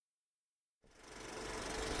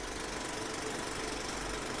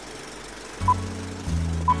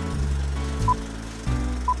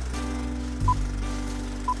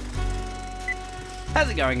How's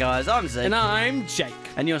it going, guys? I'm Zeke. And I'm Jake.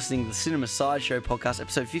 And you're listening to the Cinema Sideshow podcast,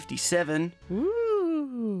 episode 57.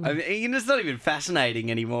 Woo. I mean, it's not even fascinating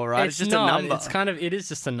anymore, right? It's just a number. It is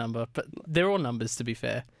just a number, but they're all numbers, to be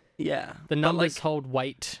fair. Yeah. The numbers hold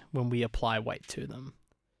weight when we apply weight to them.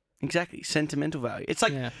 Exactly. Sentimental value. It's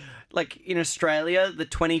like in Australia, the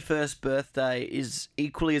 21st birthday is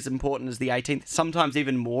equally as important as the 18th, sometimes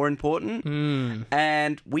even more important.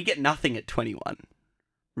 And we get nothing at 21.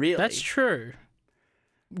 Really? That's true.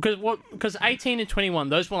 Because 18 and 21,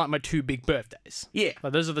 those were like my two big birthdays. Yeah.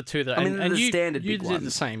 Like those are the two that... I mean, and the you, standard you big did ones.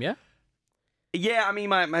 the same, yeah? Yeah, I mean,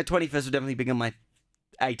 my 21st was definitely bigger than my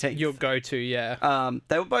 18th. Your go-to, yeah.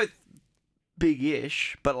 They were both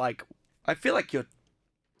big-ish, but like, I feel like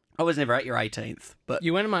I was never at your 18th, but...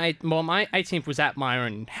 You went to my 18th was at my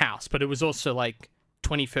own house, but it was also like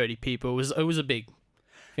 20, 30 people. It was a big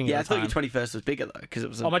thing Yeah, I at the thought time. your 21st was bigger, though, because it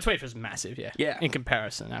was... my 21st was massive, yeah. Yeah. In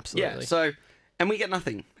comparison, absolutely. Yeah, so... And we get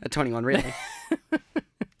nothing at 21, really.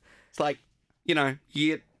 It's like, you know,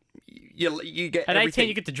 you get At everything, 18,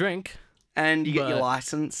 you get to drink. and you get your but-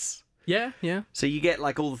 license. Yeah, yeah. So you get,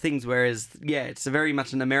 like, all the things, whereas, yeah, it's very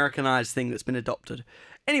much an Americanized thing that's been adopted.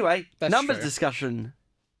 Anyway, That's numbers true. discussion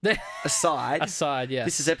aside, Aside, yes.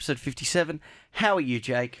 this is episode 57. How are you,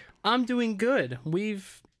 Jake? I'm doing good.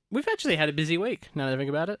 We've actually had a busy week, now that I think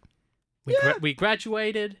about it. We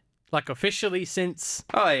graduated, like, officially since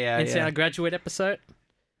Oh, yeah, our graduate episode.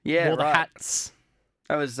 Yeah, Wore the right. hats.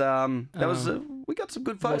 That was, we got some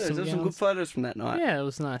good photos. some There were some good gals. photos from that night. Yeah, it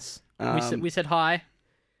was nice. Um, we said hi.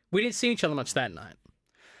 We didn't see each other much that night.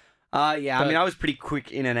 Yeah, I But- mean, I was pretty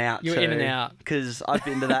quick in and out. You were in and out. Because I've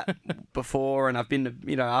been to that before, and I've been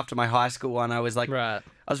to, after my high school one, I was like, Right.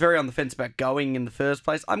 I was very on the fence about going in the first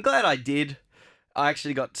place. I'm glad I did. I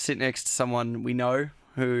actually got to sit next to someone we know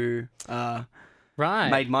who Right.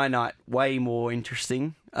 made my night way more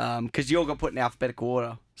interesting. Because you all got put in alphabetical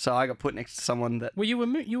order, so I got put next to someone that, Well, you were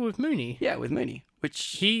with Mooney. yeah, with Mooney, which,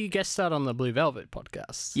 He guest starred on the Blue Velvet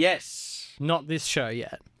podcast. yes, Not this show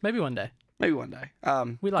yet. Maybe one day. maybe one day.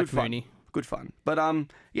 We like good fun. Mooney. Good fun. But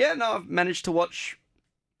yeah, no, I've managed to watch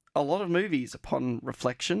a lot of movies upon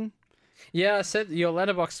reflection. Yeah, I said your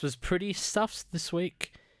letterbox was pretty stuffed this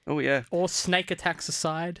week. Oh yeah. All snake attacks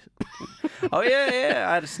aside. Oh yeah.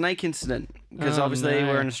 I had a snake incident because Oh, obviously no.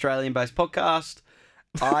 we're an Australian-based podcast.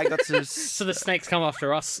 I got to So the snakes come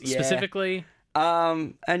after us Yeah. specifically.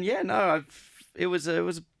 and yeah, no, it was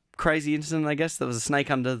a crazy incident. I guess there was a snake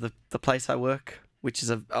under the place I work, which is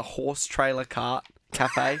a horse trailer cart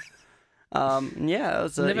cafe. Yeah, it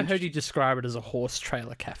was. I've never heard you describe it as a horse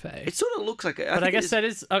trailer cafe. It sort of looks like it, But I think guess it's- that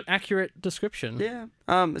is an accurate description. Yeah.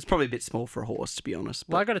 It's probably a bit small for a horse, to be honest.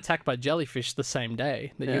 But Well, I got attacked by jellyfish the same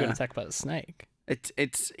day that you got Yeah. attacked by the snake.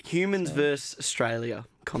 it's humans versus Australia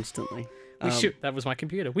constantly. That was my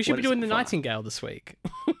computer. We should what be is doing it the for? Nightingale this week.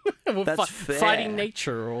 We're That's fair. fighting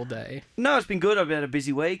nature all day. No, it's been good. I've had a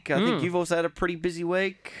busy week. I think you've also had a pretty busy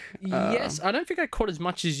week. Yes, I don't think I caught as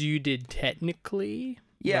much as you did technically.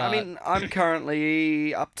 Yeah, I but- mean, I'm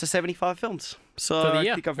currently up to 75 films. So For the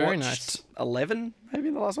year. I think I've Very watched nice. 11 maybe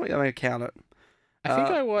in the last week. I may count it.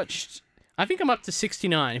 I think I'm up to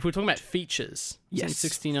 69. If we're talking about features, Yes. I'm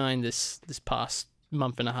 69 this past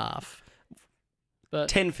month and a half. But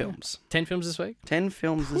 10 films. 10 films this week. 10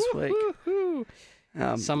 films this week. Woo-hoo.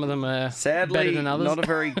 Some Some of them are sadly better than others.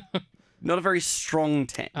 not a very strong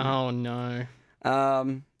 10. Oh no.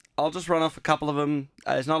 I'll just run off a couple of them.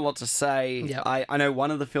 There's not a lot to say. Yep. I know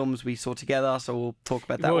one of the films we saw together, so we'll talk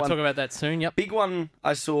about that We'll one. talk about that soon. Yep. Big one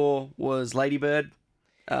I saw was Lady Bird.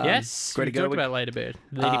 Yes. Greta We talked Gerwig. about Lady Bird.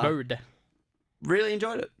 Lady Bird. Really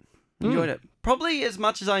enjoyed it. Enjoyed it. Probably as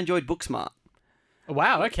much as I enjoyed Booksmart.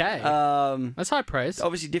 Wow. Okay. That's high praise.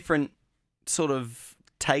 Obviously different sort of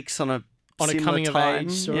takes on a On a similar coming of time.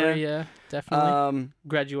 age story. Yeah. Definitely.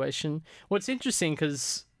 Graduation. What's interesting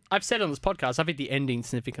because I've said on this podcast, I think the ending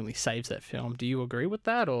significantly saves that film. Do you agree with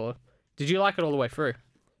that, or did you like it all the way through?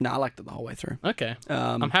 No, I liked it the whole way through. Okay.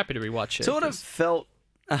 I'm happy to rewatch it. Sort of 'cause- felt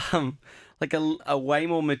like a way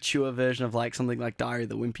more mature version of like something like Diary of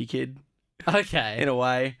the Wimpy Kid Okay. in a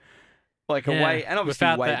way. Like a Yeah, way, and obviously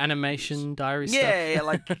without way, the animation diary stuff. yeah,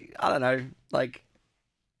 like I don't know, like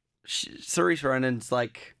Saoirse Ronan's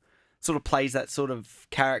like sort of plays that sort of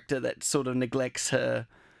character that sort of neglects her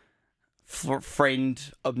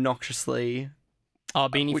friend obnoxiously. Oh,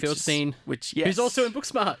 Beanie which is- Fieldstein, which yes, who's also in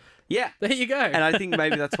Booksmart. yeah, There you go. and I think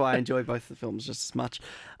maybe that's why I enjoy both the films just as much.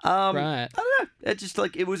 Right. I don't know. It just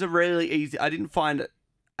like it was a really easy. I didn't find it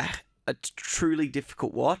a truly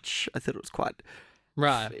difficult watch. I thought it was quite.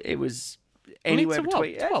 Right. It was I mean, anywhere it's a well-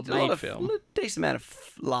 between it's a well-made a lot of film. a decent amount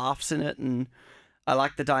of laughs in it, and I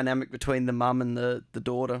like the dynamic between the mum and the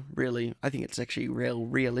daughter, really. I think it's actually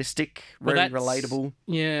realistic, very relatable.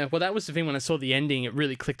 Yeah, well, that was the thing when I saw the ending, it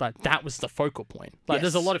really clicked, like, that was the focal point. Like,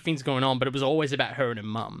 there's a lot of things going on, but it was always about her and her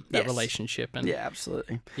mum, that relationship. And yeah,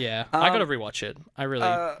 absolutely. Yeah, I got to rewatch it. I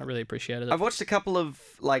really appreciated it. I've watched a couple of,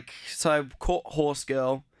 like, so Court Horse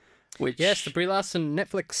Girl, which... Yes, the Brie Larson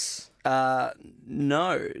Netflix...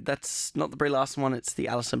 No, that's not the Brie Larson one. It's the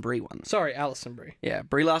Alison Brie one. Sorry, Alison Brie. Yeah,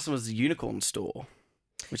 Brie Larson was the Unicorn Store.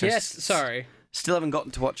 Which sorry. Still haven't gotten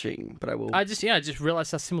to watching, but I will. I just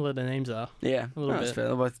realised how similar the names are. Yeah, a little bit. Fair.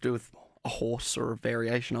 They both do with a horse or a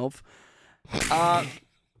variation of.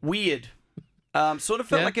 Weird. Sort of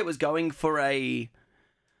felt like it was going for a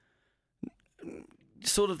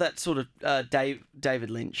David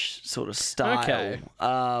Lynch sort of style. Okay.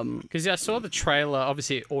 Because I saw the trailer.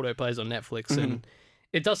 Obviously, it auto plays on Netflix, and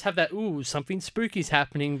it does have that. Ooh, something spooky's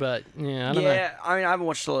happening, but I don't know. Yeah, I mean, I haven't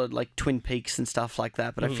watched a lot of like Twin Peaks and stuff like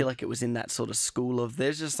that, but I feel like it was in that sort of school of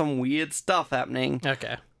there's just some weird stuff happening.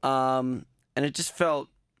 Okay. And it just felt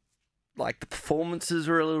like the performances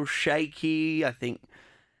were a little shaky. I think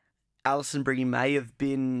Alison Brie may have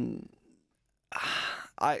been.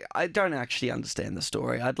 I don't actually understand the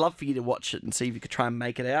story. I'd love for you to watch it and see if you could try and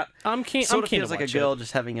make it out. I'm keen. It sort of keen feels to like a watch girl it.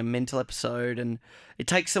 just having a mental episode, and it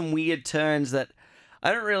takes some weird turns that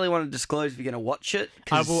I don't really want to disclose if you're going to watch it.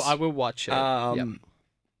 I will watch it.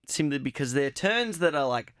 Simply because they're turns that are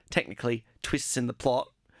like technically twists in the plot,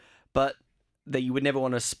 but that you would never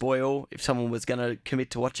want to spoil if someone was going to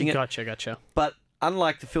commit to watching it. Gotcha. But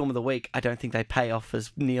unlike the film of the week, I don't think they pay off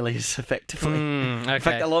as nearly as effectively. Okay, in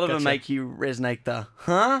fact, a lot of them make you resonate the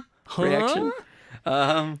reaction.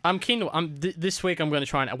 I'm keen to. This week I'm going to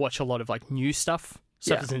try and watch a lot of like new stuff.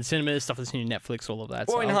 Stuff that's in cinemas, stuff that's in Netflix, all of that.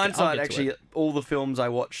 Well, so in hindsight, actually, all the films I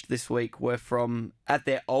watched this week were from, at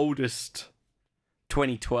their oldest,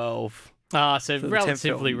 2012. So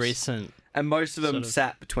relatively recent. And most of them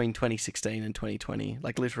sat between 2016 and 2020.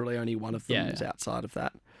 Like, literally only one of them is outside of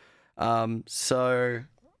that.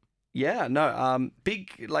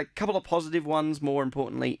 Big, like, couple of positive ones, more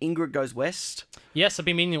importantly. Ingrid Goes West. Yes, I've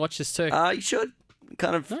been meaning to watch this too. You should.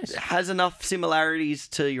 Kind of has enough similarities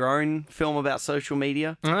to your own film about social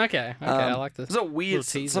media. Okay, I like this.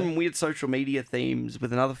 There's some weird social media themes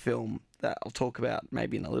with another film that I'll talk about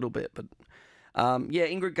maybe in a little bit. But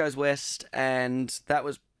Ingrid Goes West, and that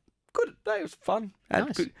was good. That was fun.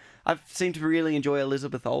 I've seemed to really enjoy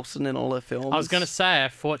Elizabeth Olsen in all her films. I was going to say, I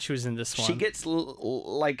thought she was in this one. She gets,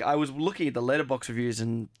 like, I was looking at the Letterboxd reviews,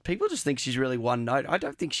 and people just think she's really one note. I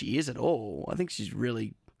don't think she is at all. I think she's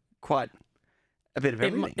really quite... a bit of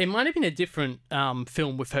everything. It might have been a different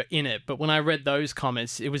film with her in it, but when I read those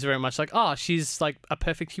comments, it was very much like, oh, she's like a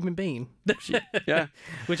perfect human being. Yeah.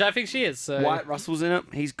 Which I think she is. So. Wyatt Russell's in it.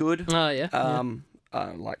 He's good. Oh, yeah.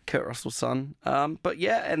 Like Kurt Russell's son. But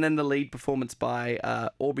yeah, and then the lead performance by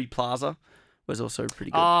Aubrey Plaza was also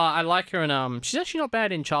pretty good. Oh, I like her, and she's actually not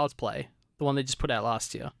bad in Child's Play, the one they just put out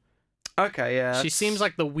last year. Okay, yeah. She seems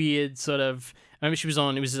like the weird sort of... I remember she was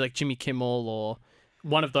on, it was like Jimmy Kimmel or...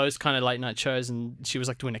 one of those kind of late night shows, and she was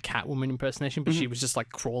like doing a Catwoman impersonation, but she was just like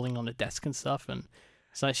crawling on a desk and stuff, and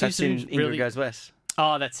so she's in Ingrid Goes West.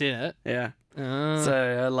 Oh, that's in it. Yeah. So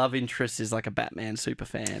her love interest is like a Batman super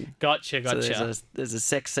fan. Gotcha. So there's a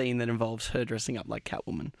sex scene that involves her dressing up like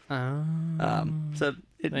Catwoman. So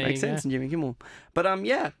it makes sense in Jimmy Kimmel. But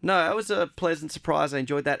that was a pleasant surprise. I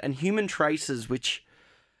enjoyed that. And Human Traces, which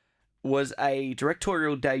was a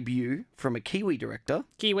directorial debut from a Kiwi director.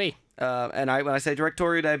 Kiwi. And when I say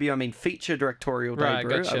directorial debut, I mean feature directorial debut.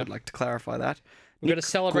 Gotcha. I would like to clarify that. We're going to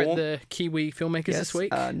celebrate the Kiwi filmmakers this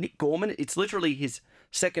week. Nick Gorman. It's literally his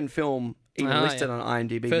second film even listed on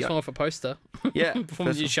IMDb. First one off a poster. Yeah.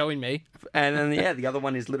 Performance you're showing me. And then, the other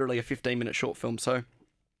one is literally a 15-minute short film. So,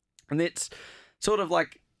 and it's sort of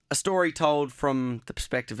like a story told from the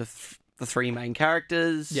perspective of the three main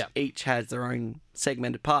characters. Yeah. Each has their own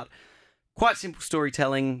segmented part. Quite simple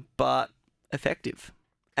storytelling, but effective.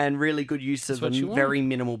 And really good use of a very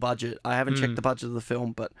minimal budget. I haven't checked the budget of the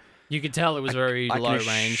film, but... you could tell it was very low range.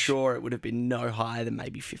 I'm sure it would have been no higher than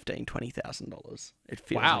maybe $15,000-$20,000. It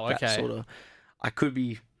feels like that sort of... I could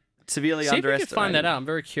be severely underestimated. See if you can find that out. I'm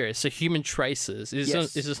very curious. So Human Traces.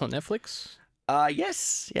 Is this on Netflix?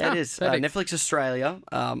 Yes. Yeah, it is. Netflix Australia.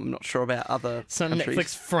 I'm not sure about other countries.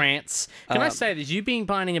 Netflix France. Can I say this? You've been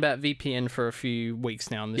whining about VPN for a few weeks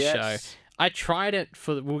now on this show. I tried it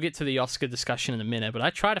for... we'll get to the Oscar discussion in a minute, but I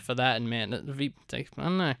tried it for that, and man, I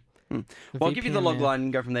don't know. Well, I'll give you the logline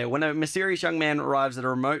and go from there. When a mysterious young man arrives at a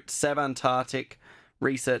remote subantarctic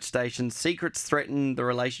research station's secrets threaten the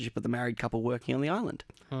relationship of the married couple working on the island.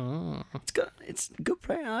 Oh. It's good.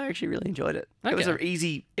 I actually really enjoyed it. Okay. It was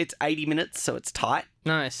it's 80 minutes, so it's tight.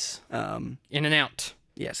 Nice. In and out.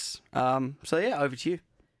 Yes. So yeah, over to you.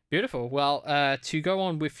 Beautiful. Well, to go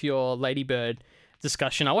on with your Ladybird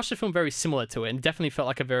discussion, I watched a film very similar to it and definitely felt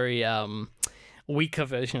like a very weaker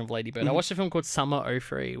version of Ladybird. I watched a film called Summer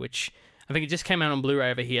 '03, which I think it just came out on Blu-ray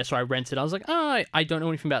over here, so I rented. I was like, I don't know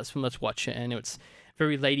anything about this film, let's watch it. And it's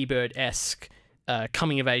very Ladybird-esque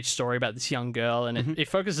coming-of-age story about this young girl, and it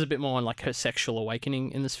focuses a bit more on like her sexual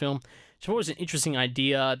awakening in this film. So it was an interesting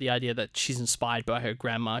idea, the idea that she's inspired by her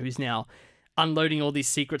grandma, who's now unloading all these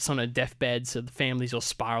secrets on her deathbed, so the family's all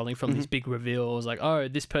spiraling from these big reveals, like, oh,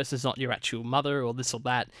 this person's not your actual mother, or this or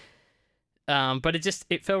that. But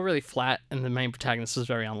it felt really flat, and the main protagonist was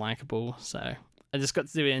very unlikable, so I just got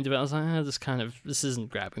to the end of it, I was like, this isn't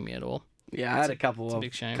grabbing me at all. Yeah, I had a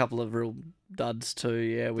couple of real duds too,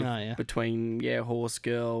 yeah, between Horse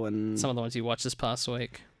Girl and... Some of the ones you watched this past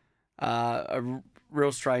week. A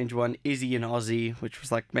real strange one, Izzy and Ozzy, which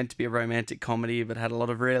was like meant to be a romantic comedy, but had a lot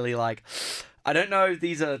of really like... I don't know if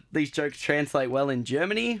these jokes translate well in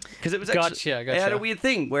Germany, because it was actually... Gotcha. It had a weird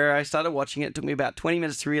thing where I started watching it. It took me about 20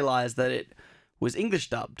 minutes to realise that it was English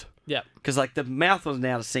dubbed. Yeah. Because like the mouth wasn't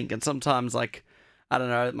out of sync, and sometimes like... I don't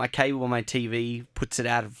know, my cable on my TV puts it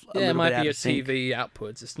out of a little bit out of sync. Yeah, it might be your TV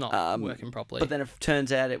outputs. It's not working properly. But then it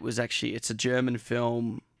turns out it's a German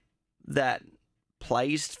film that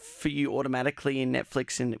plays for you automatically in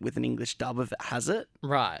Netflix with an English dub if it has it.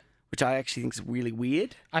 Right. Which I actually think is really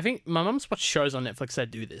weird. I think my mum's watched shows on Netflix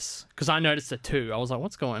that do this. Because I noticed it too. I was like,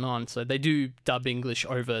 what's going on? So they do dub English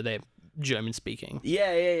over their German speaking.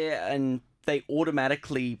 Yeah. And they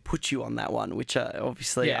automatically put you on that one, which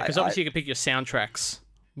obviously... Yeah, because obviously you can pick your soundtracks,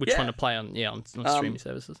 which one to play on streaming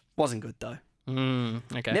services. Wasn't good, though.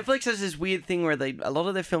 Okay. Netflix has this weird thing where a lot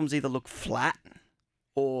of their films either look flat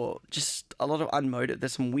or just a lot of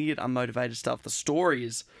there's some weird unmotivated stuff. The story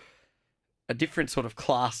is a different sort of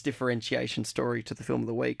class differentiation story to the film of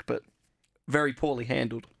the week, but very poorly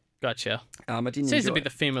handled. Gotcha. I didn't Seems to enjoy be the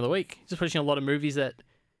theme of the week. Just pushing a lot of movies that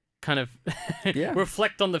kind of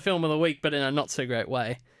reflect on the film of the week, but in a not so great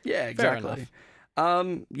way. Yeah, exactly.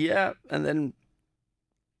 And then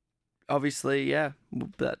obviously,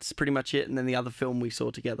 that's pretty much it. And then the other film we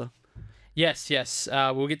saw together. Yes.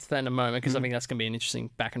 We'll get to that in a moment because I think that's going to be an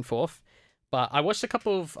interesting back and forth. But I watched a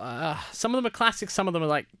couple of, some of them are classics, some of them are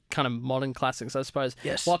like kind of modern classics, I suppose.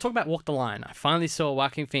 Yes. Well, I'll talk about Walk the Line. I finally saw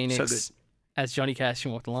Joaquin Phoenix as Johnny Cash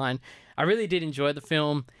in Walk the Line. I really did enjoy the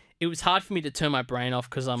film. It was hard for me to turn my brain off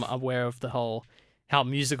because I'm aware of how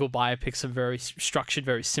musical biopics are very structured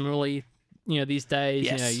very similarly, these days.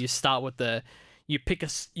 Yes. You start with you pick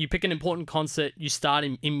an important concert, you start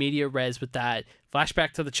in media res with that,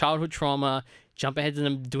 flashback to the childhood trauma, jump ahead to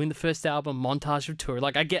them doing the first album, montage of tour.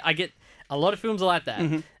 Like I get a lot of films are like that.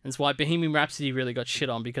 And it's why Bohemian Rhapsody really got shit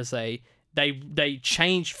on because they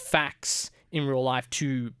changed facts in real life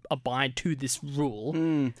to abide to this rule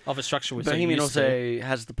of a structure. Bohemian also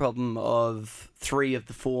has the problem of 3 of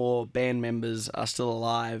the 4 band members are still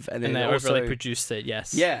alive, and they also overly produced it.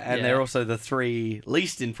 Yes, they're also the 3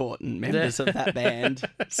 least important members of that band.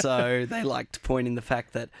 So they like to point in the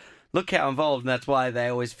fact that look how involved, and that's why they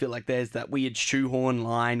always feel like there's that weird shoehorn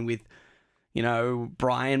line with,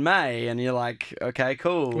 Brian May, and you're like, okay,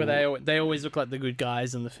 cool. Where they always look like the good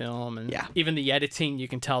guys in the film, and even the editing, you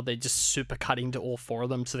can tell they're just super cutting to all 4 of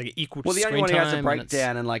them, so they get equal screen time. Well, the only one who has a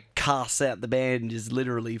breakdown and like casts out the band is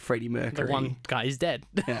literally Freddie Mercury. The one guy is dead.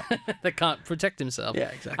 Yeah. That can't protect himself. Yeah,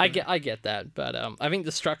 exactly. I get that, but I think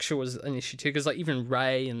the structure was an issue too, because like even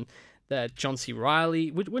Ray and that John C.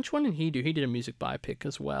 Reilly, which one did he do? He did a music biopic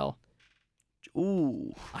as well.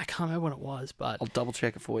 Ooh. I can't remember what it was, but... I'll double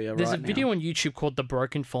check it for you There's a video on YouTube called The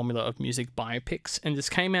Broken Formula of Music Biopics, and this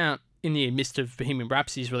came out in the midst of Bohemian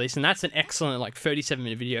Rhapsody's release, and that's an excellent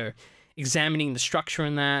 37-minute video examining the structure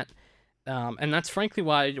in that, and that's frankly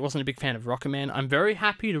why I wasn't a big fan of Rocketman. I'm very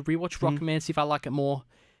happy to rewatch Rocketman, see if I like it more,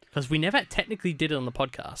 because we never technically did it on the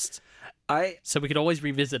podcast, so we could always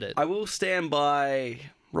revisit it. I will stand by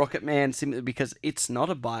Rocketman simply because it's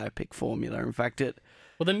not a biopic formula. In fact,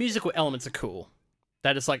 Well, the musical elements are cool.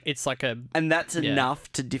 That is it's like a... And that's enough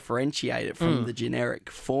to differentiate it from the generic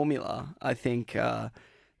formula. I think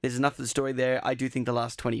there's enough of the story there. I do think the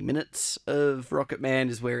last 20 minutes of Rocketman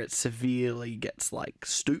is where it severely gets,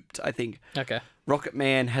 stooped. I think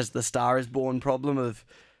Rocketman has the Star is Born problem of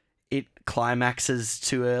it climaxes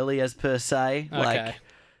too early, as per se. Okay.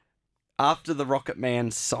 After the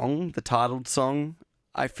Rocketman song, the titled song...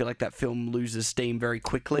 I feel like that film loses steam very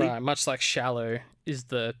quickly. Right, much like Shallow is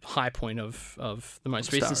the high point of the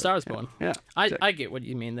most recent Star Star is Born. Yeah. I get what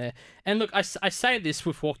you mean there. And look, I say this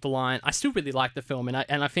with Walk the Line. I still really like the film, and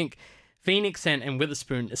I think Phoenix and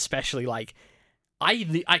Witherspoon especially, like,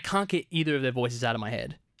 I can't get either of their voices out of my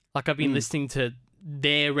head. Like, I've been listening to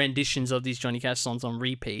their renditions of these Johnny Cash songs on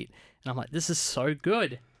repeat, and I'm like, this is so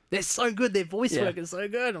good. They're so good. Their voice work is so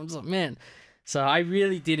good. I'm just like, man. So I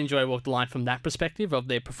really did enjoy Walk the Line from that perspective of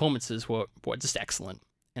their performances were just excellent,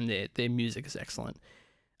 and their music is excellent.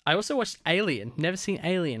 I also watched Alien. Never seen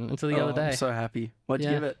Alien until the other day. I'm so happy. What'd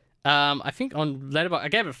you give it? I think on Letterboxd, I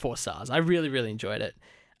gave it 4 stars. I really, really enjoyed it.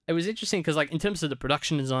 It was interesting because, like, in terms of the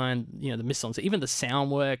production design, you know, the mise-en-scène, even the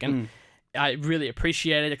sound work, and I really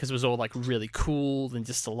appreciated it because it was all, like, really cool and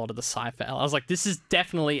just a lot of the sci-fi. I was like, this is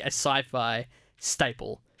definitely a sci-fi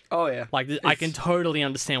staple. Oh, yeah. Like, I can totally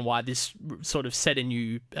understand why this sort of set a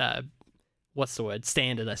new, what's the word,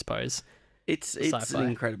 standard, I suppose. It's an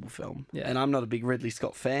incredible film. Yeah. And I'm not a big Ridley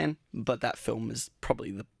Scott fan, but that film is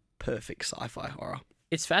probably the perfect sci-fi horror.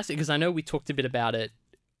 It's fascinating because I know we talked a bit about it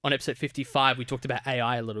on episode 55. We talked about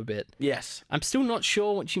AI a little bit. Yes. I'm still not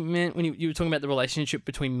sure what you meant when you were talking about the relationship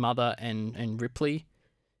between Mother and Ripley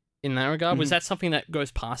in that regard. Was that something that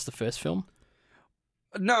goes past the first film?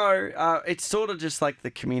 No, it's sort of just like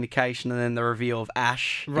the communication and then the reveal of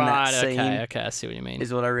Ash in that scene. Okay, I see what you mean.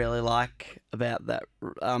 Is what I really like about that.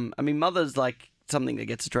 I mean, Mother's like something that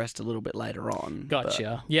gets addressed a little bit later on.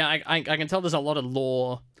 Gotcha. Yeah, I can tell there's a lot of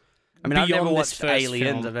lore. I mean, I've never watched film.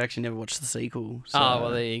 Aliens. I've actually never watched the sequel. So. Oh, well,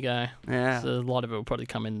 there you go. Yeah. So a lot of it will probably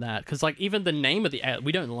come in that. Because, like, even the name of the alien,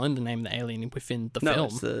 we don't learn the name of the alien within the film. No,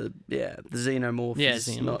 it's the xenomorph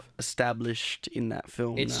is not established in that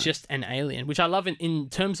film. It's just an alien, which I love in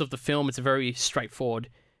terms of the film. It's a very straightforward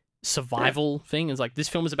survival thing. It's like, this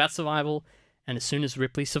film is about survival, and as soon as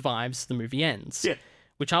Ripley survives, the movie ends. Yeah.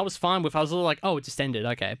 Which I was fine with. I was a little like, oh, it just ended.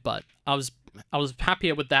 Okay. But I was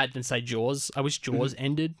happier with that than, say, Jaws. I wish Jaws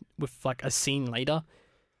ended with, like, a scene later.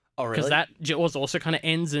 Oh, really? Because that Jaws also kind of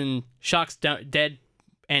ends in sharks dead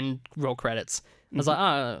and roll credits. I was like,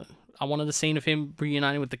 I wanted a scene of him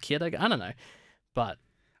reuniting with the kid. I don't know. But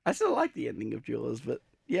I still like the ending of Jaws, but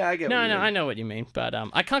yeah, I get no, what you mean. I know what you mean. But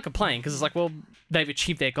I can't complain because it's like, well, they've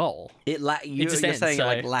achieved their goal. You're saying it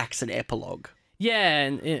like lacks an epilogue. Yeah,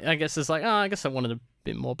 and I guess it's like, I guess I wanted a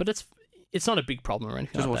bit more, but it's not a big problem or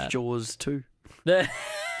anything Just like watch that. Jaws 2. The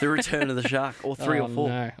Return of the Shark, or 3 or 4.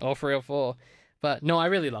 No, or 3 or 4. But no, I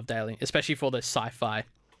really loved Alien, especially for those sci-fi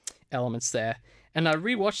elements there. And I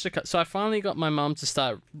rewatched so I finally got my mum to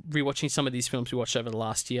start rewatching some of these films we watched over the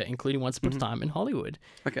last year, including Once Upon a Time in Hollywood.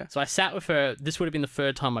 Okay. So I sat with her. This would have been the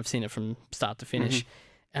 3rd time I've seen it from start to finish.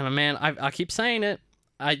 And man, I keep saying it.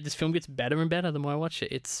 This film gets better and better the more I watch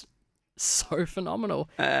it. It's so phenomenal.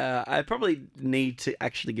 I probably need to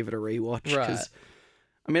actually give it a rewatch because, Right.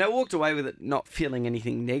 I mean, I walked away with it not feeling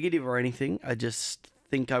anything negative or anything. I just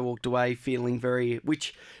think I walked away feeling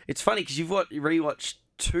which it's funny because you've rewatched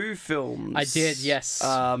 2 films. I did, yes.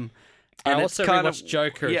 And I also rewatched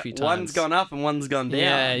Joker a few times. One's gone up and one's gone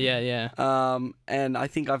down. Yeah. And I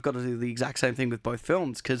think I've got to do the exact same thing with both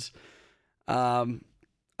films because I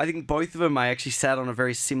think both of them I actually sat on a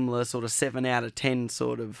very similar sort of 7 out of 10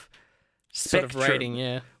 sort of spectrum. Rating,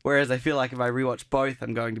 yeah. Whereas I feel like if I rewatch both,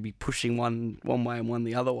 I'm going to be pushing one way and one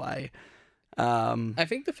the other way. I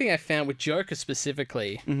think the thing I found with Joker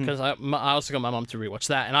specifically, because I also got my mum to rewatch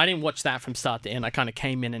that, and I didn't watch that from start to end. I kind of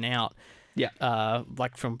came in and out,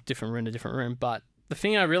 like from different room to different room. But the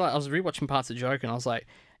thing I realized, I was rewatching parts of Joker, and I was like,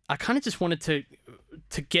 I kind of just wanted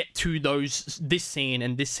to get to this scene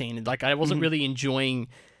and this scene. Like I wasn't really enjoying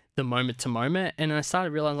the moment to moment, and I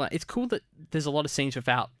started realizing like it's cool that there's a lot of scenes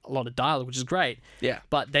without a lot of dialogue, which is great. Yeah,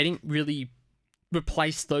 but they didn't really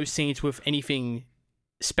replace those scenes with anything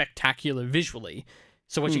spectacular visually.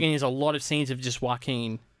 So what you're getting is a lot of scenes of just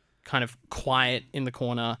Joaquin kind of quiet in the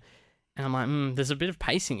corner, and I'm like, there's a bit of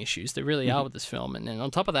pacing issues. There really are with this film, and then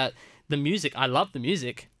on top of that, the music. I love the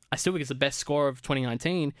music. I still think it's the best score of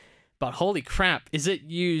 2019. But holy crap, is it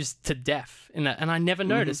used to death in that? And I never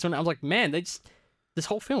noticed. And I was like, man, this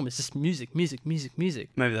whole film is just music.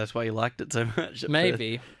 Maybe that's why you liked it so much.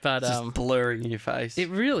 Maybe, but it's just blurring in your face. It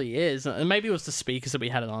really is. And maybe it was the speakers that we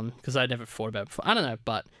had it on because I'd never thought about it before. I don't know.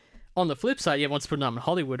 But on the flip side, Once Upon a Time in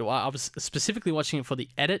Hollywood, I was specifically watching it for the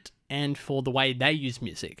edit and for the way they use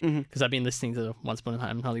music because I've been listening to the Once Upon a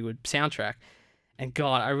Time in Hollywood soundtrack. And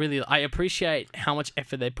God, I appreciate how much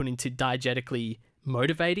effort they put into diegetically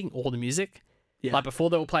motivating all the music. Yeah. Like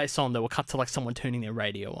before they will play a song, they will cut to like someone turning their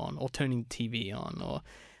radio on or turning the TV on, or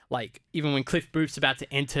like even when Cliff Booth's about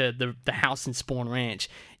to enter the house in Spawn Ranch,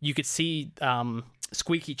 you could see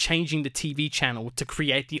Squeaky changing the TV channel to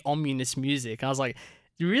create the ominous music. I was like,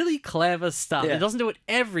 really clever stuff. Yeah. It doesn't do it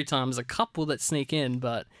every time. There's a couple that sneak in,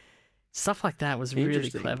 but stuff like that was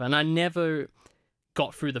really clever. And I never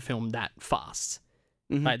got through the film that fast.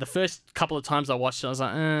 Mm-hmm. Like the first couple of times I watched it, I was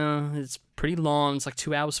like, it's pretty long. It's like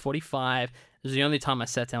 2 hours 45. It was the only time I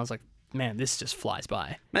sat down. I was like, man, this just flies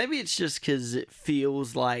by. Maybe it's just because it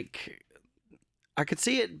feels like... I could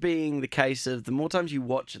see it being the case of the more times you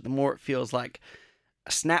watch it, the more it feels like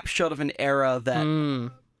a snapshot of an era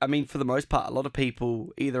that... I mean, for the most part, a lot of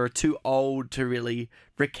people either are too old to really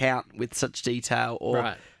recount with such detail,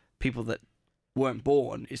 or people that weren't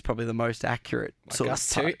born is probably the most accurate sort of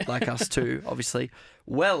part, like us too, obviously,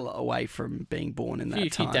 well away from being born in that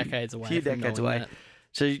time. A few decades away. That.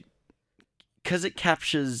 So, because it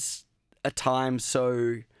captures a time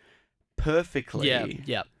so perfectly,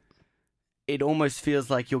 it almost feels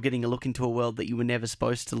like you're getting a look into a world that you were never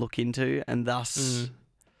supposed to look into, and thus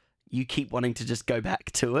you keep wanting to just go back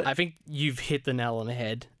to it. I think you've hit the nail on the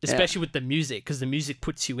head, especially with the music, because the music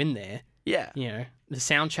puts you in there. Yeah. You know, the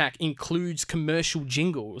soundtrack includes commercial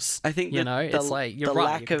jingles. I think it's like, you're the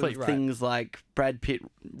right. lack of things like Brad Pitt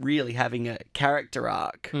really having a character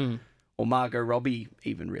arc, or Margot Robbie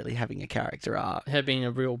even really having a character arc. Her being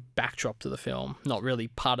a real backdrop to the film, not really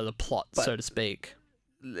part of the plot, so to speak.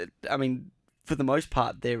 I mean, for the most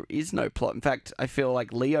part, there is no plot. In fact, I feel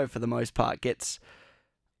like Leo, for the most part, gets...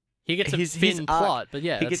 He gets a thin plot, but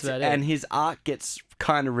that's about it. And his arc gets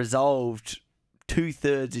kind of resolved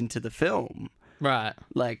 2/3 into the film. Right.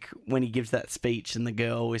 Like, when he gives that speech and the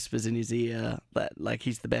girl whispers in his ear that, like,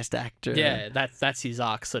 he's the best actor. Yeah, that's his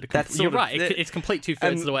arc. You're right. It's complete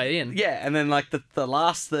 2/3 of the way in. Yeah, and then, like, the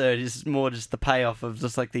last third is more just the payoff of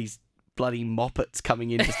just, like, these bloody moppets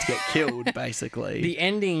coming in just to get killed, basically. The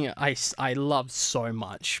ending I love so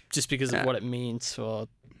much, just because of what it means for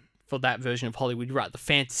that version of Hollywood. Right, the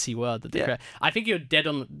fantasy world that they create. I think you're dead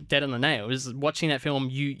on the nail. Is watching that film,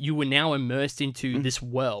 you were now immersed into this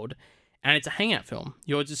world, and it's a hangout film.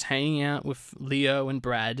 You're just hanging out with Leo and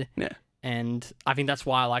Brad. Yeah. And I think that's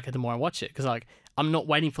why I like it the more I watch it, because like I'm not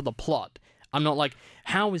waiting for the plot. I'm not like,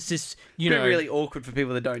 how is this, It's really awkward for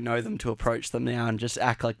people that don't know them to approach them now and just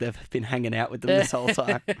act like they've been hanging out with them this whole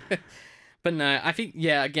time. But no, I think,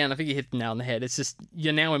 again, I think you hit the nail on the head. It's just,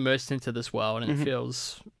 you're now immersed into this world, and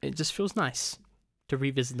it just feels nice to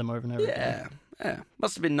revisit them over and over again. Yeah.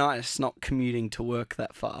 Must have been nice not commuting to work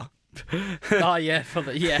that far. Oh, yeah, for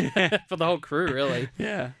the whole crew, really.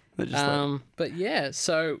 Yeah. But yeah,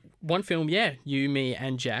 so one film, you, me,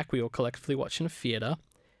 and Jack, we all collectively watched in a theatre.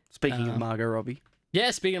 Speaking of Margot Robbie.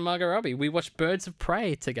 Yeah, speaking of Margot Robbie, we watched Birds of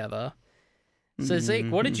Prey together. So, Zeke,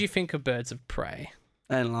 what did you think of Birds of Prey?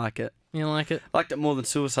 I didn't like it. You don't like it? I liked it more than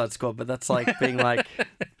Suicide Squad, but that's like being like... I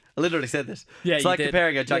literally said this. Yeah, it's like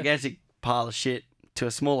comparing a gigantic pile of shit to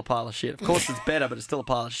a smaller pile of shit. Of course it's better, but it's still a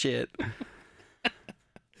pile of shit.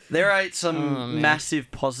 There are some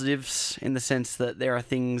massive positives in the sense that there are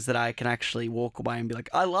things that I can actually walk away and be like,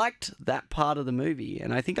 I liked that part of the movie.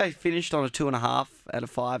 And I think I finished on a 2.5 out of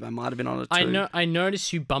 5. I might have been on a 2. I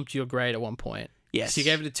noticed you bumped your grade at one point. Yes. So you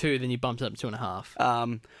gave it a 2, then you bumped it up to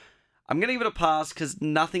 2.5. I'm going to give it a pass because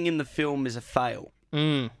nothing in the film is a fail.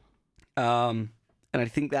 And I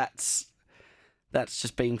think that's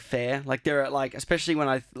just being fair. Like, there are, like, especially when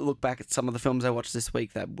I look back at some of the films I watched this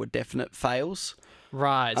week that were definite fails.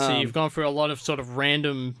 Right, so you've gone through a lot of sort of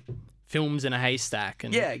random films in a haystack.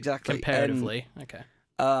 And exactly. Comparatively. Okay.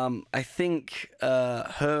 I think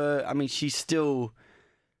she's still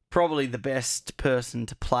probably the best person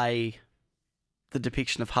to play the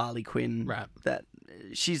depiction of Harley Quinn. Right. That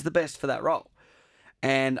she's the best for that role.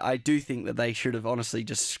 And I do think that they should have honestly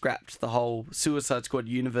just scrapped the whole Suicide Squad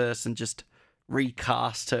universe and just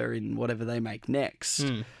recast her in whatever they make next.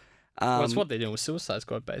 Well, that's what they're doing with Suicide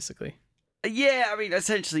Squad, basically. Yeah, I mean,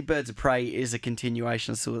 essentially, Birds of Prey is a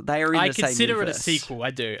continuation. So they are in the same universe. I consider it a sequel. I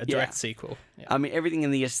do. A direct sequel. Yeah. I mean, everything in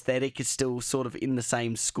the aesthetic is still sort of in the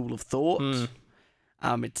same school of thought.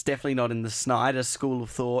 It's definitely not in the Snyder school of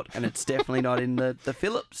thought, and it's definitely not in the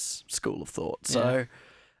Phillips school of thought. So,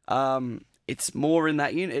 it's more in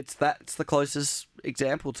that unit. That's the closest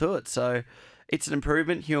example to it. So, it's an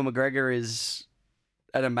improvement. Hugh McGregor is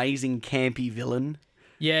an amazing campy villain.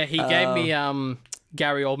 Yeah, he gave me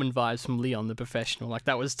Gary Oldman vibes from Leon the Professional. Like,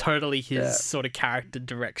 that was totally his sort of character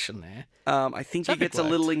direction there. I think he gets a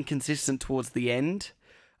little inconsistent towards the end.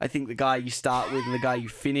 I think the guy you start with and the guy you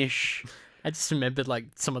finish... I just remembered, like,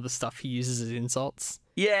 some of the stuff he uses as insults.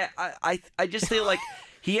 Yeah, I just feel like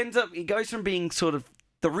he goes from being sort of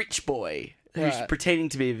the rich boy who's pretending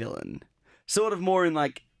to be a villain, sort of more in,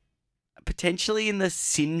 like, potentially in the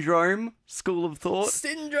Syndrome school of thought.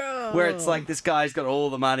 Syndrome! Where it's like this guy's got all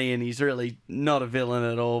the money and he's really not a villain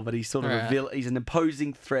at all, but he's sort of a villain. He's an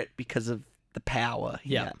imposing threat because of the power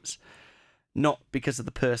he has, not because of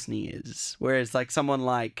the person he is. Whereas like someone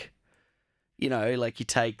like, you know, like you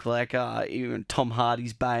take like even Tom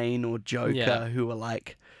Hardy's Bane or Joker, who are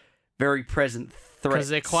like very present threats.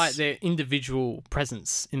 Because they're individual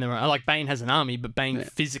presence in their own. Like Bane has an army, but Bane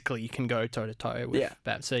physically can go toe to toe with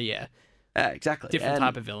Bat. So exactly. Different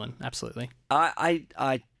type of villain, absolutely. I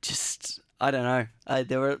don't know.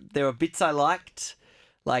 There were bits I liked,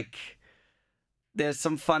 like there's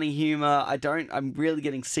some funny humor. I'm really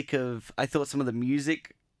getting sick of. I thought some of the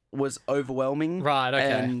music was overwhelming, right?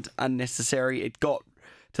 Okay, and unnecessary. It got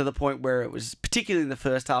to the point where it was, particularly in the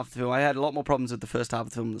first half of the film. I had a lot more problems with the first half of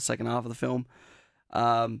the film than the second half of the film.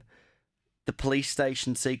 The police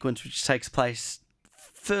station sequence, which takes place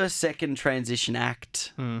first, second transition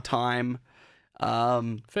act time.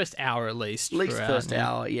 First hour at least. First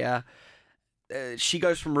hour, yeah. She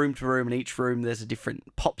goes from room to room, and each room there's a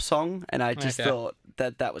different pop song, and I just thought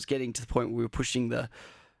that was getting to the point where we were pushing the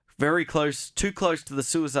too close to the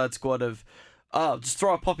Suicide Squad of, just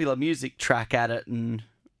throw a popular music track at it, and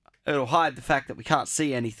it'll hide the fact that we can't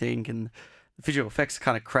see anything, and the visual effects are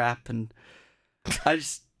kind of crap, and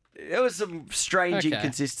there was some strange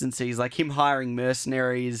inconsistencies, like him hiring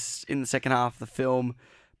mercenaries in the second half of the film,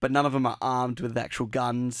 but none of them are armed with actual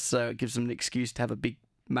guns, so it gives them an excuse to have a big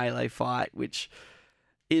melee fight, which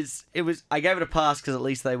I gave it a pass because at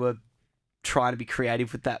least they were trying to be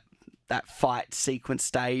creative with that fight sequence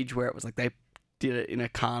stage where it was like they did it in a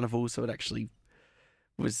carnival, so it actually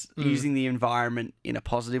was using the environment in a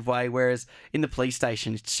positive way, whereas in the police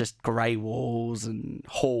station it's just grey walls and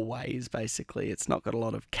hallways, basically. It's not got a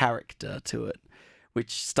lot of character to it, which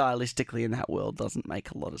stylistically in that world doesn't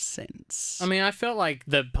make a lot of sense. I mean, I felt like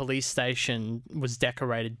the police station was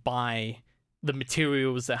decorated by the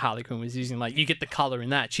materials that Harley Quinn was using. Like, you get the colour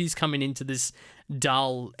in that. She's coming into this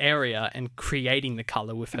dull area and creating the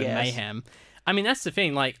colour with her mayhem. I mean, that's the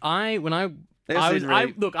thing. Like, I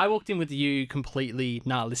walked in with you completely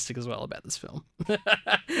nihilistic as well about this film.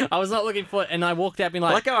 I was not looking for it, and I walked out being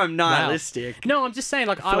like, how I'm nihilistic. Wow. No, I'm just saying,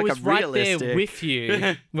 like, I was right there with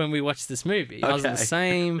you when we watched this movie. I was in the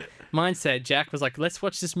same mindset. Jack was like, let's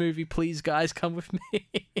watch this movie, please, guys, come with me.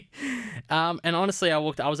 And honestly, I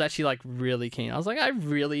was actually like really keen. I was like, I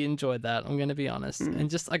really enjoyed that, I'm going to be honest. And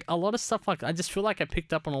just like a lot of stuff, like I just feel like I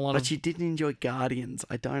picked up on a lot of... But you didn't enjoy Guardians.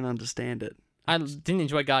 I don't understand it. I didn't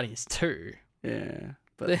enjoy Guardians 2. Yeah,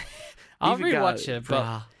 but I'll rewatch it.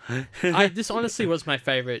 But this honestly was my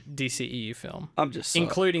favorite DCEU film. I'm just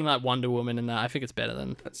including like Wonder Woman and that. I think it's better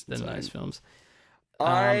than those films.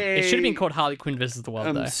 It should have been called Harley Quinn versus the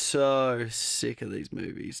World. I'm so sick of these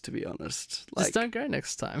movies, to be honest. Like, just don't go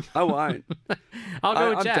next time. I won't. I'll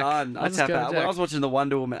go with Jack. I'm done. When I was watching the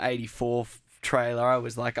Wonder Woman 84 trailer, I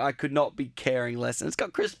was like, I could not be caring less, and it's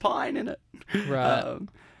got Chris Pine in it. Right.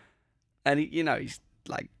 And he's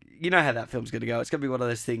like, you know how that film's going to go. It's going to be one of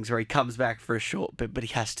those things where he comes back for a short bit, but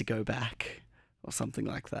he has to go back, or something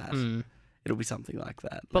like that. It'll be something like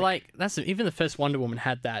that. But like that's even the first Wonder Woman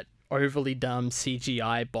had that overly dumb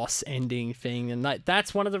CGI boss ending thing, and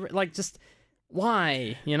that's one of the like just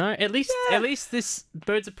why, you know? At least this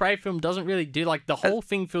Birds of Prey film doesn't really do like the whole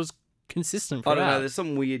thing feels consistent. I don't know.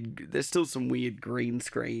 There's still some weird green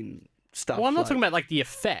screen stuff. Well, I'm not talking about like the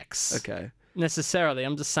effects. Okay. Necessarily,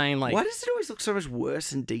 I'm just saying like. Why does it always look so much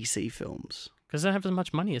worse in DC films? Because they don't have as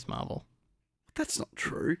much money as Marvel. That's not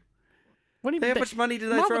true. What do you how much money do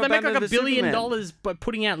they Marvel, throw? They make like $1 billion by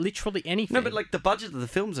putting out literally anything. No, but like the budget of the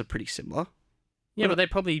films are pretty similar. Yeah, but they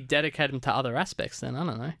probably dedicate them to other aspects. Then I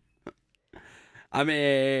don't know. I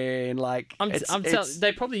mean, like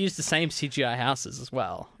they probably use the same CGI houses as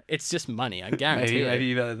well. It's just money, I guarantee.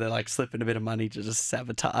 Maybe they're like slipping a bit of money to just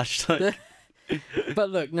sabotage. But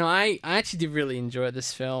look, no, I actually did really enjoy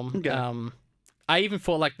this film. Okay. I even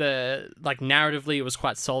thought like narratively it was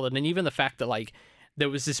quite solid, and even the fact that like there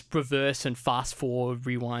was this reverse and fast forward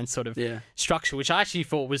rewind sort of structure, which I actually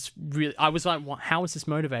thought was really. I was like, how is this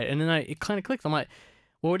motivated? And then it kind of clicked. I'm like,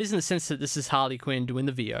 well, it is in the sense that this is Harley Quinn doing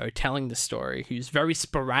the VO, telling the story, who's very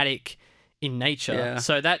sporadic in nature. Yeah.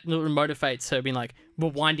 So that motivates her being like,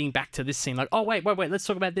 rewinding back to this scene, like, oh, wait, let's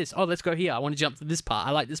talk about this. Oh, let's go here. I want to jump to this part.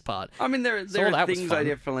 I like this part. I mean, there are things I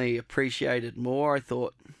definitely appreciated more. I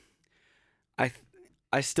thought,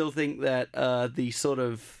 I still think that the sort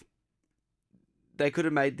of, they could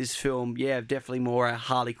have made this film, definitely more a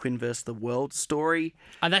Harley Quinn versus the world story.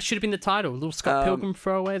 And that should have been the title. A little Scott Pilgrim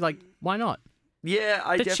throwaway. Like, why not?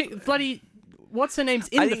 Yeah, bloody... What's her name's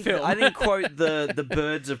in the film? I didn't quote the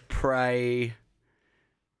Birds of Prey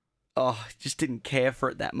just didn't care for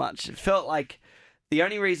it that much. It felt like the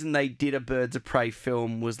only reason they did a Birds of Prey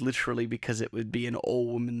film was literally because it would be an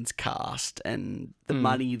all-women's cast and the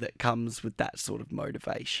money that comes with that sort of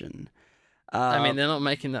motivation. I mean, they're not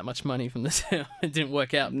making that much money from this film. It didn't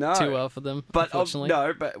work out too well for them, unfortunately.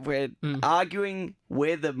 But we're arguing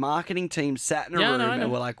where the marketing team sat in a room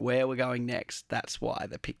and we're like, where we're going next. That's why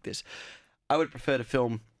they picked this. I would prefer to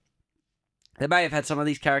film... They may have had some of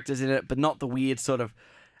these characters in it, but not the weird sort of...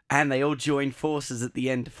 And they all join forces at the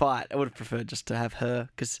end to fight. I would have preferred just to have her,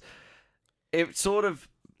 because it sort of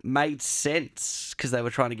made sense, because they were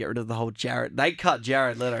trying to get rid of the whole Jared. They cut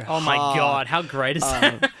Jared Leto Oh my God, how great is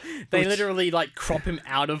that? They literally, like, crop him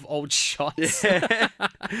out of old shots. Yeah.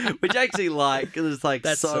 Which I actually like, because it's, like,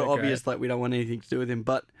 That's so obvious, like, we don't want anything to do with him.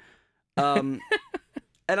 But, and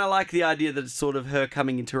I like the idea that it's sort of her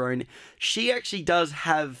coming into her own. She actually does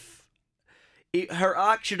have... her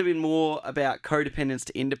arc should have been more about codependence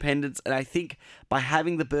to independence, and I think by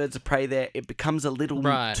having the Birds of Prey there, it becomes a little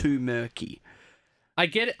too murky. I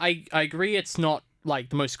get it. I agree it's not like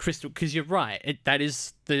the most crystal, because you're right. That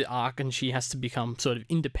is the arc, and she has to become sort of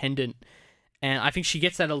independent. And I think she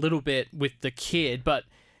gets that a little bit with the kid, but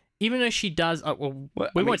even though she does...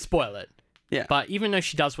 we won't spoil it. Yeah. But even though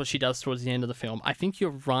she does what she does towards the end of the film, I think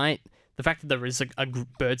you're right. The fact that there is a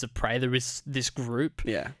Birds of Prey, there is this group.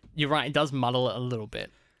 Yeah. You're right. It does muddle it a little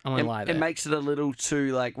bit. I'm going to lie there. It makes it a little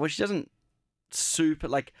too, like... Well, she doesn't super,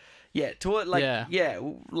 like... Yeah, to it, like... Yeah,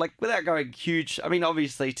 like, without going huge... I mean,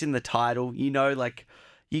 obviously, it's in the title. You know, like...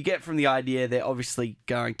 You get from the idea they're obviously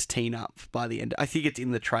going to team up by the end. I think it's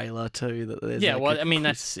in the trailer, too. That there's I mean,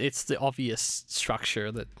 it's the obvious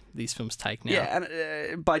structure that these films take now. Yeah,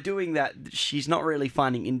 and by doing that, she's not really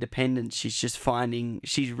finding independence. She's just finding...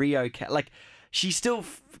 She's like, she still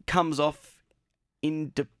comes off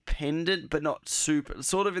independent, but not super...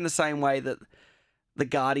 Sort of in the same way that the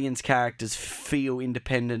Guardians characters feel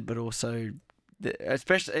independent, but also...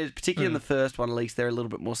 particularly in the first one, at least, they're a little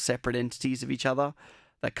bit more separate entities of each other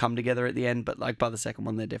that come together at the end, but like by the second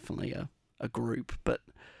one, they're definitely a group. But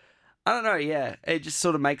I don't know, yeah, it just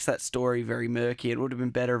sort of makes that story very murky. It would have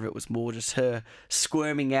been better if it was more just her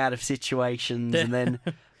squirming out of situations and then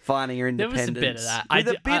finding her independence. There was a bit of that. With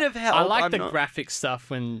a bit of help. I like the graphic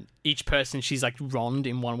stuff when each person, she's like ronned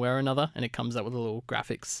in one way or another, and it comes up with a little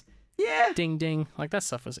graphics. Yeah. Ding ding. Like that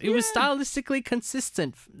stuff was stylistically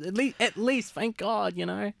consistent. At least, thank God, you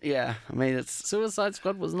know. Yeah. I mean, it's Suicide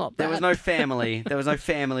Squad was not that. There was no family. There was no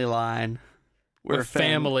family line. We're a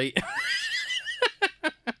family.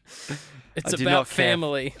 It's about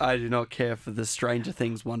family. I do not care for the Stranger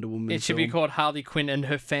Things Wonder Woman. It should be called Harley Quinn and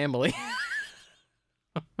her family.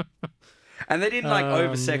 And they didn't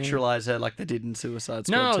over-sexualize her like they did in Suicide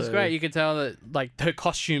Squad. No, it was great. You could tell that like her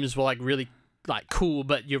costumes were like really like cool,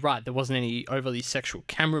 but you're right. There wasn't any overly sexual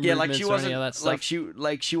camera movements or any of that stuff.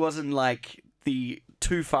 She wasn't like the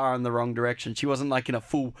too far in the wrong direction. She wasn't like in a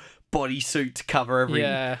full bodysuit to cover every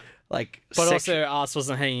like. But also her ass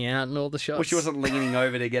wasn't hanging out in all the shots. Well, she wasn't leaning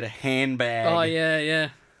over to get a handbag. Oh yeah.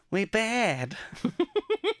 We're bad.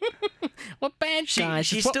 What bad guys?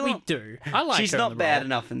 She's still what we do. I like. She's her not in the bad role.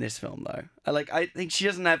 enough in this film though. I think she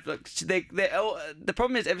doesn't have. The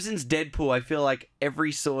problem is, ever since Deadpool, I feel like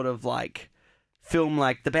every sort of like film,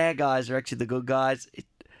 like the bad guys are actually the good guys.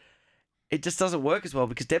 It just doesn't work as well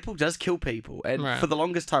because Deadpool does kill people, and for the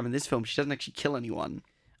longest time in this film, she doesn't actually kill anyone.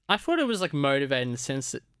 I thought it was like motivated in the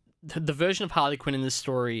sense that the version of Harley Quinn in this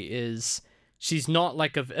story is she's not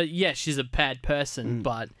like she's a bad person,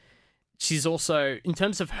 but she's also, in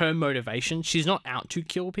terms of her motivation, she's not out to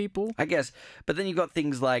kill people. I guess, but then you got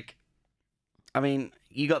things like,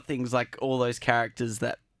 all those characters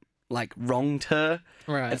that like wronged her,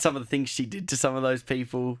 right? And some of the things she did to some of those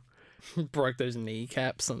people. Broke those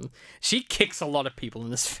kneecaps, and she kicks a lot of people in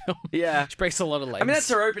this film. Yeah, she breaks a lot of legs. I mean, that's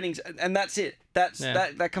her openings, and that's it.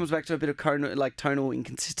 That comes back to a bit of tonal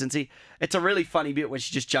inconsistency. It's a really funny bit where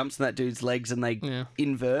she just jumps on that dude's legs and they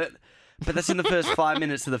invert, but that's in the first 5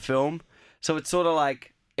 minutes of the film. So it's sort of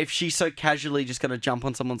like if she's so casually just going to jump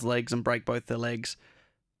on someone's legs and break both their legs,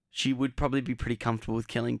 she would probably be pretty comfortable with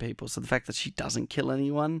killing people. So the fact that she doesn't kill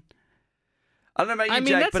anyone. I don't know about you,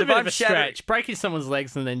 Jake, that's but a bit of a stretch. Breaking someone's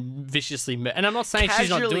legs and then viciously... And I'm not saying she's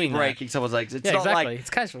not doing breaking someone's legs. It's not exactly. Like... It's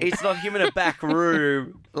casual. It's not him in a back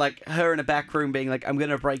room, like her in a back room being like, I'm going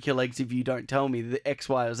to break your legs if you don't tell me the X,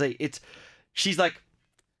 Y, or Z. She's like,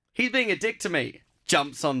 he's being a dick to me.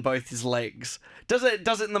 Jumps on both his legs. Does it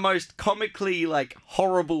in the most comically, like,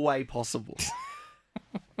 horrible way possible.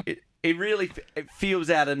 It really feels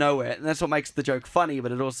out of nowhere, and that's what makes the joke funny,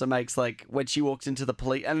 but it also makes, like, when she walks into the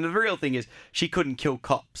police... And the real thing is, she couldn't kill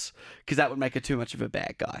cops, because that would make her too much of a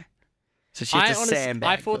bad guy. So she had to sandbag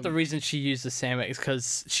I thought the them. reason she used the sandwich is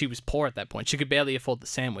because she was poor at that point. She could barely afford the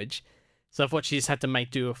sandwich. So I thought she just had to make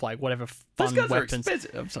do with like whatever Those fun guys are weapons.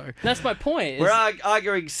 expensive. I'm sorry. That's my point. We're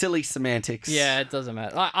arguing silly semantics. Yeah, it doesn't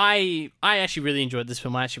matter. I actually really enjoyed this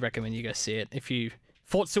film. I actually recommend you go see it. If you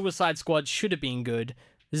thought Suicide Squad should have been good,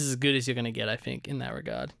 this is as good as you're going to get, I think, in that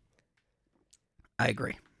regard. I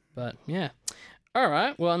agree. But, yeah. All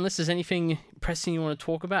right. Well, unless there's anything pressing you want to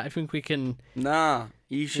talk about, I think we can... Nah,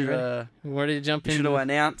 you should ready to jump in? should have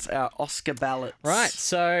announced our Oscar ballots. Right.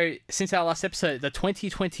 So, since our last episode, the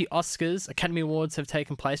 2020 Oscars Academy Awards have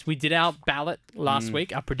taken place. We did our ballot last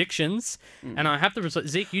week, our predictions, and I have the results.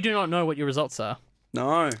 Zeke, you do not know what your results are.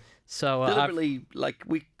 No. So, Deliberately,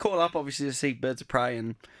 we caught up, obviously, to see Birds of Prey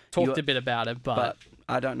and... talked a bit about it, but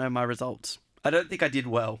I don't know my results. I don't think I did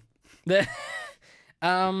well.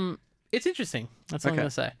 It's interesting. That's all I'm going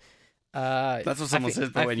to say. That's what someone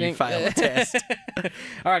says when you fail a test.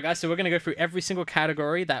 All right, guys. So we're going to go through every single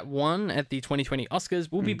category that won at the 2020 Oscars.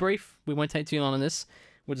 We'll be brief. We won't take too long on this.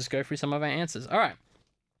 We'll just go through some of our answers. All right.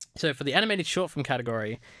 So for the animated short film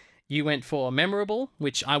category, you went for Memorable,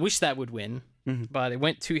 which I wish that would win. But it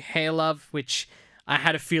went to Hair Love, which I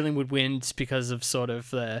had a feeling would win just because of sort of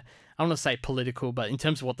the... I don't want to say political, but in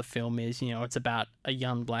terms of what the film is, it's about a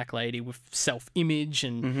young black lady with self-image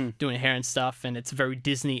and doing hair and stuff, and it's very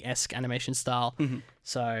Disney-esque animation style.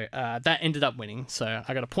 So that ended up winning. So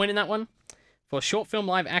I got a point in that one. For short film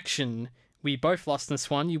live action, we both lost this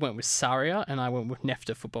one. You went with Saria, and I went with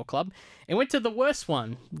Nefta Football Club. It went to the worst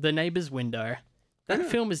one, The Neighbor's Window. That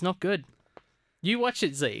film is not good. You watch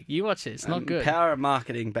it, Zeke. You watch it. It's not good. Power of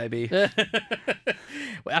marketing, baby.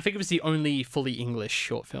 I think it was the only fully English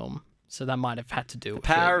short film. So that might have had to do with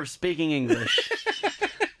Power of speaking English.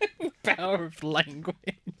 Power of language.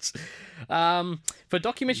 For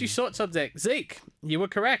documentary short subject, Zeke, you were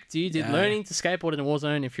correct. You did Learning to Skateboard in a War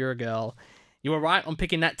Zone If You're a Girl. You were right on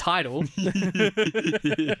picking that title. It's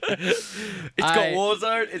got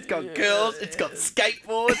Warzone, it's got girls, it's got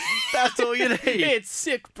skateboards. That's all you need. It's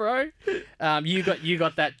sick, bro. You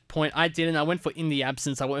got that point. I didn't. I went for In the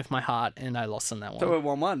Absence. I went with my heart, and I lost on that one. So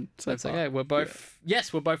we're 1-1. That's okay. We're both... Yeah.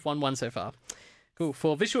 Yes, we're both 1-1 so far. Cool.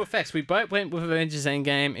 For visual effects, we both went with Avengers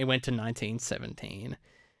Endgame. It went to 1917.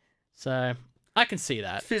 So, I can see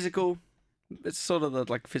that. Physical. It's sort of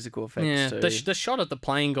the physical effects too. The shot of the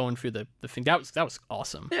plane going through the thing, that was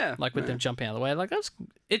awesome. Yeah. With them jumping out of the way.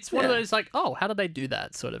 It's one of those how did they do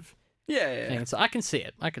that sort of thing. So I can see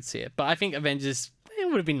it. But I think Avengers, it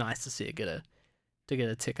would have been nice to see it get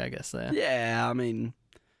a tick, I guess, there. Yeah, I mean,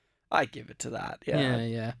 I give it to that.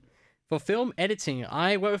 Yeah. For film editing,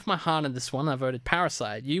 I went with my heart on this one. I voted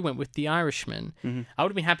Parasite. You went with The Irishman. I would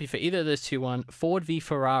have been happy for either of those two won. Ford v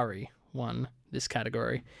Ferrari won this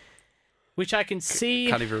category. Which I can see...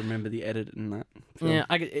 Can't even remember the edit in that film.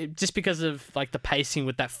 Yeah, just because of the pacing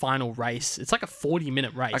with that final race. It's like a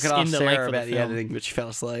 40-minute race. I could ask in the Sarah length about of the editing, but she fell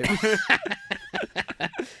asleep.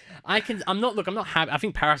 I'm not happy. I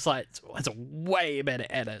think Parasite has a way better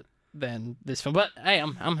edit than this film. But hey,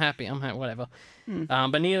 I'm happy. Whatever.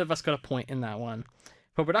 But neither of us got a point in that one.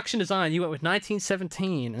 For production design, you went with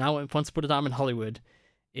 1917, and I went with Once Upon a Time in Hollywood.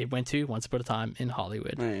 It went to Once Upon a Time in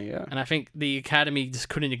Hollywood. There you go. And I think the Academy just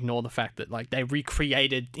couldn't ignore the fact that they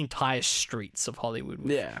recreated entire streets of Hollywood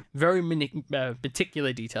with very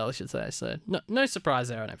particular detail, I should say. So no surprise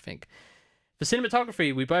there, I don't think. For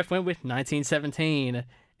cinematography, we both went with 1917,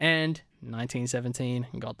 and 1917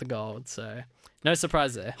 got the gold. So no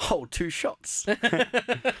surprise there. Oh, 2 shots.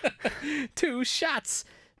 2 shots.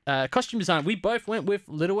 Costume design, we both went with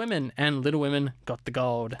Little Women, and Little Women got the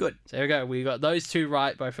gold. Good. So there we go. We got those 2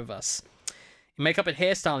 right, both of us. In makeup and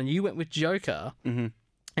hairstyling, you went with Joker,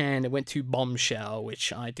 and it went to Bombshell,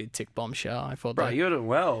 which I did tick Bombshell. I thought, bro, you're doing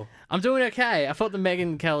well. I'm doing okay. I thought the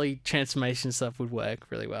Megyn Kelly transformation stuff would work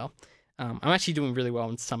really well. I'm actually doing really well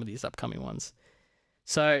in some of these upcoming ones.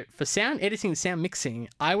 So for sound editing and sound mixing,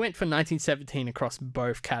 I went for 1917 across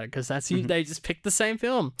both categories. That's they just picked the same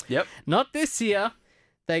film. Yep. Not this year.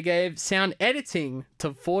 They gave sound editing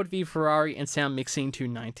to Ford v Ferrari and sound mixing to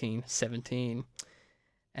 1917.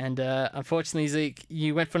 And unfortunately, Zeke,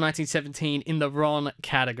 you went for 1917 in the wrong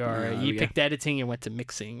category. You picked editing and went to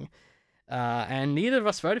mixing. And neither of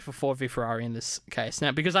us voted for Ford v Ferrari in this case.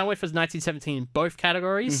 Now, because I went for 1917 in both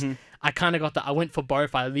categories, I kind of got that. I went for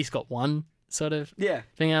both. I at least got one sort of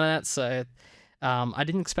thing out of that. So I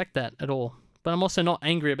didn't expect that at all. But I'm also not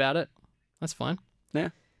angry about it. That's fine. Yeah.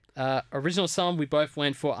 Original song, we both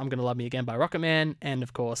went for I'm Gonna Love Me Again by Rocket Man, and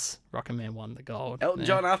of course, Rocket Man won the gold. Elton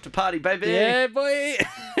John After Party, baby! Yeah, boy!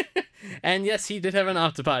 And yes, he did have an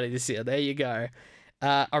after party this year. There you go.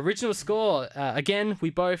 Original score, again, we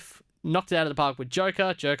both knocked it out of the park with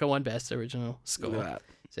Joker. Joker won Best Original Score. Look at that.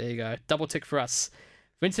 So there you go. Double tick for us.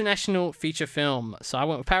 For international feature film, so I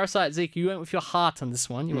went with Parasite. Zeke, you went with your heart on this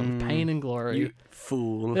one. You went with Pain and Glory. You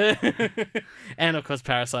fool. And of course,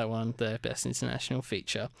 Parasite won the Best International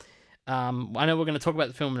Feature. I know we're going to talk about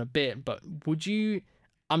the film in a bit, but would you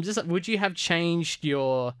have changed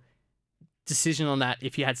your decision on that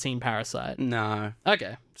if you had seen Parasite? No.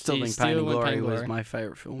 Okay. Still think Pain and Glory was my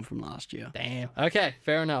favourite film from last year. Damn. Okay,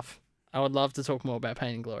 fair enough. I would love to talk more about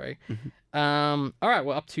Pain and Glory. Mm-hmm. All right,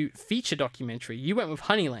 we're up to feature documentary. You went with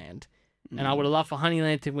Honeyland, and I would have loved for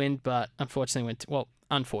Honeyland to win, but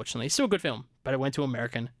unfortunately still a good film, but it went to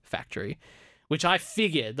American Factory, which I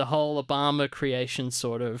figured the whole Obama creation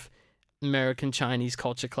sort of American-Chinese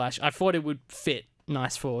culture clash, I thought it would fit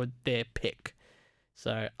nice for their pick.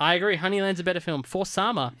 So I agree, Honeyland's a better film. For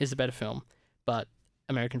Sama is a better film, but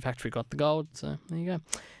American Factory got the gold, so there you go.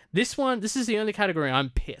 This is the only category I'm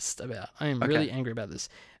pissed about. I am really angry about this.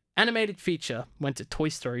 Animated feature went to Toy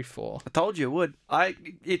Story 4. I told you it would.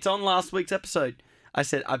 It's on last week's episode. I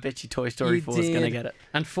said, I bet you Toy Story 4 is going to get it.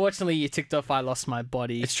 Unfortunately, you ticked off I Lost My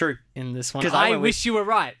Body. It's true. In this one. Because I wish you were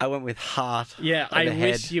right. I went with heart. Yeah, I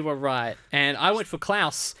wish you were right. And I went for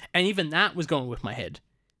Klaus, and even that was going with my head.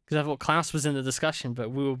 Because I thought Klaus was in the discussion,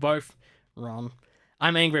 but we were both wrong.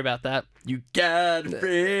 I'm angry about that. You got a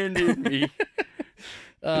friend in me.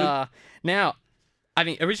 Now, I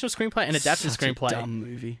mean, original screenplay and adapted screenplay. Dumb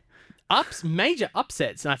movie. Major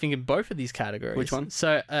upsets, and I think in both of these categories. Which one?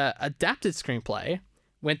 So, adapted screenplay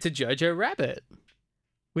went to Jojo Rabbit,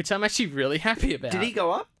 which I'm actually really happy about. Did he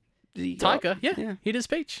go up? Taika, yeah, he did a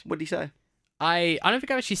speech. What did he say? I don't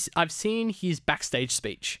think I've seen his backstage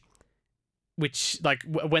speech, which like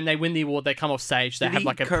when they win the award, they come off stage. They have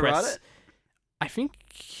like a press. It? I think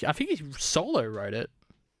he solo wrote it.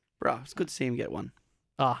 Bro, it's good to see him get one.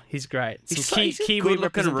 Oh, he's great. He's Kiwi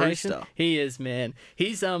representation. rooster. He is, man.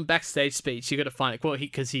 His backstage speech, you got to find it. Well,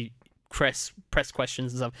 because he press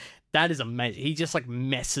questions and stuff. That is amazing. He just like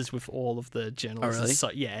messes with all of the journalists. Oh, really?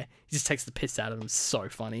 So yeah, he just takes the piss out of them. So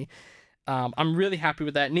funny. I'm really happy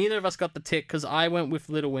with that. Neither of us got the tick because I went with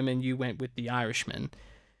Little Women. You went with The Irishman.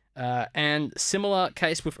 And similar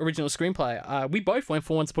case with original screenplay. We both went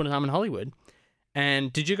for Once Upon a Time in Hollywood.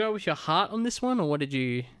 And did you go with your heart on this one, or what did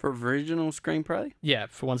you... For original screenplay? Yeah,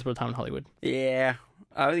 for Once Upon a Time in Hollywood. Yeah,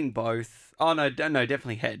 I think both. Oh, no,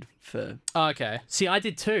 definitely head for... Oh, okay. See, I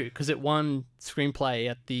did too, because it won screenplay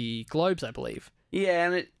at the Globes, I believe.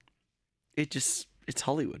 Yeah, and it's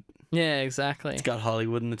Hollywood. Yeah, exactly. It's got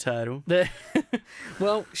Hollywood in the title.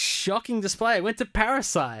 Well, shocking display. It went to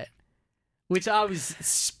Parasite, which I was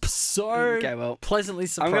so pleasantly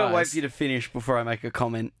surprised. I'm going to wait for you to finish before I make a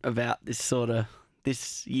comment about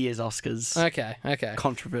this year's Oscars. Okay.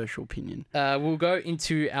 Controversial opinion. We'll go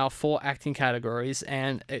into our 4 acting categories,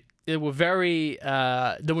 and there were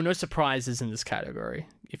no surprises in this category.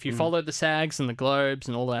 If you followed the SAGs and the Globes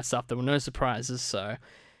and all that stuff, there were no surprises. So,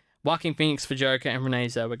 Joaquin Phoenix for Joker and Renee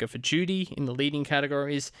Zellweger for Judy in the leading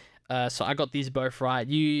categories. So I got these both right.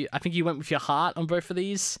 I think you went with your heart on both of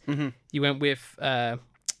these. Mm-hmm. You went with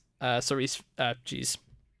Saoirse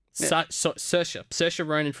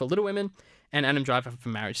Ronan for Little Women and Adam Driver for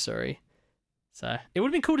Marriage Story. So it would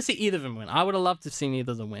have been cool to see either of them win. I would have loved to have seen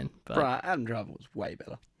either of them win. But... Right, Adam Driver was way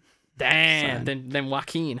better. Damn, than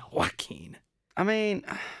Joaquin. I mean,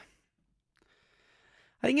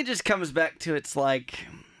 I think it just comes back to it's like,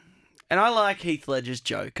 and I like Heath Ledger's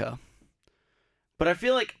Joker, but I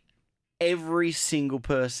feel like every single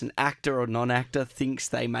person, actor or non-actor, thinks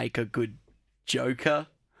they make a good Joker.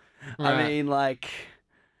 Right. I mean,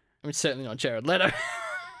 certainly not Jared Leto.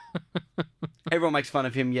 Everyone makes fun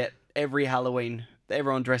of him, yet every Halloween,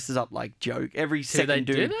 everyone dresses up like Joker. Every second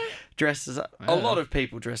dude dresses up. A lot of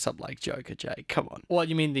people dress up like Joker, Jay. Come on. What,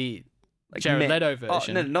 you mean the Jared Leto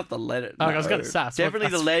version? Oh, no, not the Leto. Oh, no. I was going to say. Definitely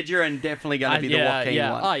the Ledger and definitely going to be the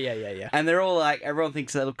Joaquin one. Oh, yeah. And they're all like, everyone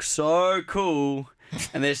thinks they look so cool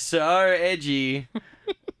and they're so edgy.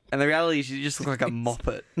 And the reality is you just look like a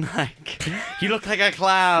moppet. Like, you look like a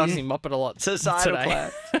clown. Using moppet a lot Societal today.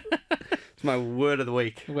 clown. It's my word of the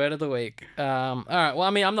week. All right. Well, I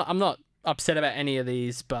mean, I'm not upset about any of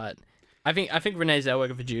these, but I think Renee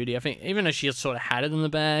Zellweger for Judy. I think even though she sort of had it in the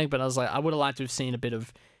bag, but I was like, I would have liked to have seen a bit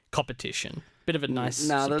of competition, bit of a nice.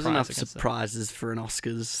 No, there's enough surprises for an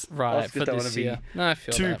Oscars. Right, Oscars for don't this want to year. be No, I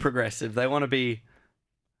feel too progressive. They want to be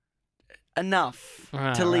enough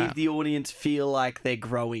to leave the audience feel like they're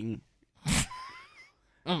growing.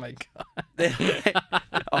 Oh my god.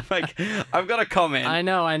 I've got a comment. I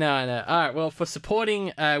know. All right, well, for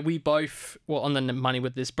supporting, we both were on the money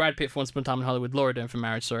with this. Brad Pitt for Once Upon a Time in Hollywood, Laura Dern for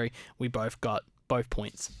Marriage Story. We both got both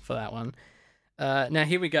points for that one. Now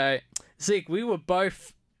here we go. Zeke, we were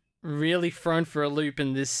both really thrown for a loop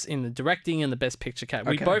in the directing and the best picture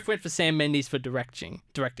category. We both went for Sam Mendes for directing.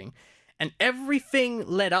 And everything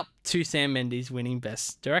led up to Sam Mendes winning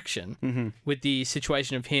best direction with the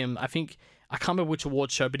situation of him. I can't remember which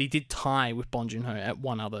award show, but he did tie with Bong Joon Ho at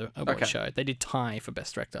one other award show. They did tie for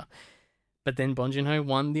best director. But then Bong Joon Ho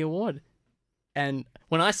won the award. And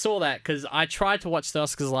when I saw that, because I tried to watch the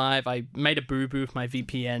Oscars live, I made a boo-boo with my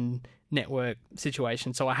VPN network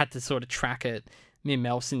situation, so I had to sort of track it. Me and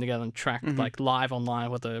Mel sitting together and tracked like live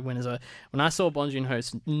online what the winners are. When I saw Bong Joon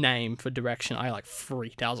Ho's name for direction, I like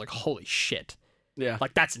freaked out. I was like, holy shit. Yeah.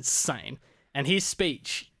 Like, that's insane. And his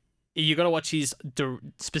speech, you got to watch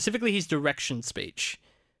specifically his direction speech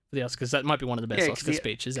for the Oscars. That might be one of the best Oscar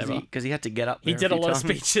speeches ever. Because he had to get up there. He did a lot of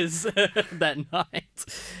speeches that night.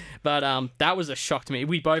 But that was a shock to me.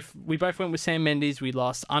 We both went with Sam Mendes. We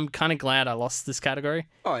lost. I'm kind of glad I lost this category.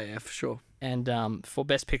 Oh, yeah, for sure. And for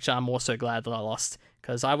Best Picture, I'm also glad that I lost,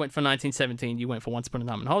 because I went for 1917, you went for Once Upon a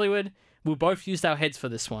Time in Hollywood. We both used our heads for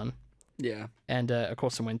this one. Yeah. And, of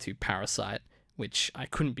course, I went to Parasite, which I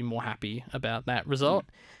couldn't be more happy about that result.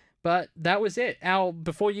 But that was it.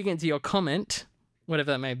 Before you get into your comment,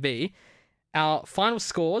 whatever that may be, our final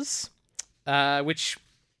scores, which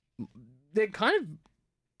they're kind of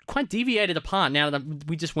quite deviated apart now that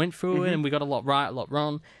we just went through it and we got a lot right, a lot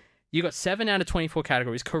wrong. You got 7 out of 24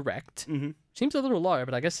 categories correct. Seems a little low,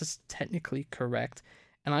 but I guess it's technically correct.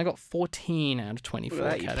 And I got 14 out of 24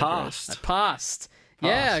 categories. You passed. I passed.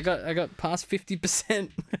 Yeah, I got past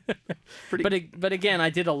 50%. But again, I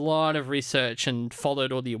did a lot of research and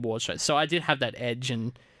followed all the award shows, so I did have that edge.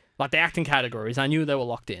 And like the acting categories, I knew they were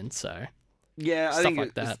locked in. So yeah, I think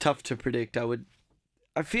it's tough to predict.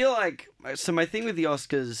 I feel like my thing with the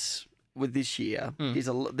Oscars with this year is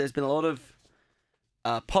there's been a lot of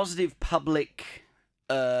positive public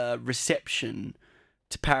reception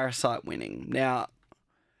to Parasite winning. Now,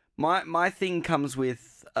 my thing comes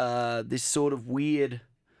with this sort of weird,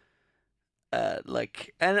 and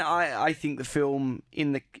I think the film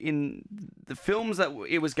in the films that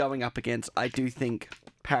it was going up against, I do think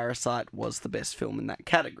Parasite was the best film in that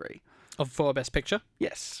category. For Best Picture?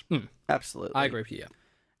 Yes, absolutely. I agree with you. Yeah.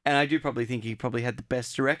 And I do probably think he probably had the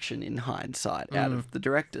best direction in hindsight out of the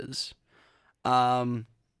directors. But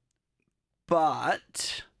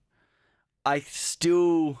I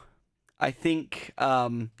think a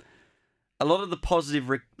lot of the positive,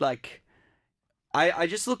 I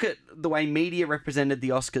just look at the way media represented the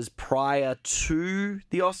Oscars prior to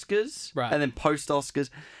the Oscars, right, and then post Oscars,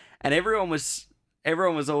 and everyone was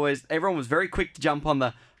very quick to jump on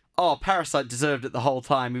the, Parasite deserved it the whole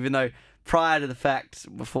time, even though prior to the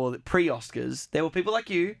fact, before the pre-Oscars, there were people like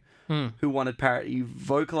you who wanted you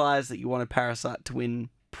vocalized that you wanted Parasite to win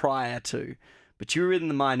prior to, but you were in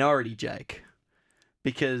the minority, Jake,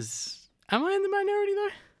 because... Am I in the minority, though?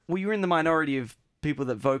 Well, you were in the minority of people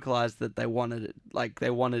that vocalized that they wanted it,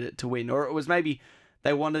 they wanted it to win, or it was maybe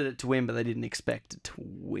they wanted it to win, but they didn't expect it to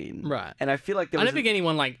win. Right. And I feel like I don't think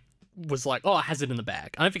anyone was like, it has it in the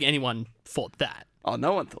bag. I don't think anyone thought that. Oh,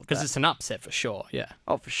 no one thought that. Because it's an upset for sure, yeah.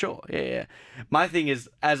 Oh, for sure, yeah. My thing is,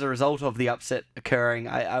 as a result of the upset occurring,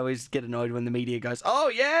 I always get annoyed when the media goes, oh,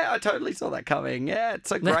 yeah, I totally saw that coming. Yeah, it's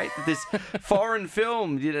so great that this foreign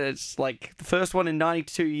film, it's like the first one in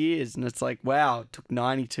 92 years, and it's like, wow, it took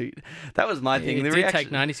 92. That was my thing. It did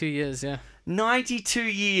take 92 years, yeah. 92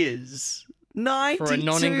 years. 92 for a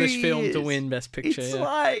non-English film to win Best Picture, it's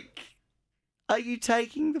like, are you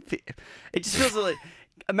taking the... It just feels like...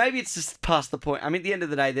 Maybe it's just past the point. I mean, at the end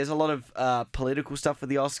of the day, there's a lot of political stuff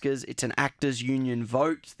with the Oscars. It's an actors' union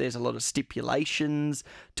vote. There's a lot of stipulations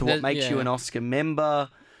to what makes you an Oscar member.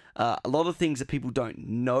 A lot of things that people don't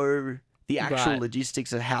know the actual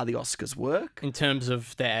logistics of how the Oscars work. In terms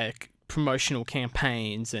of their promotional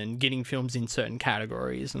campaigns and getting films in certain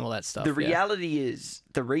categories and all that stuff. The reality is,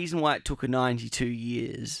 the reason why it took 92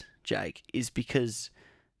 years, Jake, is because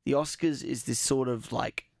the Oscars is this sort of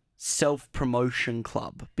self-promotion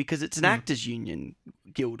club, because it's an actors union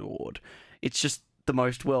guild award. It's just the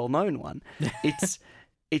most well-known one. It's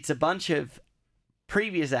a bunch of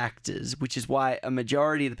previous actors, which is why a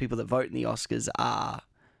majority of the people that vote in the Oscars are,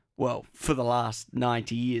 well, for the last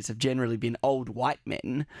 90 years have generally been old white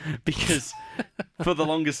men, because for the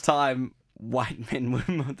longest time white men were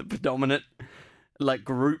the predominant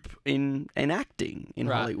group in acting in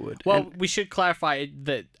Hollywood. Well, we should clarify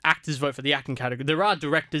that actors vote for the acting category. There are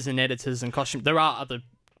directors and editors and costume. There are other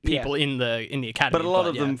people in the academy, but a lot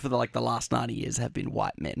of them for the last 90 years have been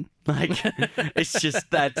white men. It's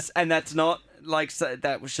just that's not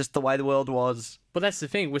that was just the way the world was But that's the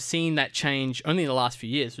thing. We're seeing that change only in the last few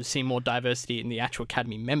years. We've seen more diversity in the actual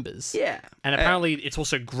Academy members. Yeah. And apparently it's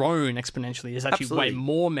also grown exponentially. There's actually way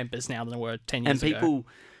more members now than there were 10 years ago. And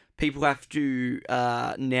people have to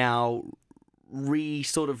now renew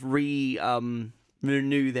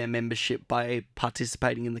their membership by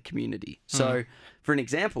participating in the community. So, for an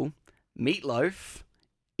example, Meatloaf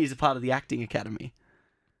is a part of the Acting Academy.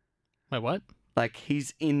 Wait, what? Like,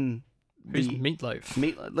 he's in... Who's Meatloaf?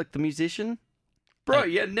 Meatloaf, like the musician? Bro,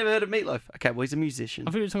 you had never heard of Meatloaf? Okay, well, he's a musician.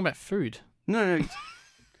 I thought you were talking about food. No.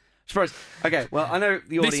 Surprise. Okay, well, I know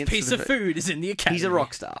the audience... This piece of food is in the Academy. He's a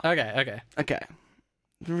rock star. Okay.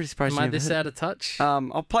 I'm really surprised. Am I this out of touch?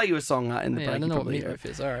 I'll play you a song in the break. I don't know what Meatloaf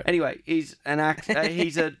is. All right. Anyway, he's an actor.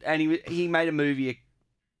 He made a movie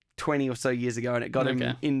 20 or so years ago, and it got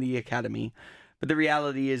him in the Academy. But the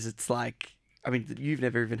reality is, it's like, I mean, you've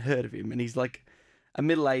never even heard of him, and he's like a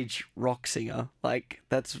middle-aged rock singer. Like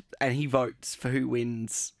and he votes for who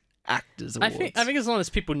wins actors awards. I think as long as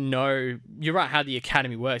people know, you're right, how the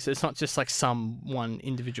Academy works. It's not just like some one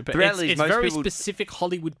individual. But it's very specific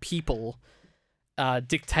Hollywood people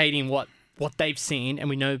dictating what they've seen, and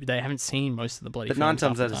we know they haven't seen most of the bloody. But 9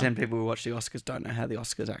 times out of 10, people who watch the Oscars don't know how the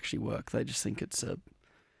Oscars actually work. They just think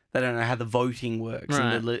they don't know how the voting works,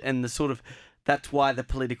 right. and the sort of that's why the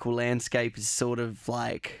political landscape is sort of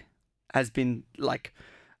like has been like,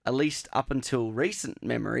 at least up until recent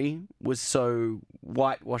memory, was so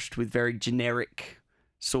whitewashed with very generic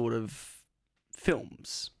sort of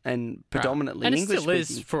films and predominantly and it English still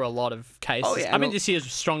speaking. Is for a lot of cases. Oh, yeah, I mean, this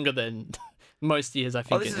year's stronger than most years, I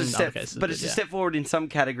think, in other cases. But it's a step forward in some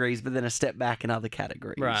categories, but then a step back in other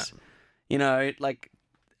categories. Right. You know, like,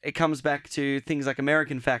 it comes back to things like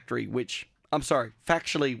American Factory, which, I'm sorry,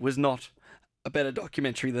 factually was not a better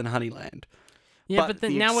documentary than Honeyland. Yeah, but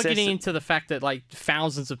then now we're getting into the fact that, like,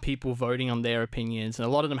 thousands of people voting on their opinions, and a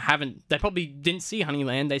lot of them they probably didn't see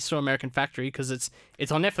Honeyland, they saw American Factory, because it's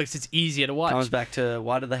on Netflix, it's easier to watch. Comes back to,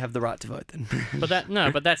 why do they have the right to vote then?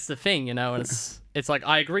 but that's the thing, you know, and it's like,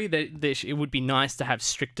 I agree that it would be nice to have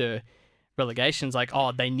stricter relegations, like,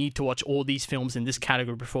 they need to watch all these films in this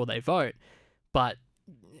category before they vote, but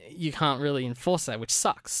you can't really enforce that, which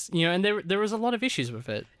sucks, you know, and there was a lot of issues with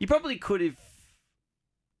it. You probably could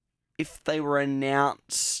if they were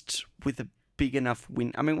announced with a big enough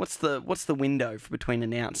win. I mean, what's the window between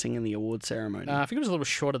announcing and the award ceremony? I think it was a little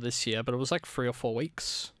shorter this year, but it was like 3 or 4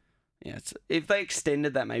 weeks. Yeah, if they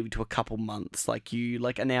extended that maybe to a couple months, like you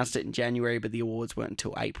announced it in January, but the awards weren't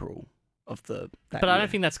until April of that But year. I don't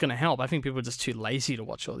think that's going to help. I think people are just too lazy to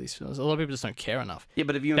watch all these films. A lot of people just don't care enough. Yeah,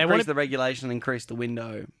 but if you increase the regulation and increase the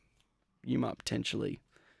window, you might potentially.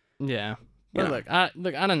 Yeah. Well, look, I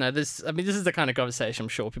don't know. This is the kind of conversation I'm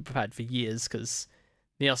sure people have had for years, because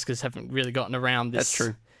the Oscars haven't really gotten around this. That's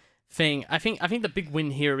true. Thing. I think the big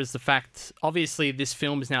win here is the fact, obviously, this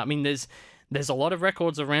film is now. I mean, there's a lot of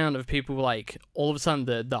records around of people, like, all of a sudden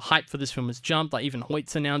the hype for this film has jumped. Like, even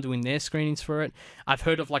Hoyts are now doing their screenings for it. I've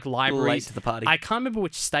heard of, like, libraries. Late to the party. I can't remember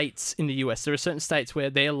which states in the US. There are certain states where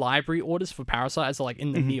their library orders for Parasite are like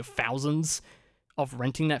in the near thousands of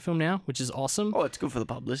renting that film now, which is awesome. Oh, it's good for the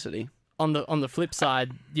publicity. On the flip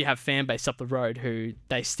side, you have fan base up the road who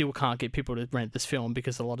they still can't get people to rent this film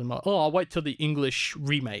because a lot of them are, I'll wait till the English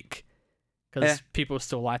remake, because people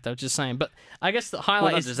still like that. Just saying. But I guess the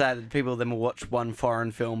highlight is just that people then will watch one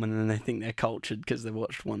foreign film and then they think they're cultured because they've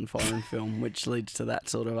watched one foreign film, which leads to that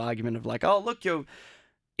sort of argument of like, oh look,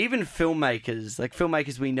 even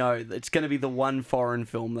filmmakers we know, it's going to be the one foreign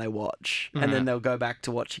film they watch, and then they'll go back to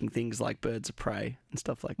watching things like Birds of Prey and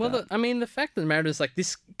stuff like that. Well, the fact of the matter is, like,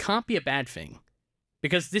 this can't be a bad thing,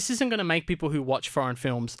 because this isn't going to make people who watch foreign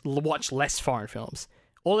films watch less foreign films.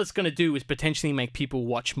 All it's going to do is potentially make people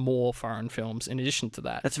watch more foreign films in addition to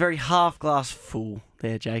that. That's very half glass full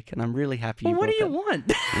there, Jake, and I'm really happy you what do you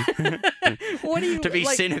want? What do you to be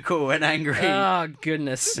cynical and angry. Oh,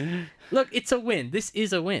 goodness. Look, it's a win. This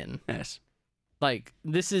is a win. Yes. Like,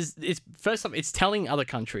 it's first off, it's telling other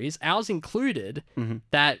countries, ours included,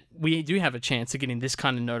 that we do have a chance of getting this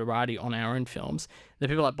kind of notoriety on our own films. The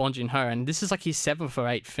people like Bong Joon Ho, and this is like his 7th or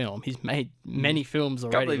 8th film. He's made many films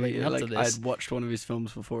already leading up to this. I'd watched one of his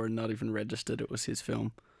films before and not even registered it was his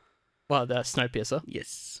film. Well, the Snowpiercer.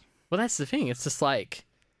 Yes. Well, that's the thing. It's just like,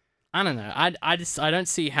 I don't know. I don't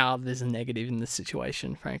see how there's a negative in this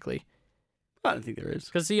situation, frankly. I don't think there is.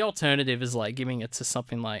 Because the alternative is like giving it to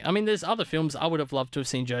something like... I mean, there's other films I would have loved to have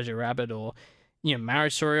seen Jojo Rabbit or,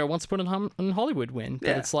 Marriage Story or Once Upon a Hollywood win.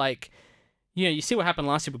 But it's like, you see what happened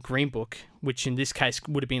last year with Green Book, which in this case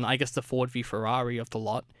would have been, I guess, the Ford v Ferrari of the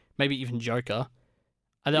lot. Maybe even Joker.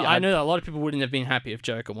 I know that a lot of people wouldn't have been happy if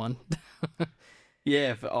Joker won.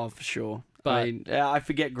 Yeah, for sure. But I mean, I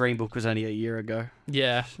forget Green Book was only a year ago.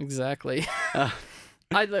 yeah, exactly.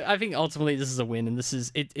 I think ultimately this is a win, and this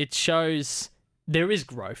is it shows there is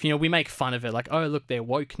growth. We make fun of it like, oh look, they're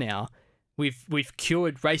woke now. We've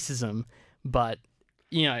cured racism, but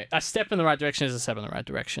a step in the right direction is a step in the right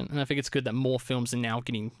direction, and I think it's good that more films are now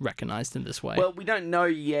getting recognized in this way. Well, we don't know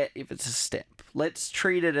yet if it's a step. Let's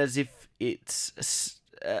treat it as if it's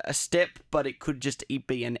a step, but it could just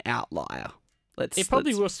be an outlier. It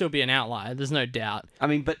probably will still be an outlier. There's no doubt. I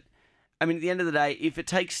mean, at the end of the day, if it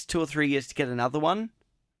takes 2 or 3 years to get another one,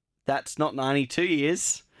 that's not 92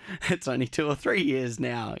 years. It's only 2 or 3 years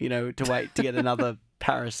now, to wait to get another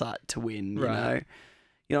Parasite to win, you know?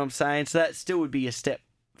 You know what I'm saying? So that still would be a step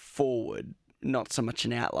forward, not so much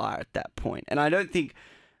an outlier at that point. And I don't think,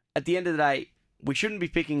 at the end of the day, we shouldn't be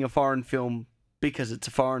picking a foreign film because it's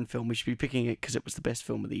a foreign film. We should be picking it because it was the best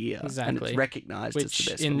film of the year. Exactly. And it's recognised as the best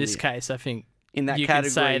film of the year. In this case, I think in that you category,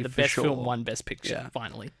 can say the best sure. film won Best Picture,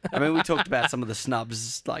 finally. I mean, we talked about some of the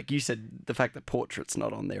snubs. Like you said, the fact that Portrait's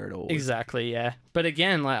not on there at all. Exactly, yeah. But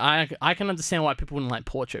again, like I can understand why people wouldn't like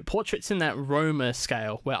Portrait. Portrait's in that Roma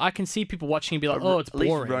scale, where I can see people watching and be like, oh, it's boring.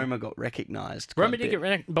 At least Roma got recognised. Roma did get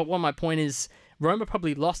recognised, but my point is, Roma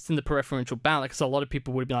probably lost in the preferential ballot because a lot of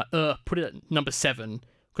people would be like, put it at number 7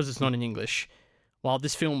 because it's not in English. While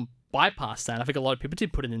this film bypassed that, I think a lot of people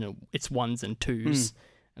did put it in its 1s and 2s.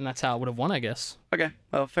 And that's how it would have won, I guess. Okay,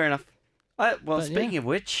 well, fair enough. Speaking of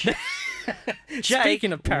which, Jake,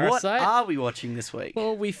 speaking of Parasite, what are we watching this week?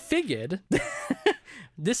 Well, we figured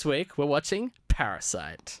this week we're watching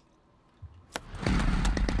Parasite.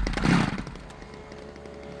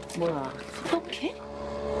 뭐야, 소독해?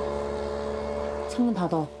 창문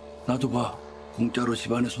닫아. 나도 봐. 공짜로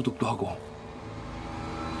집안에 소독도 하고.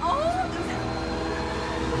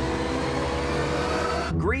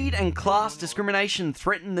 Greed and class discrimination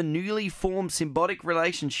threaten the newly formed symbiotic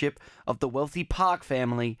relationship of the wealthy Park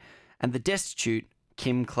family and the destitute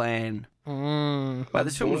Kim clan.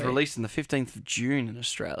 This film was released on the 15th of June in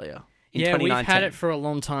Australia. In 2019. We've had it for a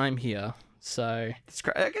long time here, so...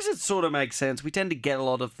 I guess it sort of makes sense. We tend to get a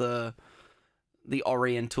lot of the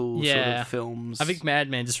Oriental sort of films. I think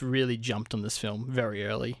Madman just really jumped on this film very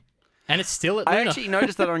early. And it's still at Luna. I actually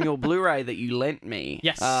noticed that on your Blu-ray that you lent me.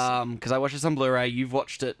 Yes. Because I watched this on Blu-ray. You've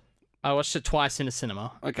watched it. I watched it twice in a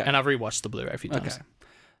cinema. Okay. And I've rewatched the Blu-ray a few times. Okay.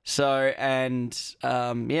 So,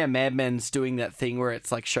 Mad Men's doing that thing where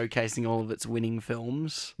it's like showcasing all of its winning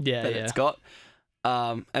films that it's got.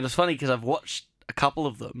 And it's funny because I've watched a couple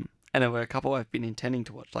of them, and there were a couple I've been intending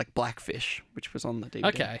to watch, like Blackfish, which was on the DVD.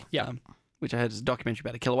 Okay, yeah. Which I heard is a documentary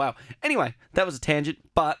about a killer whale. Anyway, that was a tangent,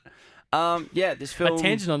 but... this film... A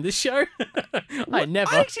tangent on this show? I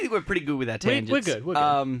actually think we're pretty good with our tangents. We're good.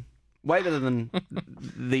 Way better than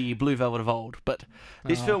the Blue Velvet of old. But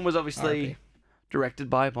this film was obviously directed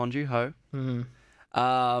by Bong Joon Ho.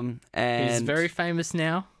 And he's very famous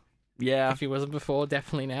now. Yeah. If he wasn't before,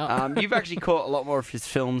 definitely now. You've actually caught a lot more of his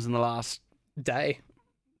films in the last... day.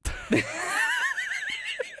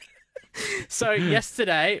 So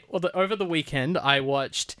yesterday, over the weekend, I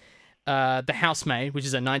watched... The Housemaid, which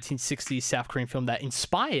is a 1960s South Korean film that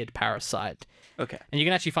inspired Parasite. Okay. And you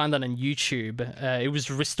can actually find that on YouTube. It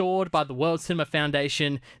was restored by the World Cinema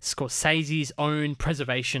Foundation, Scorsese's own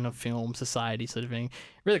preservation of film society sort of thing.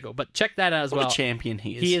 Really cool. But check that out as well. What a champion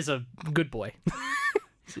he is. He is a good boy.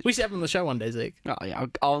 We should have him on the show one day, Zeke. Oh, yeah.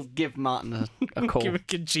 I'll give Martin a call. Give a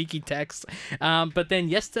cheeky text. But then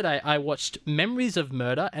yesterday, I watched Memories of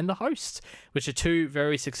Murder and The Host, which are 2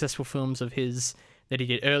 very successful films of his that he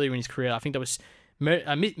did earlier in his career. I think that was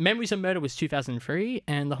Memories of Murder was 2003,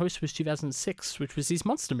 and The Host was 2006, which was his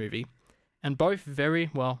monster movie, and both very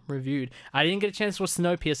well reviewed. I didn't get a chance to watch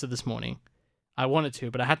Snowpiercer this morning. I wanted to,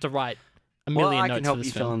 but I had to write a million notes for this film. I can help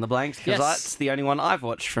you fill in the blanks, because that's the only one I've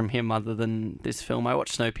watched from him other than this film. I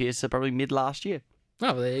watched Snowpiercer probably mid last year.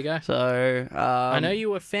 Oh, well, there you go. So I know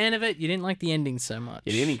you were a fan of it. You didn't like the ending so much.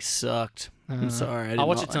 Yeah, the ending sucked. I'm sorry. I'll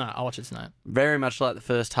watch it tonight. Very much like the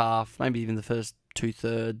first half, maybe even the first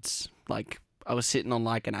 2/3. Like, I was sitting on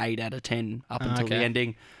like an 8 out of 10 up until the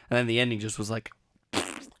ending, and then the ending just was like,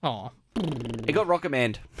 oh, it got Rocket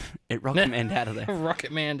Man. It Rocket Man out of there.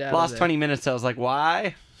 Rocket Man out. Last 20 minutes, I was like,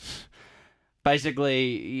 why?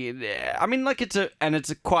 Basically, I mean, like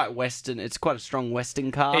it's quite Western. It's quite a strong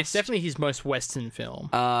Western cast. It's definitely his most Western film.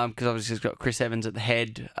 Because obviously it's got Chris Evans at the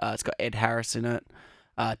head. It's got Ed Harris in it.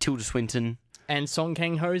 Tilda Swinton. And Song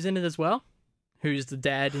Kang-ho's in it as well, who's the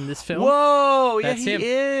dad in this film. Whoa, That's yeah, him. He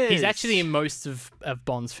is. He's actually in most of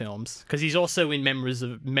Bond's films, because he's also in Memories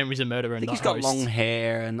of Murder and The Host. He's got long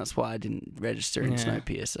hair, and that's why I didn't register in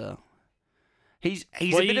Snowpiercer. He's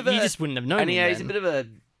a bit of a... You just wouldn't have known him he's then. a bit of a...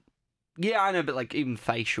 Yeah, I know, but like even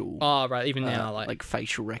facial. Oh, right. Even now, like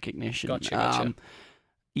facial recognition. Gotcha.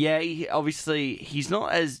 Yeah, obviously he's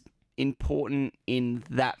not as important in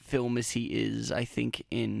that film as he is, I think,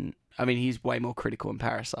 in... I mean, he's way more critical in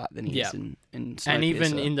Parasite than he is in Snowpiercer. And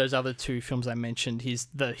even in those other two films I mentioned,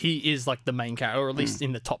 he is like the main character, or at least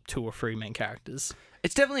in the top 2 or 3 main characters.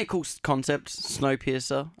 It's definitely a cool concept,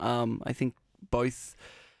 Snowpiercer. I think both...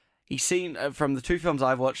 He's seen, from the 2 films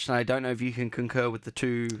I've watched, and I don't know if you can concur with the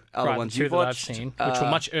 2 other ones you've watched. I've seen, which were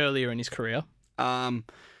much earlier in his career.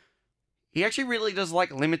 He actually really does like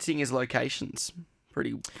limiting his locations.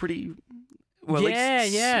 Pretty well.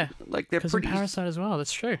 Yeah. Like they're pretty. In Parasite as well.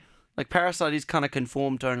 That's true. Like Parasite is kind of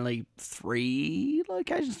conformed to only 3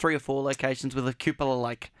 or 4 locations with a cupola.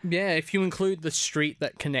 Like if you include the street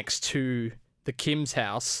that connects to the Kim's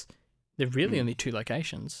house, they're really only 2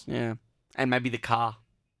 locations. Yeah, and maybe the car.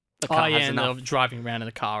 The car has and enough. they're driving around in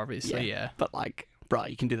the car, obviously. Yeah. But like, bro,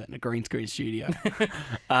 you can do that in a green screen studio.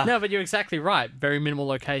 No, but you're exactly right. Very minimal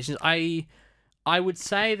locations. I would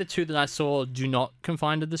say the 2 that I saw do not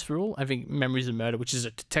confine to this rule. I think Memories of Murder, which is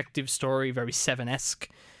a detective story, very Seven-esque,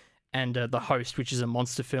 and The Host, which is a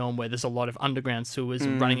monster film where there's a lot of underground sewers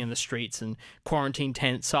and running in the streets and quarantine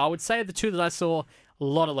tents. So I would say the 2 that I saw, a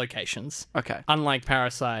lot of locations. Okay. Unlike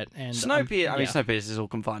Parasite and... Snowpiercer, Snowpiercer is all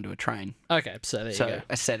confined to a train. Okay, so there you go.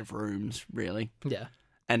 A set of rooms, really. Yeah.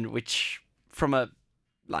 And which, from a,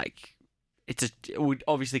 like, it would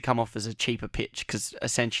obviously come off as a cheaper pitch because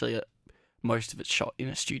essentially most of it's shot in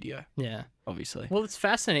a studio. Yeah. Obviously. Well, it's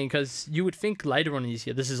fascinating because you would think later on in his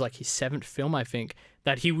year, this is like his 7th film, I think,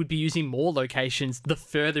 that he would be using more locations the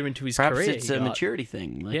further into his career. Perhaps it's a maturity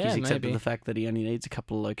thing. Like he's accepted maybe. the fact that he only needs a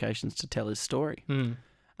couple of locations to tell his story.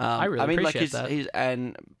 I really appreciate that.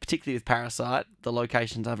 And particularly with Parasite, the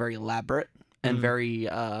locations are very elaborate and very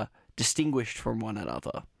distinguished from one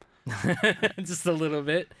another. Just a little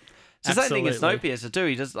bit. It's the same thing in Snowpiercer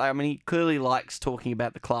too. He clearly likes talking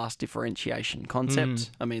about the class differentiation concept.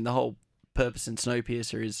 I mean, the whole purpose in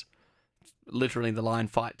Snowpiercer is literally the line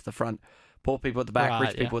fight to the front. Poor people at the back,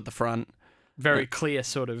 rich people at the front. Very clear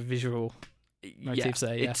sort of visual motifs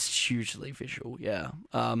there, yeah. It's hugely visual, yeah.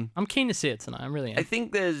 I'm keen to see it tonight, I really am. I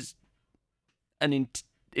think there's an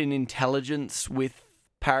intelligence with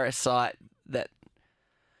Parasite that...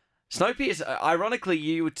 Snowpiercer, ironically,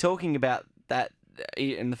 you were talking about that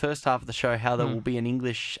in the first half of the show, how there will be an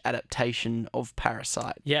English adaptation of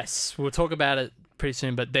Parasite. Yes, we'll talk about it pretty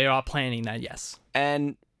soon, but they are planning that, yes.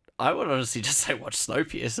 And I would honestly just say watch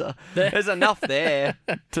Snowpiercer. There's enough there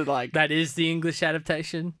to like... That is the English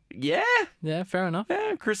adaptation? Yeah. Yeah, fair enough.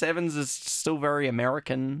 Yeah, Chris Evans is still very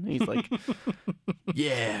American. He's like,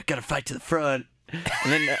 yeah, gotta fight to the front.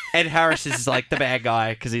 And then Ed Harris is like the bad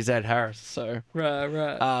guy because he's Ed Harris, so...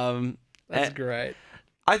 Right. That's great.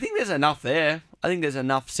 I think there's enough there. I think there's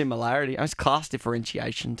enough similarity. It's class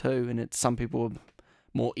differentiation too, and it's some people are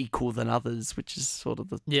more equal than others, which is sort of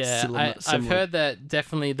the similar. I've heard that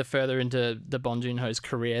definitely the further into the Bong Joon Ho's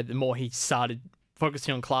career, the more he started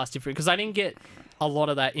focusing on class difference. Because I didn't get a lot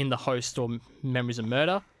of that in The Host or Memories of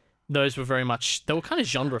Murder. Those were very much, they were kind of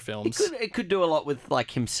genre films. It could do a lot with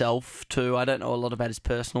like himself too. I don't know a lot about his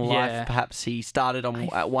personal life. Perhaps he started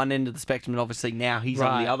at one end of the spectrum, and obviously now he's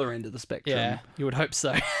on the other end of the spectrum. Yeah, you would hope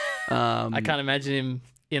so. I can't imagine him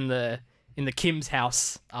in the Kim's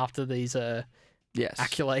house after these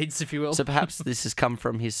accolades, if you will. So perhaps this has come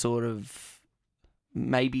from his sort of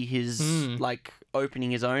maybe his like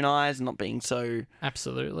opening his own eyes and not being so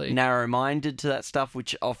absolutely narrow-minded to that stuff,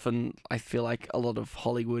 which often I feel like a lot of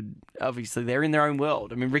Hollywood, obviously they're in their own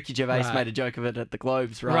world. I mean, Ricky Gervais made a joke of it at the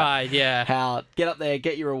Globes, right? Right, yeah. How get up there,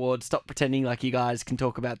 get your award, stop pretending like you guys can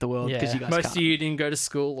talk about the world because you guys most can't. of you didn't go to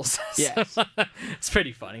school or something. Yes. It's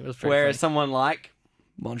pretty funny. It was pretty Whereas funny. someone like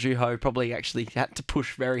Bong Joon Ho probably actually had to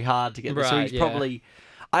push very hard to get there. So he's probably...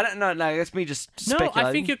 I don't know. No, that's me just speculating. No,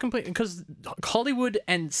 I think you're completely... Because Hollywood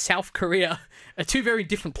and South Korea are two very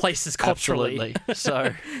different places culturally.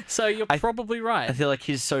 Absolutely. So you're probably right. I feel like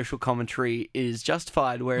his social commentary is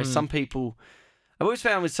justified, whereas some people... I've always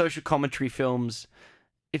found with social commentary films,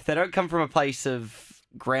 if they don't come from a place of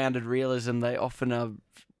grounded realism, they often are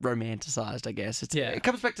romanticized, I guess. It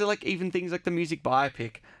comes back to like even things like the music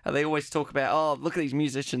biopic. They always talk about, oh, look at these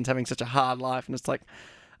musicians having such a hard life, and it's like...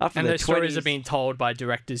 And those stories are being told by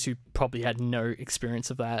directors who probably had no experience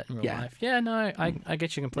of that in real life. Yeah, no, I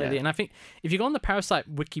get you completely. And I think if you go on the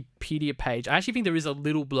Parasite Wikipedia page, I actually think there is a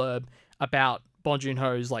little blurb about Bong Joon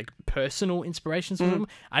Ho's like personal inspirations for him.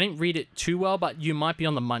 I didn't read it too well, but you might be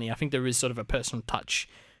on the money. I think there is sort of a personal touch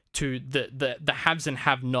to the haves and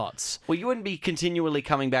have-nots. Well, you wouldn't be continually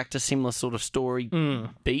coming back to similar sort of story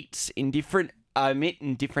beats in different admit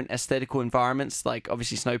in different aesthetical environments. Like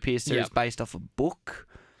obviously Snowpiercer is based off a book.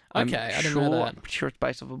 Okay, I didn't know that. I'm pretty sure it's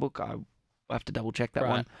based off a book. I have to double check that Right.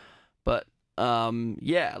 one. But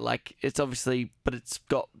yeah, like it's obviously, but it's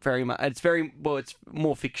got very much. It's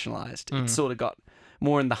more fictionalized. It's sort of got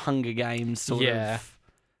more in the Hunger Games sort of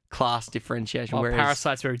class differentiation. Well, whereas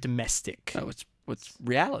Parasite's very domestic. no, it's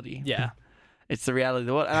reality. Yeah. It's the reality of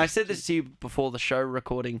the world. And I said this to you before the show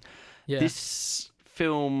recording. Yeah. This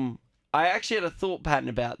film, I actually had a thought pattern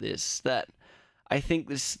about this, that I think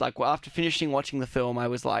this, like, well, after finishing watching the film, I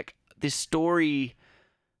was like, this story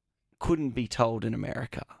couldn't be told in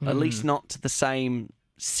America. At least not to the same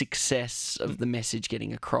success of the message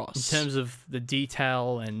getting across. In terms of the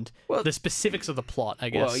detail and the specifics of the plot, I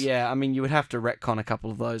guess. Well, yeah, I mean, you would have to retcon a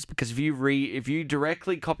couple of those, because if you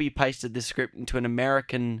directly copy-pasted this script into an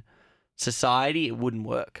American society, it wouldn't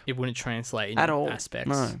work. It wouldn't translate in at all. aspects.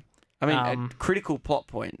 No. I mean, critical plot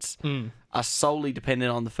points are solely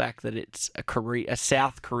dependent on the fact that it's a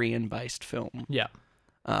South Korean-based film. Yeah.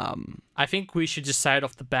 I think we should just say it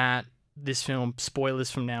off the bat, this film,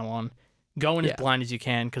 spoilers from now on. Go in as blind as you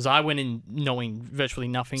can, because I went in knowing virtually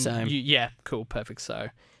nothing. Same. Yeah, cool, perfect. So,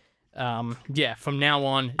 yeah, from now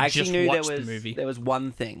on, I actually just knew watch the movie. there was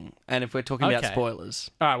one thing, and if we're talking about spoilers...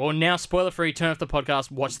 All right, well, now spoiler-free, turn off the podcast,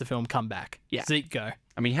 watch the film, come back. Yeah. Zeke, go.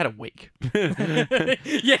 I mean, you had a week.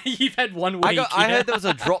 Yeah, you've had 1 week. I heard there was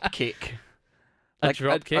a drop kick. A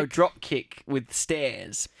drop kick? A drop kick with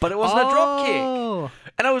stairs, but it wasn't a drop kick.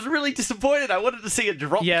 And I was really disappointed. I wanted to see a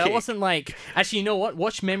drop kick. Yeah, it wasn't like... Actually, you know what?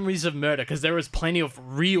 Watch Memories of Murder, because there was plenty of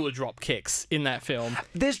real drop kicks in that film.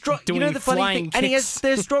 There's you know the funny thing? And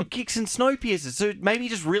there's drop kicks in Snowpiercer, so maybe he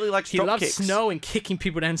just really likes drop kicks. He loves snow and kicking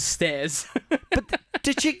people downstairs. But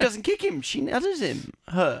the chick doesn't kick him. She nudges him.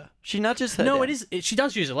 She nudges her No, down. she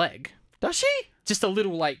does use a leg. Does she? Just a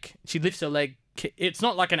little, like... She lifts her leg. It's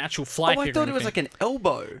not like an actual fly kick. I thought it was like an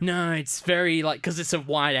elbow. No, it's very like, because it's a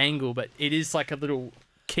wide angle, but it is like a little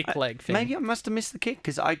kick leg thing. Maybe I must have missed the kick,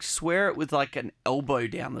 because I swear it was like an elbow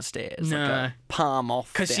down the stairs. No. Like a palm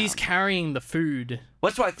off. Because she's carrying the food. Well,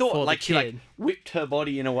 that's what I thought. For Like the she kid. whipped her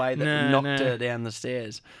body in a way that knocked her down the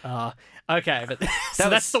stairs. Okay, but so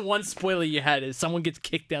that's the one spoiler you had, is someone gets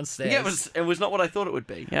kicked downstairs. Yeah, it was not what I thought it would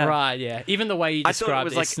be. Yeah. Right, yeah. Even the way you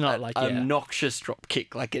described it, it's not like a noxious drop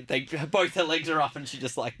kick. Like both her legs are up, and she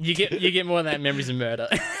just like you get more of that Memories of Murder.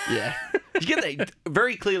 Yeah, you get that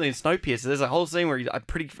very clearly in Snowpiercer. There's a whole scene where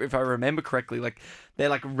if I remember correctly, like they're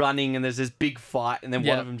like running, and there's this big fight, and then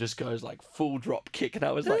one of them just goes like full drop kick, and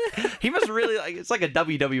I was like, he must really like, it's like a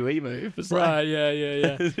WWE move. It's right, like,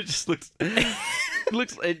 yeah. It just looks.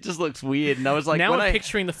 It just looks weird, and I was like, now I'm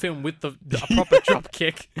picturing the film with a proper drop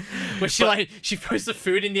kick, where she throws the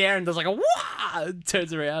food in the air and does like a wah,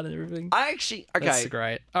 turns around and everything. That's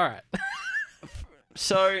great. All right.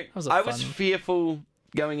 So I was fearful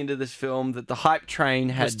going into this film that the hype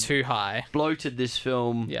train was too high, bloated this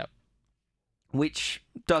film. Yep. Which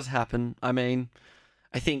does happen. I mean,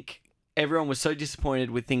 I think everyone was so disappointed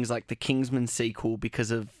with things like the Kingsman sequel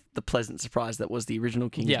because of the pleasant surprise that was the original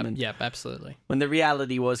Kingsman. Yep, absolutely. When the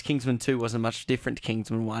reality was Kingsman 2 wasn't much different to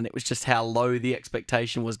Kingsman 1. It was just how low the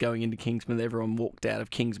expectation was going into Kingsman that everyone walked out of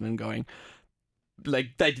Kingsman going,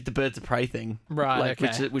 like, they did the Birds of Prey thing. Right, like,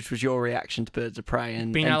 okay. Which was your reaction to Birds of Prey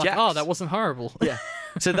and Being Jax. like, that wasn't horrible. Yeah.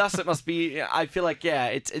 So thus it must be, I feel like, yeah,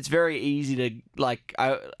 it's very easy to, like,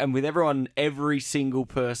 and with every single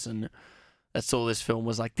person that saw this film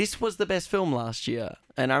was like, this was the best film last year.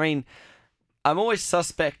 And I mean, I'm always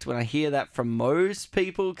suspect when I hear that from most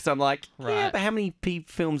people, because I'm like, yeah, but how many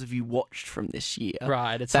films have you watched from this year?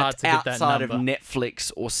 Right, it's hard to get that number. Outside of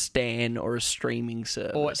Netflix or Stan or a streaming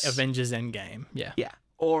service. Or Avengers Endgame, yeah. Yeah.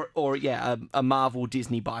 Or a Marvel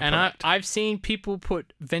Disney byproduct. And I've seen people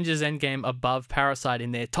put Avengers Endgame above Parasite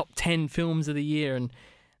in their top 10 films of the year, and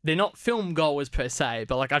they're not film goers per se,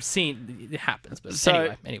 but like I've seen it happens. But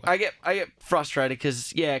so anyway, I get frustrated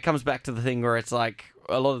because it comes back to the thing where it's like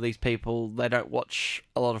a lot of these people, they don't watch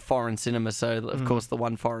a lot of foreign cinema, so of course the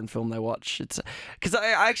one foreign film they watch, it's because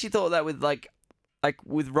I actually thought that with like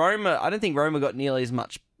with Roma, I don't think Roma got nearly as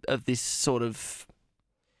much of this sort of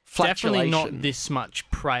flatulation. Definitely not this much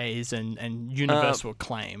praise and universal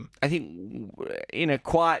acclaim. I think in a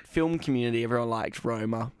quiet film community, everyone liked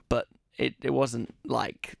Roma, but it wasn't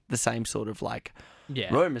like the same sort of like,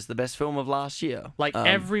 Roma's the best film of last year. Like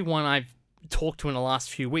everyone I've talked to in the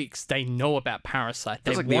last few weeks, they know about Parasite.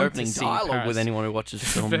 They It's like want the opening to see dialogue Parasite. with anyone who watches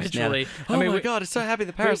films Virtually. now. My God, it's so happy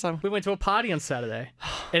the Parasite. We went to a party on Saturday,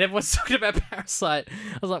 and everyone's talking about Parasite.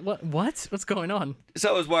 I was like, what? What's going on? So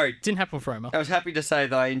I was worried. Didn't happen for Roma. I was happy to say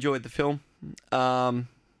that I enjoyed the film.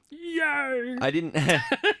 Yay! I didn't...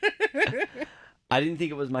 I didn't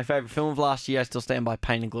think it was my favourite film of last year. I still stand by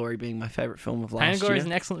Pain and Glory being my favourite film of last year. Pain and Glory is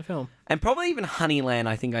an excellent film. And probably even Honeyland,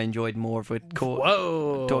 I think I enjoyed more if we're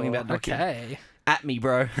talking about knocking. Okay. At me,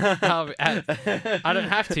 bro. I don't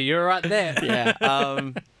have to. You're right there. Yeah.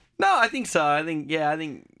 No, I think so. I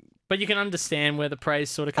think. But you can understand where the praise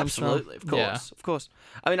sort of comes absolutely, from. Of course.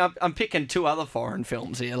 I mean, I'm picking 2 other foreign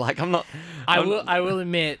films here. Like, I'm not. I will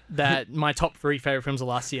admit that my top 3 favorite films of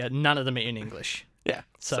last year, none of them are in English. Yeah.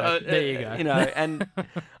 So there you go. You know, and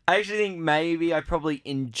I actually think maybe I probably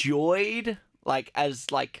enjoyed,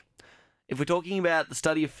 if we're talking about the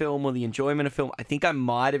study of film or the enjoyment of film, I think I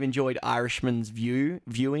might have enjoyed Irishman's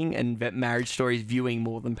viewing and Marriage Story's viewing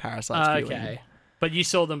more than Parasite's viewing. Okay. But you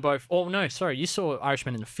saw them both. Oh, no, sorry. You saw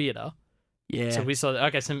Irishman in the theatre. Yeah. So we saw.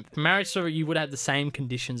 Okay, so Marriage Story, you would have the same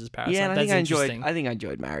conditions as Parasite. Yeah, and I think I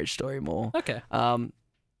enjoyed Marriage Story more. Okay.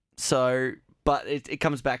 So, but it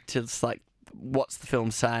comes back to what's the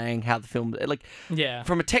film saying? How the film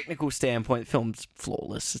from a technical standpoint, the film's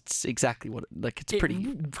flawless. It's exactly what it's pretty.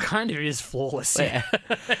 It kind of is flawless. Yeah,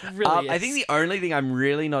 it really is. I think the only thing I'm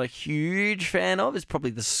really not a huge fan of is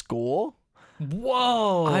probably the score.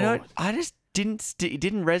 Whoa! I just didn't. It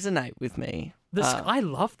didn't resonate with me. I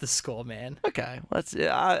love the score, man. Okay, I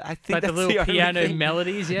think that's the little piano thing.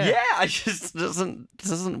 Melodies. Yeah. Yeah, it just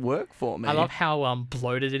doesn't work for me. I love how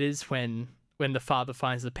bloated it is when the father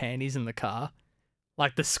finds the panties in the car.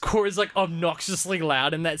 Like, the score is, obnoxiously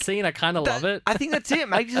loud in that scene. I kind of love it. I think that's it.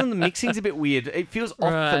 Maybe some of the mixing's a bit weird. It feels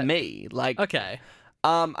off for me. Okay.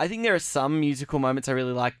 I think there are some musical moments I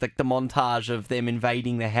really like the montage of them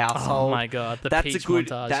invading the household. Oh, my God. That's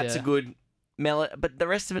a good melody. But the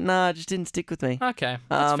rest of it, just didn't stick with me. Okay.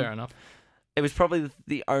 That's fair enough. It was probably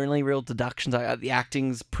the only real deductions. The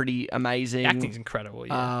acting's pretty amazing. The acting's incredible,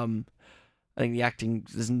 yeah. I think the acting,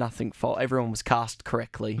 there's nothing fault. Everyone was cast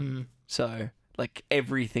correctly. So,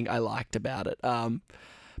 everything I liked about it.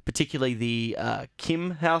 Particularly the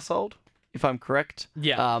Kim household, if I'm correct.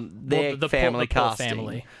 Yeah. Their family casting. Poor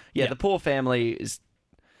family. Yeah, the poor family is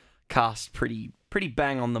cast pretty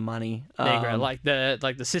bang on the money. Like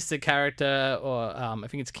the sister character, or I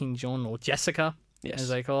think it's King John, or Jessica, as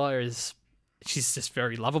they call her, she's just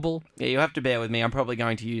very lovable. Yeah, you have to bear with me. I'm probably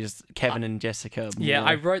going to use Kevin and Jessica more. Yeah,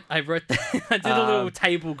 I wrote. I did a little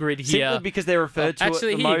table grid here. Simply because they're referred to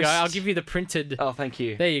actually, it the here most. You go. I'll give you the printed. Oh, thank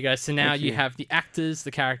you. There you go. So now you have the actors,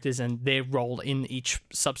 the characters, and their role in each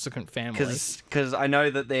subsequent family. Because I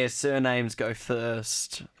know that their surnames go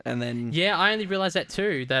first, and then... Yeah, I only realised that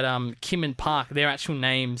too, that Kim and Park, their actual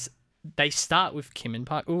names, they start with Kim and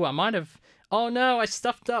Park. Ooh, I might have... Oh, no, I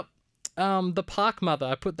stuffed up the Park mother.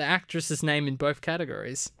 I put the actress's name in both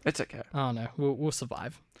categories. It's okay. Oh, no, we'll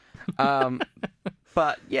survive.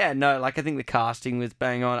 But yeah, no, I think the casting was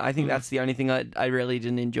bang on. I think that's the only thing I really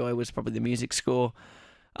didn't enjoy was probably the music score.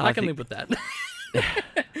 I can live with that.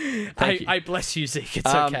 I bless you, Zeke.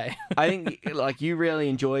 It's okay. I think you really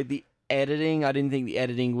enjoyed the editing. I didn't think the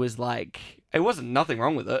editing was it wasn't nothing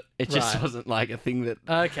wrong with it. It just wasn't a thing that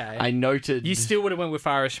I noted. You still would have went with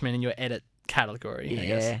Irishman in your edit category, I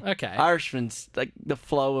guess. Okay. Irishman's the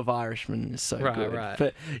flow of Irishman is so good. Right.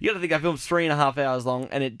 But you got to think, that film's 3.5 hours long,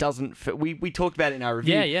 and it doesn't fit. We talked about it in our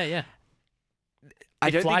review. Yeah. I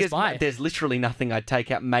don't think there's literally nothing I'd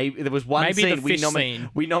take out. Maybe there was one scene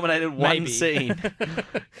we nominated one scene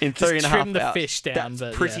in 3.5 hours. Trim the fish down.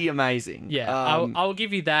 That's pretty amazing. Yeah, I'll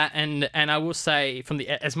give you that, and I will say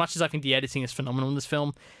as much as I think the editing is phenomenal in this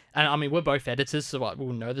film, and I mean we're both editors, so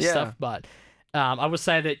we'll know this stuff, but. I would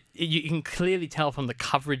say that you can clearly tell from the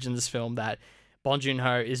coverage in this film that Bong Joon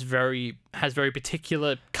Ho has very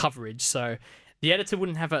particular coverage. So the editor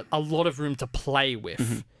wouldn't have a lot of room to play with.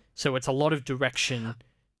 Mm-hmm. So it's a lot of direction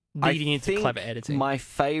leading into clever editing. My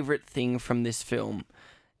favourite thing from this film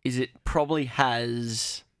is it probably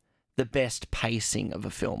has the best pacing of a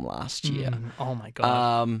film last year. Oh my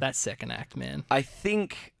God. That second act, man. I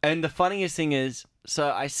think, and the funniest thing is, so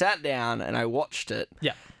I sat down and I watched it.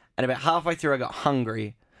 Yeah. And about halfway through, I got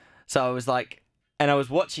hungry. So I was and I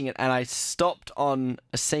was watching it, and I stopped on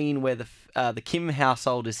a scene where the Kim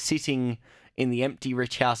household is sitting in the empty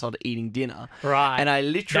rich household eating dinner. Right. And I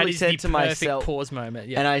literally said to myself... pause moment,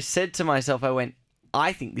 yeah. And I said to myself, I went,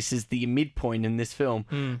 I think this is the midpoint in this film.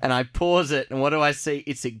 And I pause it, and what do I see?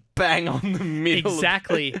 It's a bang on the middle.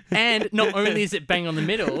 Exactly. And not only is it bang on the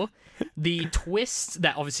middle, the twist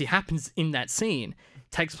that obviously happens in that scene...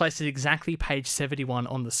 takes place at exactly page 71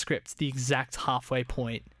 on the script, the exact halfway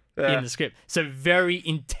point in the script. So very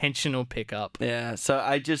intentional pickup. Yeah. So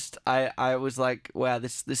I was like, wow,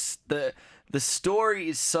 the story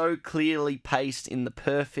is so clearly paced in the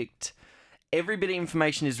perfect. Every bit of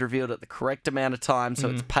information is revealed at the correct amount of time, so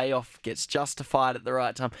its payoff gets justified at the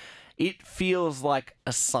right time. it feels like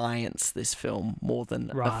a science, this film, more than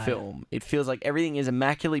a Right. film. It feels like everything is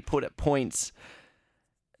immaculately put at points,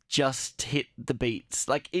 just hit the beats.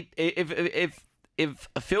 Like, if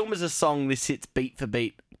a film is a song, this hits beat for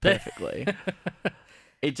beat perfectly.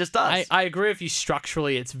 It just does. I agree with you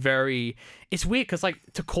structurally. It's weird because like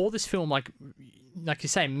to call this film like you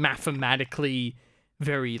say, mathematically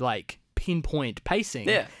very like pinpoint pacing.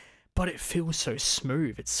 Yeah. But it feels so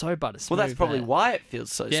smooth. It's so butter smooth. Well, that's probably that- why it feels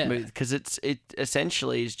so Yeah. smooth, because it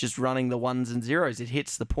essentially is just running the ones and zeros. It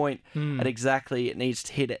hits the point at exactly it needs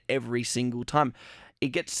to hit it every single time. It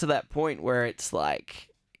gets to that point where it's like,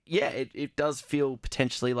 yeah, it does feel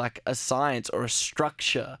potentially like a science or a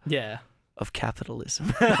structure Yeah. of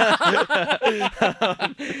capitalism.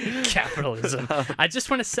 Capitalism. I just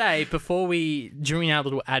want to say during our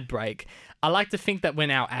little ad break, I like to think that when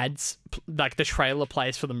our ads, like the trailer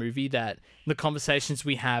plays for the movie, that the conversations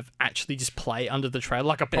we have actually just play under the trailer,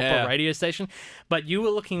 like a proper radio station. But you were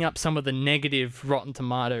looking up some of the negative Rotten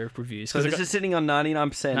Tomato reviews. So this is sitting on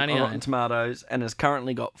 99% on 99. Rotten Tomatoes and has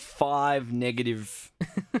currently got 5 negative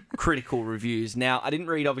critical reviews. Now, I didn't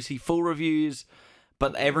read, obviously, full reviews,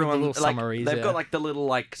 but everyone, little like, summaries, they've yeah. got like the little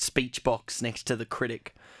like speech box next to the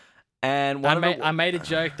critic. And I made a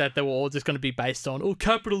joke that they were all just going to be based on,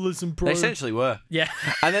 capitalism, bro. They essentially were. Yeah.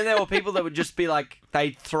 And then there were people that would just be like,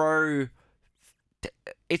 they'd throw...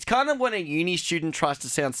 It's kind of when a uni student tries to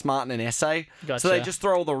sound smart in an essay. Gotcha. So they just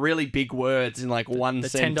throw all the really big words in like one The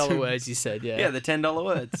sentence. $10 words you said, yeah. Yeah, the $10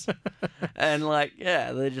 words. And like,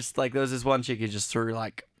 yeah, they're just like, there was this one chick who just threw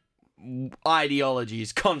like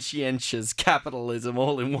ideologies, conscientious, capitalism,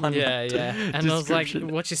 all in one. Yeah. And I was like,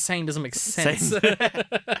 description. what you're saying doesn't make sense.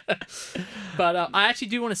 But I actually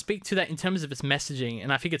do want to speak to that in terms of its messaging,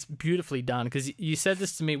 and I think it's beautifully done, because you said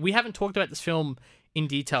this to me. We haven't talked about this film in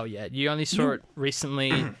detail yet. You only saw it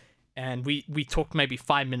recently, and we talked maybe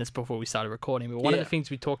 5 minutes before we started recording. But one of the things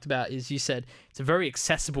we talked about is you said it's a very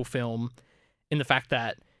accessible film in the fact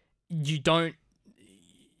that you don't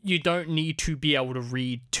need to be able to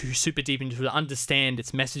read too super deep into it to understand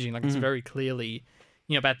its messaging. Like, it's very clearly,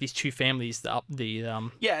 about these two families, the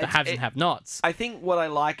haves and have-nots. I think what I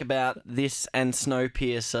like about this and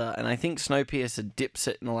Snowpiercer, and I think Snowpiercer dips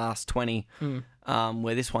it in the last 20,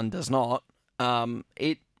 where this one does not.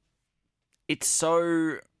 It's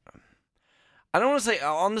so... I don't want to say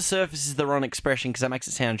on the surface is the wrong expression because that makes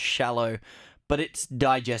it sound shallow, but it's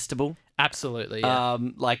digestible. Absolutely, yeah.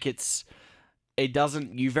 It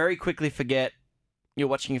doesn't... You very quickly forget you're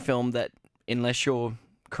watching a film that, unless you're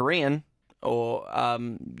Korean, or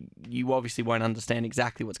you obviously won't understand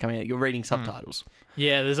exactly what's coming out. You're reading subtitles.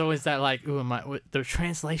 Yeah, there's always that, like, the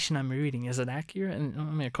translation I'm reading, is it accurate? And I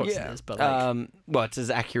mean, of course it is, but like... well, it's as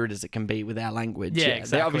accurate as it can be with our language. Yeah,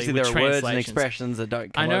 exactly. Obviously, with there are words and translations. expressions that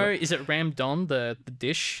don't come I know, over. is it ramdon, the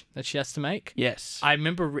dish that she has to make? Yes. I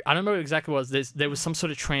remember, I don't know what exactly it was. There was some sort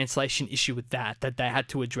of translation issue with that they had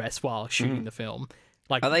to address while shooting the film.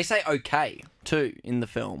 Like, They say okay, too, in the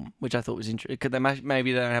film, which I thought was interesting. Because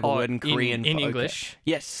maybe they don't have a word in Korean in for English? okay.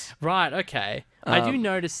 Yes. Right, okay. I do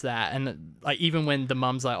notice that, and like even when the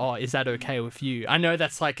mum's like, "Oh, is that okay with you?" I know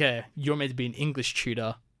that's like you're meant to be an English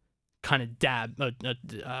tutor, kind of dab. But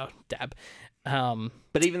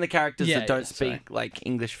even the characters that don't sorry. speak like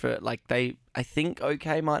English I think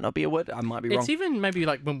okay might not be a word. I might be wrong. It's even maybe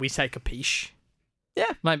like when we say capiche.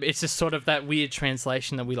 Yeah. Maybe it's just sort of that weird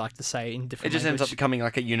translation that we like to say in different. It just ends up language. becoming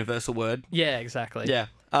like a universal word. Yeah, exactly. Yeah.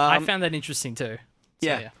 I found that interesting too. So,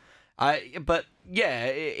 yeah.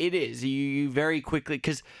 It is. You very quickly,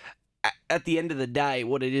 because at the end of the day,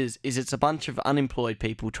 what it is it's a bunch of unemployed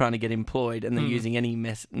people trying to get employed, and they're using any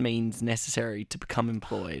means necessary to become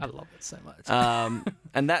employed. I love it so much.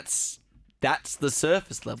 And that's the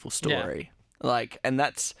surface level story. Yeah. Like, and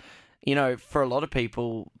that's, for a lot of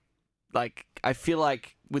people, like, I feel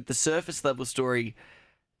like with the surface level story,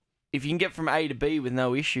 if you can get from A to B with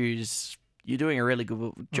no issues, you're doing a really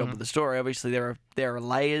good job with the story. Obviously, there are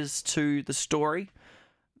layers to the story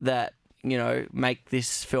that, make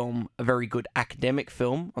this film a very good academic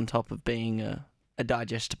film on top of being a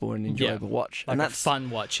digestible and enjoyable watch. Like and that's a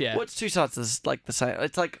fun watch, yeah. What's two sides of this, like the same?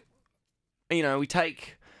 It's like, we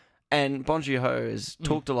take... And Bong Joon Ho has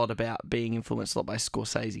talked a lot about being influenced a lot by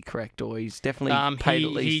Scorsese, correct? Or he's definitely paid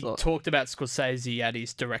at least... He talked about Scorsese at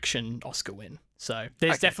his direction Oscar win. So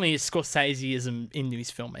there's definitely a Scorseseism in his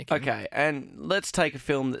filmmaking. Okay, and let's take a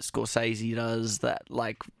film that Scorsese does that,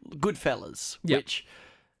 like Goodfellas, which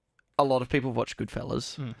a lot of people watch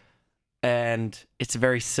Goodfellas, and it's a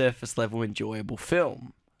very surface level, enjoyable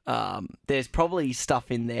film. There's probably stuff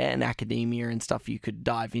in there and academia and stuff you could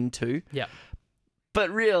dive into. Yeah. But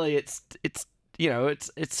really, it's you know,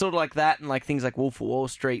 it's sort of like that, and like things like Wolf of Wall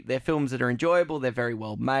Street. They're films that are enjoyable. They're very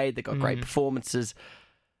well made. They've got great performances,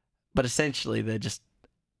 but essentially they're just,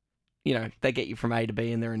 you know, they get you from A to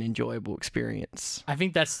B, and they're an enjoyable experience. I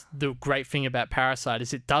think that's the great thing about Parasite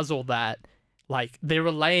is it does all that. Like there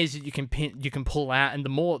are layers that you can pull out, and the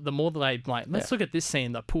more that they like, let's look at this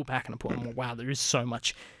scene, they pull back and pull. Wow, there is so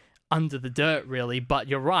much under the dirt, really. But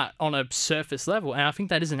you're right, on a surface level, and I think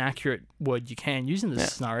that is an accurate word you can use in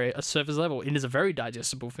this scenario. A surface level, it is a very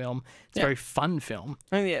digestible film. It's a very fun film.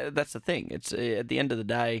 I mean, that's the thing. It's at the end of the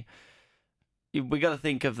day, we got to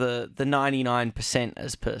think of the 99%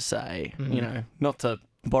 as per se. You know, not to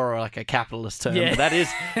borrow like a capitalist term, but that is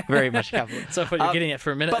very much capitalist. So what you're getting at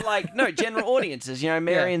for a minute. But like, no, general audiences, you know,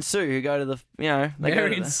 Mary and Sue who go to the, you know,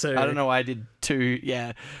 Mary and Sue. I don't know why I did two,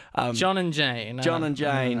 John and Jane. John and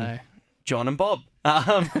Jane. John and Bob.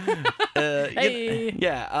 Hey.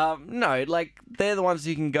 No, like they're the ones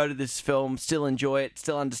who can go to this film, still enjoy it,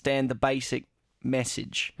 still understand the basic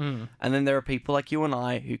message. And then there are people like you and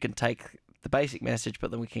I who can take the basic message, but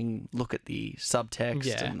then we can look at the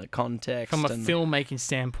subtext and the context. From a filmmaking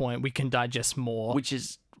standpoint, we can digest more. Which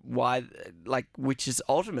is why, which is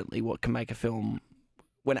ultimately what can make a film,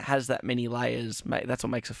 when it has that many layers, that's what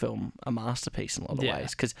makes a film a masterpiece in a lot of ways.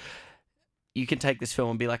 Because you can take this film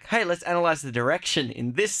and be like, hey, let's analyze the direction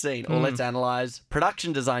in this scene, or let's analyze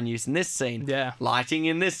production design use in this scene, lighting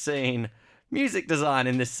in this scene, music design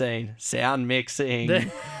in this scene, sound mixing.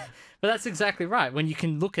 But that's exactly right. When you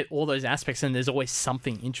can look at all those aspects and there's always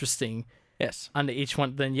something interesting under each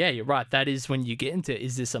one, then you're right. That is when you get into,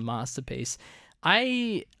 is this a masterpiece?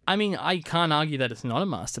 I mean, I can't argue that it's not a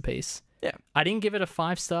masterpiece. Yeah. I didn't give it a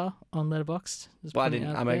 5-star on Letterboxd. Well, I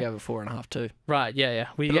didn't. I gave it 4.5 too. Right, yeah.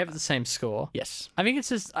 We gave it the same score. Yes. I think it's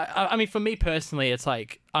just, I mean, for me personally, it's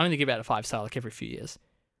like, I only give out a 5-star like every few years.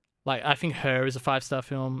 Like, I think Her is a 5-star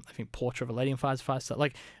film. I think Portrait of a Lady on Fire is a 5-star.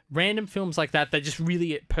 Like, random films like that just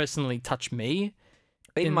really personally touch me.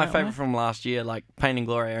 Even my favourite from last year, like Pain and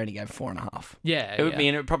Glory, I only gave 4.5. Yeah,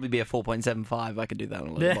 it would probably be a 4.75. I could do that on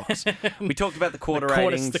a Letterboxd. We talked about the quarter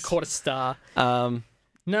ratings. The quarter star.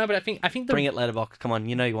 No, but I think bring it, Letterboxd. Come on,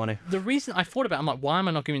 you know you want to. The reason I thought about it, I'm like, why am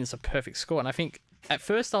I not giving this a perfect score? And I think at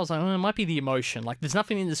first I was like, it might be the emotion. Like, there's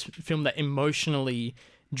nothing in this film that emotionally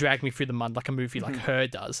dragged me through the mud like a movie like Her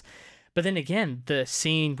does. But then again, the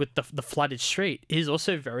scene with the flooded street is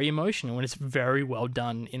also very emotional, and it's very well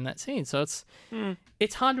done in that scene. So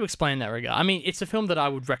it's hard to explain in that regard. I mean, it's a film that I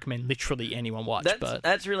would recommend literally anyone watch.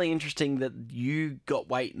 That's really interesting that you got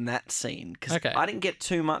weight in that scene, because I didn't get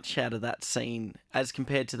too much out of that scene as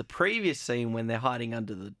compared to the previous scene when they're hiding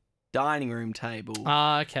under the dining room table.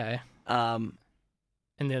 Okay.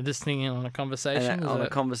 And they're listening in on a conversation? On a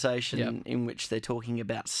conversation in which they're talking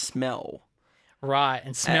about smell. Right,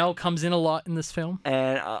 and smell comes in a lot in this film.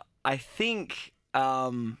 And I think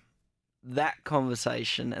that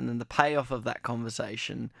conversation and then the payoff of that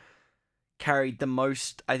conversation carried the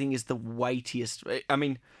most, I think is the weightiest. I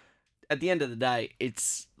mean, at the end of the day,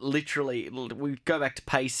 it's literally, we go back to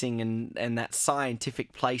pacing and that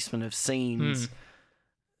scientific placement of scenes.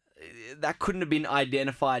 That couldn't have been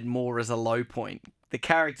identified more as a low point. The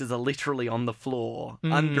characters are literally on the floor,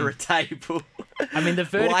 under a table. I mean,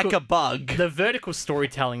 like a bug. The vertical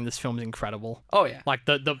storytelling in this film is incredible. Oh, yeah. Like,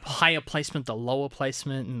 the higher placement, the lower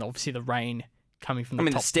placement, and obviously the rain coming from the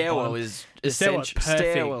top. The stairwell is essential.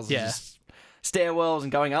 Stairwells, stairwells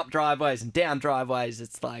and going up driveways and down driveways.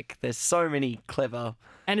 It's like, there's so many clever...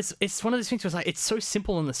 And it's one of those things where it's like, it's so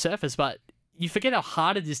simple on the surface, but you forget how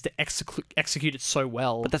hard it is to execute it so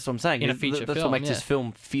well. But that's what I'm saying. In a feature film. That's what makes this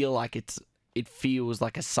film feel like it feels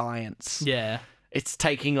like a science. Yeah. It's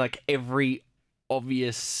taking like every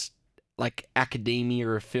obvious like academia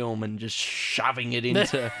of film and just shoving it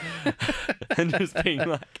into and just being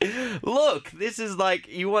like, look, this is like,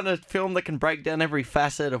 you want a film that can break down every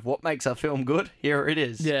facet of what makes a film good? Here it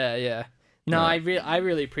is. Yeah. No, I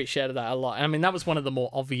really appreciated that a lot. I mean, that was one of the more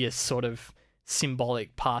obvious sort of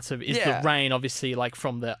symbolic parts of it, is the rain. Obviously, like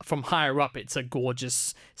from higher up, it's a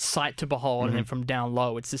gorgeous sight to behold, and then from down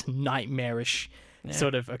low, it's this nightmarish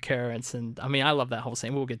sort of occurrence. And I mean, I love that whole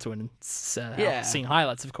scene. We'll get to it in scene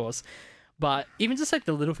highlights, of course. But even just like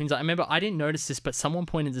the little things, I remember I didn't notice this, but someone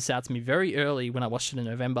pointed this out to me very early when I watched it in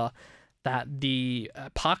November, that the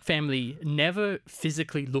Park family never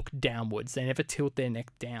physically look downwards. They never tilt their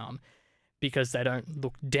neck down, because they don't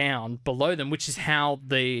look down below them, which is how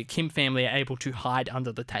the Kim family are able to hide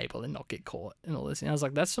under the table and not get caught and all this. And I was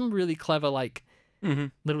like, that's some really clever, like,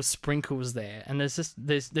 little sprinkles there. And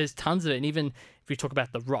there's tons of it. And even if we talk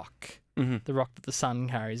about the rock that the sun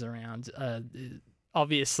carries around,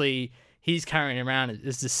 obviously he's carrying around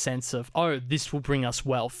is this sense of, oh, this will bring us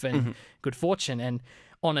wealth and good fortune. And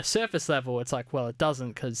on a surface level, it's like, well, it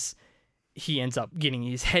doesn't, because he ends up getting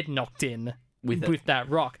his head knocked in with that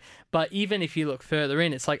rock. But even if you look further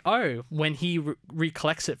in, it's like, oh, when he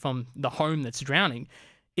recollects it from the home that's drowning,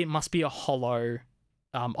 it must be a hollow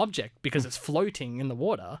object because it's floating in the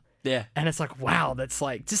water. Yeah. And it's like, wow, that's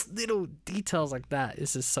like just little details like that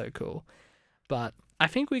is just so cool. But I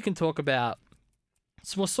think we can talk about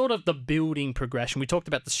sort of the building progression. We talked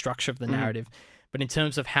about the structure of the narrative, but in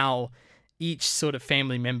terms of how each sort of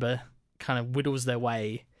family member kind of whittles their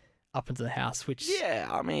way up into the house, which... Yeah,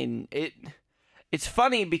 I mean, it's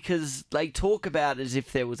funny because they talk about it as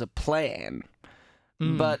if there was a plan,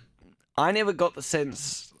 but I never got the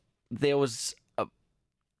sense there was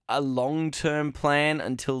a long-term plan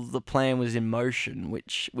until the plan was in motion,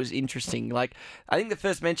 which was interesting. Like, I think the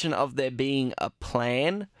first mention of there being a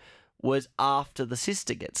plan was after the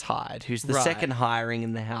sister gets hired, who's the second hiring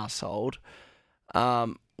in the household,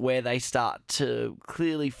 where they start to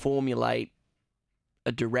clearly formulate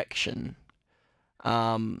a direction.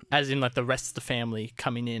 As in, like, the rest of the family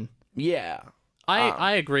coming in. Yeah.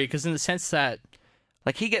 I agree, because in the sense that...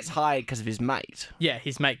 Like, he gets hired because of his mate. Yeah,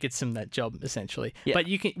 his mate gets him that job, essentially. Yeah. But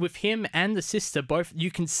you can, with him and the sister, both, you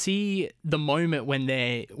can see the moment when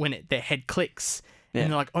their head clicks. Yeah.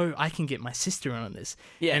 And they're like, oh, I can get my sister in on this.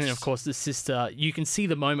 Yes. And then, of course, the sister, you can see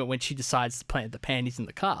the moment when she decides to plant the panties in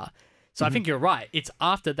the car. So I think you're right. It's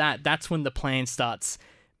after that, that's when the plan starts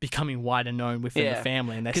becoming wider known within the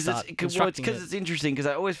family. And they start constructing Because it's interesting, because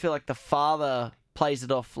I always feel like the father plays it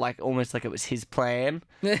off like almost like it was his plan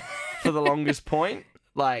for the longest point.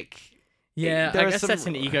 Like, yeah, I guess that's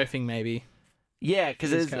an ego thing, maybe. Yeah,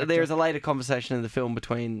 because there's a later conversation in the film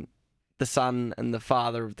between the son and the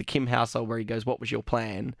father of the Kim household where he goes, "What was your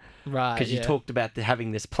plan?" Right. Because you talked about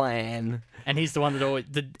having this plan, and he's the one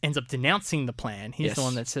that ends up denouncing the plan. He's the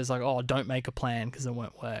one that says like, "Oh, don't make a plan because it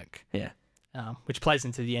won't work." Yeah. Which plays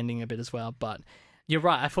into the ending a bit as well. But you're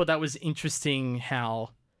right. I thought that was interesting how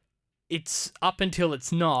it's up until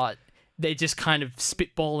it's not. They're just kind of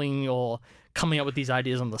spitballing or coming up with these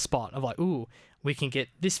ideas on the spot of like, ooh, we can get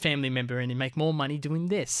this family member in and make more money doing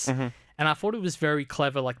this. And I thought it was very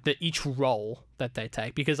clever, like each role that they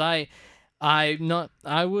take, because I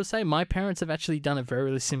will say my parents have actually done a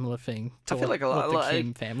very similar thing to what the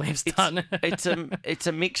Kim family has done. It's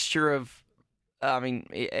a mixture of, I mean,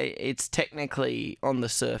 it's technically on the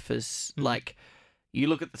surface, like you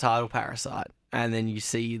look at the title Parasite and then you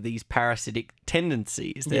see these parasitic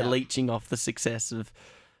tendencies. They're leeching off the success of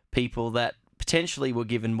people that potentially were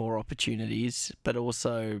given more opportunities, but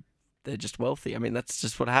also they're just wealthy. I mean, that's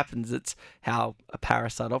just what happens. It's how a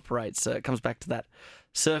parasite operates. So it comes back to that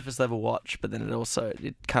surface level watch, but then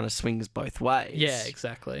it kind of swings both ways. Yeah,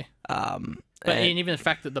 exactly. And even the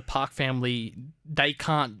fact that the Park family, they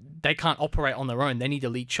can't operate on their own. They need to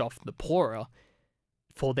leech off the poorer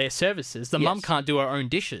for their services. The mum can't do her own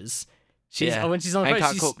dishes. When she's on the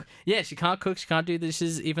phone, cook. Yeah, she can't cook. She can't do the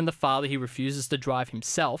dishes. Even the father, he refuses to drive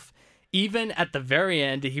himself. Even at the very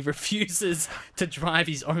end, he refuses to drive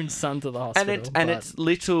his own son to the hospital. It's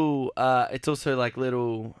little. It's also like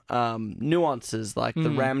little nuances, like the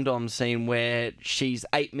Ramdom scene where she's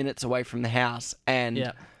 8 minutes away from the house,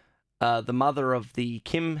 and the mother of the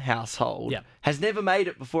Kim household has never made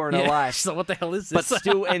it before in her life. She's like, what the hell is this? But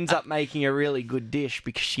still ends up making a really good dish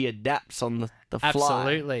because she adapts on the fly.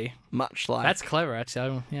 Absolutely. Much like... That's clever,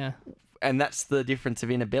 actually. Yeah. And that's the difference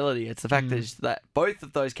of inability. It's the fact that both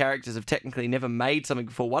of those characters have technically never made something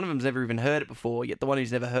before. One of them's never even heard it before, yet the one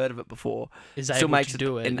who's never heard of it before still makes it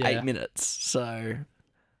in 8 minutes. So...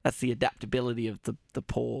 That's the adaptability of the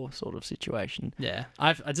poor sort of situation. Yeah,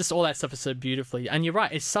 I just all that stuff is so beautifully, and you're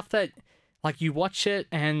right. It's stuff that like you watch it,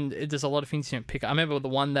 and there's a lot of things you don't pick up. I remember the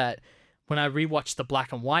one that when I rewatched the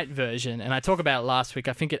black and white version, and I talked about it last week.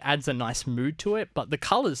 I think it adds a nice mood to it, but the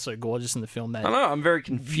color's so gorgeous in the film that I know I'm very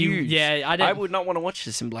confused. I would not want to watch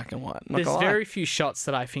this in black and white. There's very few shots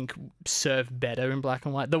that I think serve better in black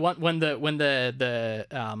and white. The one when the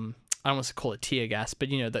I don't want to call it tear gas, but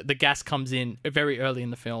you know, the gas comes in very early in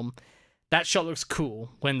the film. That shot looks cool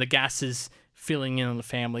when the gas is filling in on the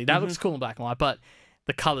family. That looks cool in black and white, but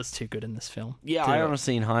the color's too good in this film. Yeah, I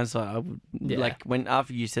honestly, in hindsight, I would like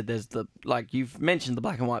after you said there's you've mentioned the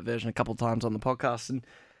black and white version a couple of times on the podcast, and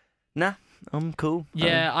I'm cool.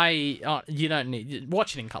 Yeah, you don't need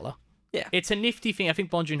watch it in color. Yeah, it's a nifty thing. I think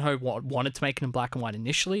Bong Joon Ho wanted to make it in black and white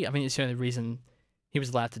initially. I mean, it's the only reason he was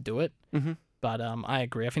allowed to do it. But I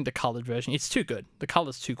agree. I think the coloured version, it's too good. The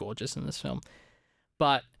colour's too gorgeous in this film.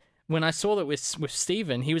 But when I saw that with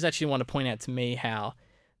Steven, he was actually the one to point out to me how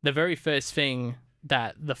the very first thing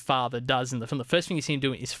that the father does in the film. The first thing you see him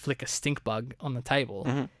doing is flick a stink bug on the table.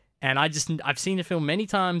 Mm-hmm. And I've seen the film many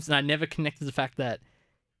times, and I never connected the fact that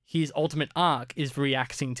his ultimate arc is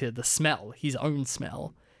reacting to the smell, his own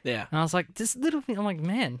smell. Yeah. And I was like, this little thing, I'm like,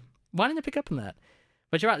 man, why didn't I pick up on that?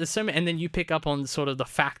 But you're right, there's so many, and then you pick up on sort of the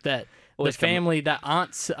fact that the family that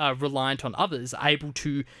aren't reliant on others are able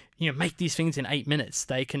to, make these things in 8 minutes.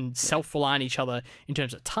 They can self-rely on each other in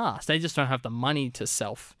terms of tasks. They just don't have the money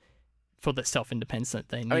for the self-independence that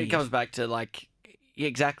they need. I mean, it comes back to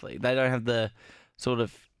exactly. They don't have the sort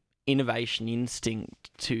of innovation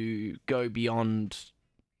instinct to go beyond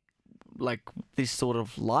this sort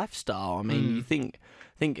of lifestyle. I mean, you think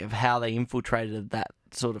of how they infiltrated that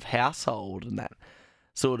sort of household and that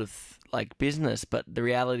sort of business, but the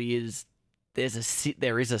reality is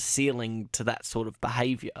there is a ceiling to that sort of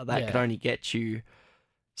behavior that can only get you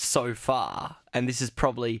so far. And this is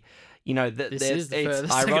probably,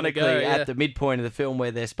 it's ironically at the midpoint of the film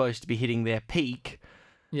where they're supposed to be hitting their peak.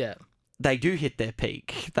 Yeah. They do hit their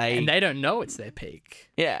peak. And they don't know it's their peak.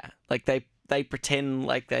 Yeah. They pretend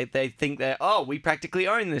they think we practically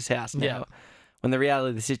own this house now. Yeah. When the reality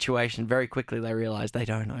of the situation, very quickly they realise they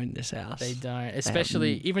don't own this house. They don't.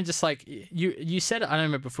 Especially, even just you said it, I don't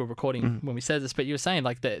remember before recording when we said this, but you were saying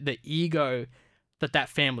the ego that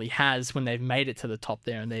family has when they've made it to the top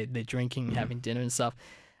there and they're drinking, having dinner and stuff.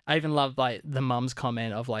 I even love the mum's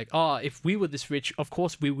comment of if we were this rich, of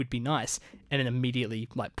course we would be nice, and then immediately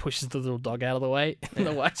pushes the little dog out of the way in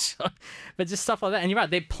the white shot. But just stuff like that. And you're right,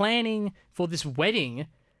 they're planning for this wedding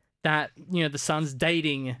that the son's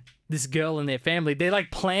dating this girl in their family. They're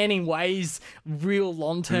planning ways real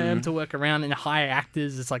long term to work around and hire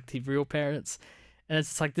actors. It's the real parents, and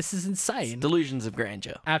it's this is insane. It's delusions of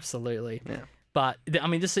grandeur. Absolutely. Yeah. But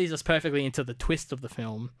this leads us perfectly into the twist of the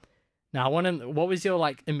film. Now, what was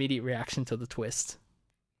your immediate reaction to the twist?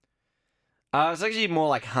 It's actually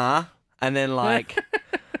more huh? And then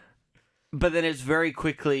but then it's very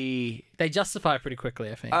quickly... They justify it pretty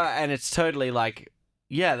quickly, I think. And it's totally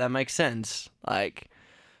yeah, that makes sense.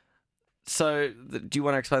 So, do you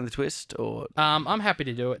want to explain the twist, or...? I'm happy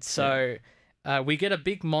to do it. So, we get a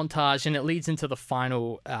big montage, and it leads into the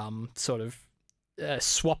final sort of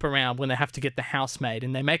swap around when they have to get the housemaid,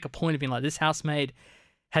 and they make a point of being this housemaid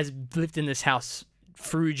has lived in this house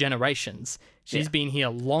through generations. She's been here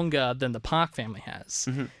longer than the Park family has.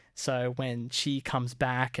 Mm-hmm. So when she comes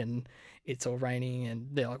back and it's all raining and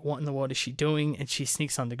they're what in the world is she doing? And she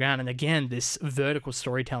sneaks underground. And again, this vertical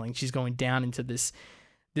storytelling, she's going down into this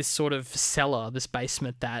sort of cellar, this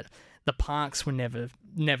basement that the Parks were never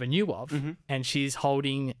knew of. Mm-hmm. And she's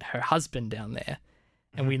holding her husband down there.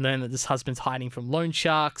 And we learn that this husband's hiding from loan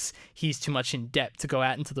sharks. He's too much in debt to go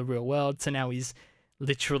out into the real world. So now he's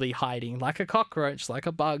literally hiding like a cockroach, like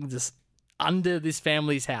a bug, just under this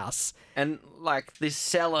family's house. And this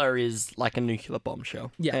cellar is like a nuclear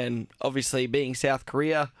bombshell. Yeah. And obviously being South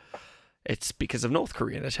Korea, it's because of North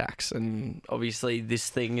Korean attacks. And obviously this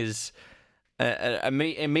thing is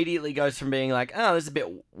immediately goes from being this is a bit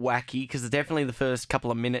wacky, because definitely the first couple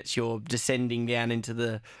of minutes you're descending down into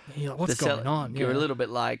the what's going on? You're a little bit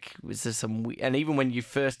is there some and even when you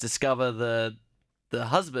first discover the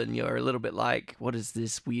husband, you're a little bit what is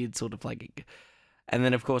this weird sort of and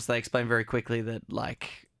then of course they explain very quickly that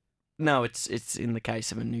no, it's in the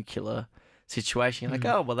case of a nuclear situation.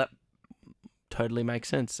 You're oh well, that totally makes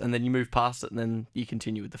sense. And then you move past it and then you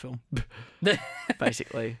continue with the film.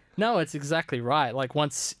 Basically. No, it's exactly right.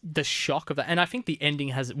 Once the shock of that, and I think the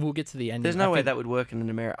ending we'll get to the ending. There's no way that would work in an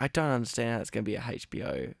American. I don't understand how it's going to be a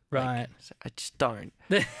HBO. Right. I just don't.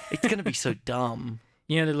 It's going to be so dumb.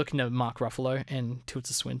 They're looking to Mark Ruffalo and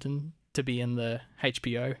Tilda Swinton to be in the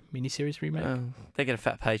HBO miniseries remake. They get a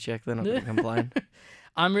fat paycheck. They're not going to complain.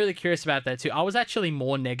 I'm really curious about that too. I was actually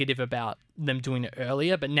more negative about them doing it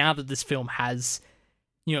earlier, but now that this film has,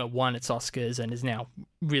 won its Oscars and is now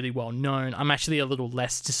really well known, I'm actually a little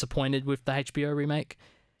less disappointed with the HBO remake.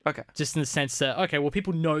 Okay. Just in the sense that,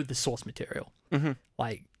 people know the source material. Mm-hmm.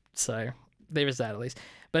 So there is that at least.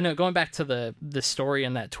 But no, going back to the story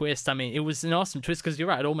and that twist, it was an awesome twist because you're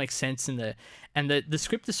right, it all makes sense and the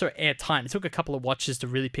script is so airtight. It took a couple of watches to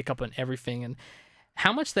really pick up on everything and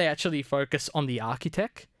how much they actually focus on the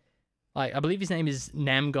architect. I believe his name is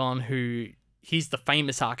Namgon, he's the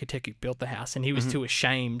famous architect who built the house, and he was too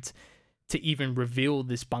ashamed to even reveal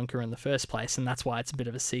this bunker in the first place, and that's why it's a bit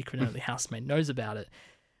of a secret and only housemaid knows about it.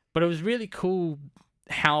 But it was really cool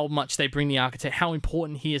how much they bring the architect, how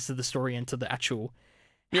important he is to the story and to the actual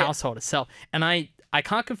household itself. And I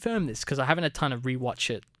can't confirm this because I haven't had time to rewatch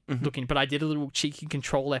it looking, but I did a little cheeky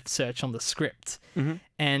Control F search on the script,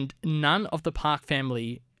 and none of the Park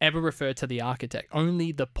family ever referred to the architect.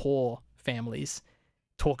 Only the poor families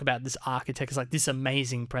talk about this architect as like this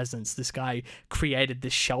amazing presence. This guy created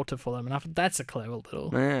this shelter for them, and I thought that's a clever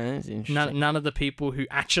little. Yeah, that's interesting. None of the people who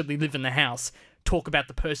actually live in the house talk about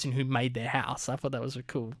the person who made their house. I thought that was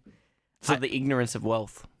cool. So the ignorance of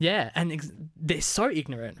wealth. Yeah, and they're so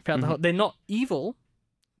ignorant throughout the whole. They're not evil.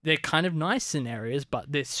 They're kind of nice in areas,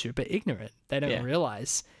 but they're super ignorant. They don't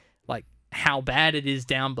realize like how bad it is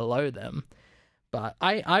down below them. But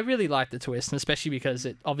I really like the twist, and especially because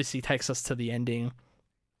it obviously takes us to the ending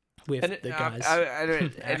with the guys. And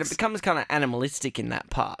it becomes kind of animalistic in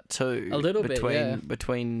that part too. A little bit, yeah.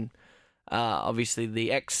 Between obviously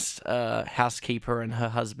the ex housekeeper and her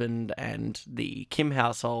husband and the Kim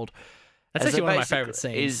household. That's actually one of my favorite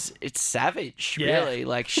scenes. It's savage, really.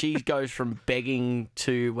 Like she goes from begging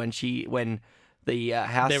to when the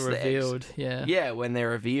house they're revealed, when they're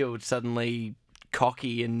revealed, suddenly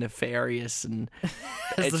cocky and nefarious, and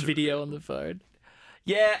there's the video on the phone.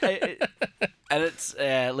 Yeah, and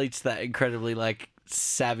it leads to that incredibly like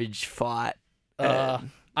savage fight. I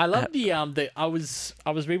love the I was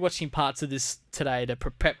rewatching parts of this today to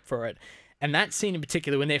prep for it. And that scene in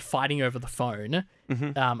particular, when they're fighting over the phone,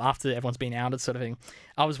 after everyone's been outed, sort of thing,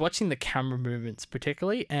 I was watching the camera movements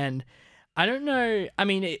particularly, and I don't know. I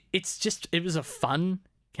mean, it was a fun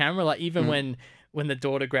camera. Like even when the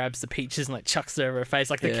daughter grabs the peaches and like chucks it over her face,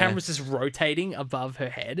 like the camera's just rotating above her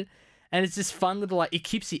head, and it's just fun little like it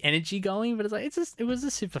keeps the energy going. But it's like it was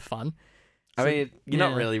just super fun. I mean, you're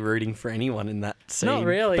not really rooting for anyone in that scene. Not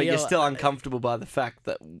really, but you're still uncomfortable by the fact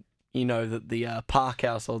that. You know that the Park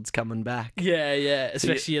household's coming back. Yeah.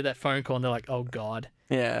 Especially at that phone call, and they're like, "Oh God."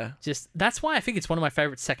 Yeah. That's why I think it's one of my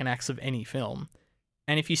favorite second acts of any film.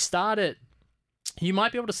 And if you start it, you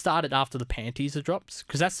might be able to start it after the panties are dropped,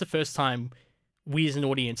 because that's the first time we as an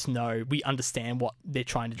audience know we understand what they're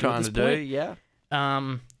trying to do. Yeah.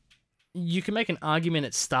 You can make an argument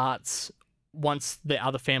it starts once the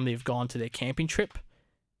other family have gone to their camping trip.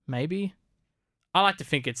 Maybe. I like to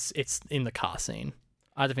think it's in the car scene.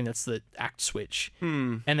 I think that's the act switch.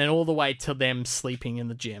 And then all the way to them sleeping in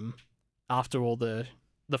the gym after all the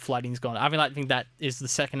flooding's gone. I think that is the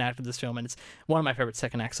second act of this film, and it's one of my favorite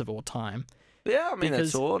second acts of all time. Yeah, I mean, that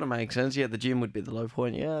sort of makes sense. Yeah, the gym would be the low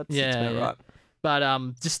point. Yeah, it's about right.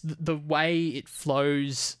 But just the way it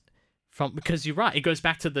flows from... Because you're right, it goes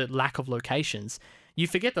back to the lack of locations. You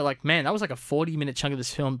forget that, like, man, that was like a 40-minute chunk of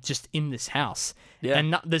this film just in this house. Yeah.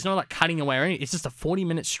 And there's no, like, cutting away or anything. It's just a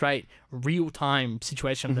 40-minute straight, real-time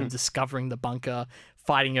situation of them discovering the bunker,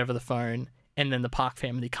 fighting over the phone, and then the Park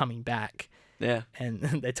family coming back. Yeah. And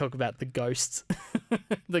they talk about the ghosts.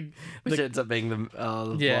 Which ends up being the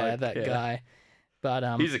bloke. Guy.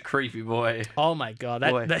 But he's a creepy boy. Oh, my God.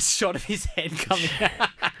 That shot of his head coming out.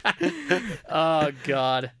 Oh,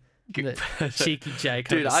 God. Cheeky Jake.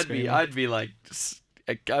 Dude, I'd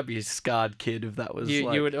be a scarred kid if that was.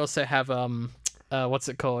 You would also have what's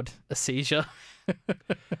it called? A seizure.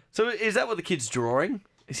 So is that what the kid's drawing?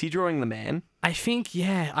 Is he drawing the man? I think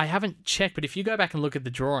I haven't checked, but if you go back and look at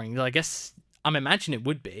the drawing, I guess I'm imagining it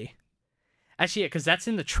would be. Actually, yeah, because that's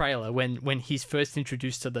in the trailer when he's first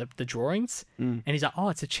introduced to the drawings, and he's like, "Oh,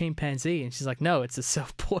 it's a chimpanzee," and she's like, "No, it's a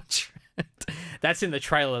self-portrait." That's in the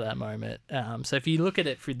trailer at that moment. So if you look at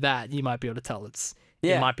it through that, you might be able to tell it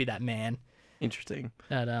might be that man. Interesting.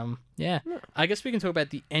 But I guess we can talk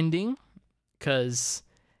about the ending, because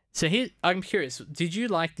here I'm curious. Did you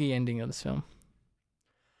like the ending of this film?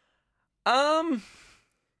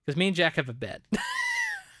 Because me and Jack have a bet.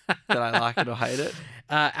 That I like it or hate it.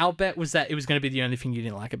 Our bet was that it was going to be the only thing you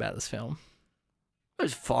didn't like about this film. It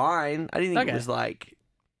was fine. I didn't think it was like,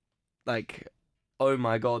 oh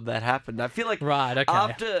my God, that happened. I feel like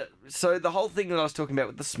so the whole thing that I was talking about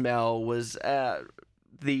with the smell was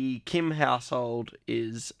the Kim household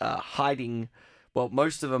is hiding. Well,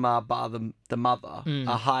 most of them are, bar the mother,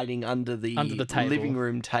 are hiding under the living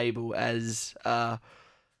room table as the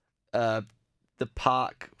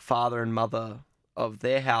Park father and mother of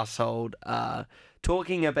their household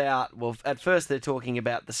talking about. Well, at first they're talking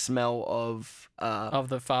about the smell of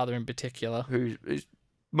the father in particular, who's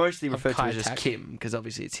mostly referred to as just Kim, because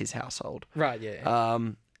obviously it's his household. Right, yeah.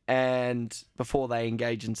 And before they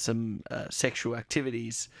engage in some sexual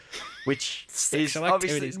activities, which is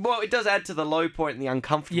obviously... Well, it does add to the low point and the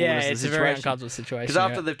uncomfortableness of the situation. Yeah, it's a very uncomfortable situation. Because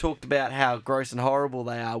after they've talked about how gross and horrible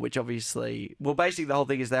they are, which obviously... Well, basically the whole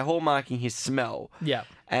thing is they're hallmarking his smell. Yeah.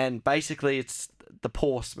 And basically it's the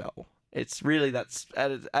poor smell. It's really, that's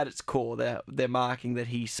at its core. They're marking that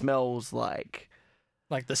he smells like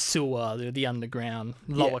the sewer, the underground,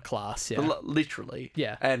 lower class, literally,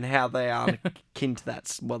 yeah, and how they are akin to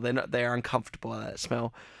that. Well, they're uncomfortable at that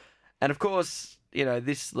smell, and of course,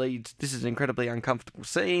 this is an incredibly uncomfortable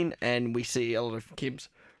scene, and we see a lot of Kim's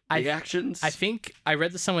reactions. I think I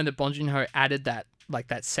read this somewhere that Bong Joon Ho added that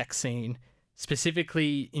sex scene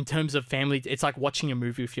specifically in terms of family. It's like watching a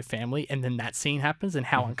movie with your family, and then that scene happens, and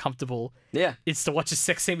how uncomfortable it's to watch a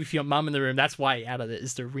sex scene with your mum in the room. That's why he added it,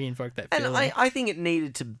 is to reinvoke that feeling. And I think it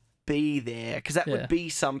needed to be there, because that would be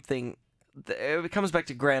something. It comes back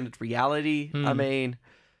to grounded reality. I mean,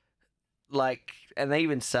 like, and they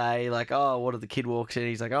even say, like, oh, what if the kid walks in?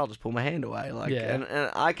 He's like, I'll just pull my hand away. Like, and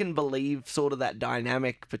I can believe sort of that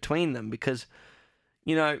dynamic between them, because,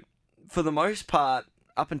 for the most part,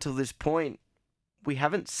 up until this point, we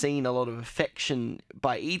haven't seen a lot of affection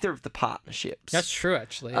by either of the partnerships. That's true,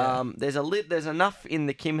 actually. Yeah. There's enough in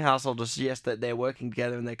the Kim household to suggest that they're working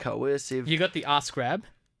together and they're coercive. You got the ass grab.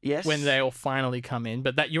 Yes. When they all finally come in,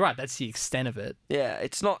 but you're right. That's the extent of it. Yeah,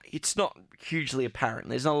 it's not hugely apparent.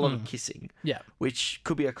 There's not a lot of kissing. Yeah. Which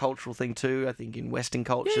could be a cultural thing too. I think in Western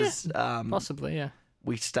cultures, possibly, yeah,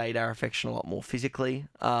 we state our affection a lot more physically.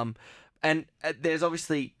 And there's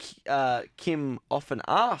obviously Kim often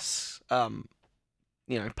asks,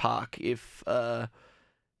 Park if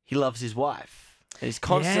he loves his wife. And he's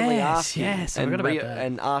constantly asking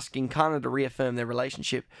and asking kind of to reaffirm their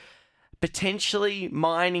relationship. Potentially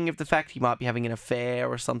mining of the fact he might be having an affair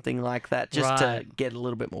or something like that, just to get a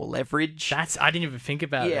little bit more leverage. I didn't even think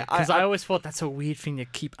about it, because I always thought that's a weird thing to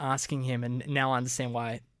keep asking him, and now I understand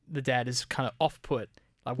why the dad is kind of off-put.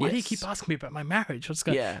 Like, why do you keep asking me about my marriage? What's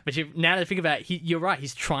going? Yeah. But now that I think about it, you're right.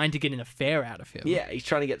 He's trying to get an affair out of him. Yeah, he's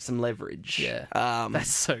trying to get some leverage. Yeah.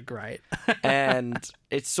 That's so great. And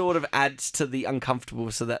it sort of adds to the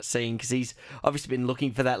uncomfortableness of that scene, because he's obviously been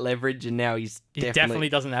looking for that leverage, and now he definitely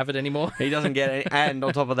doesn't have it anymore. He doesn't get it. And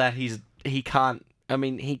on top of that, he can't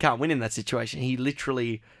win in that situation. He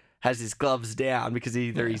literally has his gloves down, because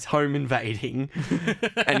either he's home invading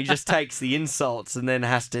and he just takes the insults and then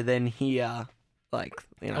has to then hear, like,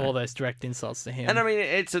 all those direct insults to him. And I mean,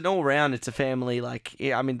 it's an all-round, it's a family, like,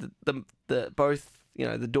 I mean, the both,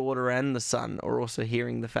 the daughter and the son are also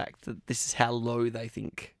hearing the fact that this is how low they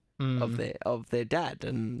think of their dad,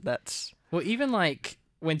 and that's... Well, even, like,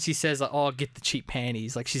 when she says, like, oh, get the cheap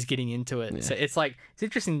panties, like, she's getting into it. Yeah. So it's, like, it's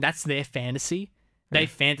interesting, that's their fantasy. They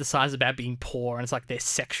fantasize about being poor, and it's, like, they're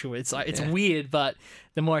sexual. It's, like, it's weird, but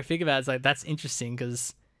the more I think about it, it's, like, that's interesting,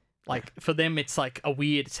 because... Like, for them, it's like a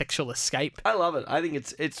weird sexual escape. I love it. I think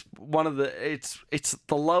it's one of the it's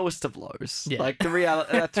the lowest of lows. Yeah. Like, the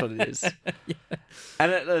reality, that's what it is. Yeah.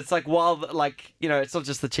 And it's like, while, like, it's not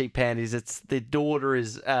just the cheap panties. It's their daughter,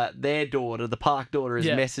 the Park daughter is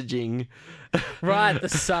messaging. Right, the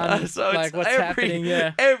son. So like, what's happening?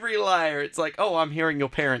 Yeah. Every layer, it's like, oh, I'm hearing your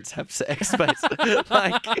parents have sex. Basically,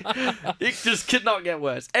 like, it just could not get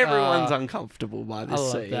worse. Everyone's uncomfortable by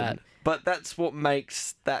this scene. That. But that's what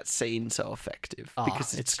makes that scene so effective,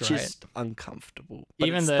 because it's just uncomfortable. But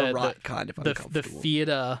even the right kind of uncomfortable. The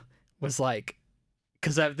theater was like,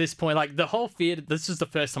 because at this point, like, the whole theater, this was the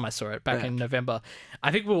first time I saw it back in November.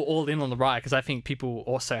 I think we were all in on the ride, because I think people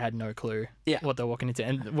also had no clue what they're walking into.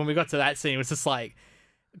 And when we got to that scene, it was just like,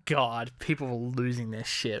 God, people were losing their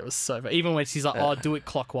shit. It was so bad. Even when she's like, oh, do it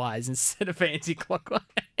clockwise instead of anti-clockwise.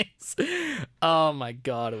 Oh my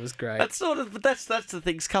God, it was great. That's the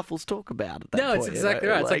things couples talk about at that point. No, it's exactly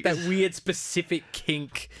right. It's like that weird specific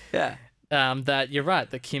kink. Yeah. That you're right,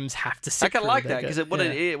 the Kims have to sit. I kind of like that, because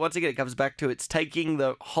once again, it comes back to, it's taking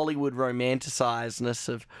the Hollywood romanticizedness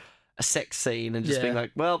of a sex scene and just being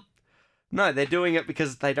like, well, no, they're doing it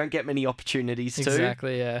because they don't get many opportunities to.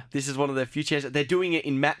 Exactly, yeah. This is one of their few chances. They're doing it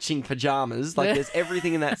in matching pajamas. Like, there's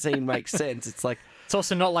everything in that scene makes sense. It's like... It's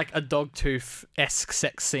also not like a Dogtooth-esque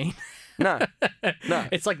sex scene. No.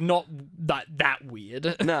 It's like not that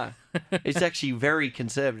weird. No. It's actually very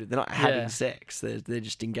conservative. They're not having sex. They're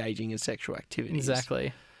just engaging in sexual activities.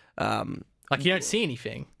 Exactly. Like, you don't see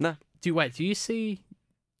anything. No. Do you see...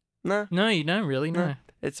 No. No, you don't really, no.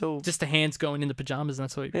 It's all... Just the hands going in the pajamas, and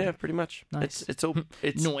that's what you... Yeah, pretty much. Nice. It's all...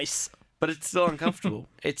 It's nice. But it's still uncomfortable.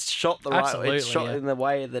 It's shot the right way. It's shot in the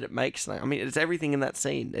way that it makes... I mean, it's everything in that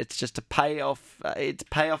scene. It's just a payoff. It's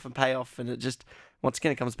payoff, and it just... Once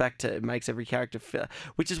again, it comes back to, it makes every character feel...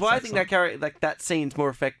 Which is why I think that scene's more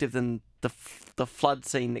effective than the flood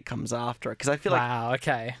scene that comes after it. Because I feel like... Wow,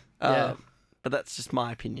 okay. Yeah. But that's just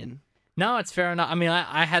my opinion. No, it's fair enough. I mean,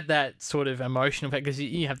 I had that sort of emotional effect, because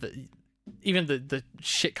you have even the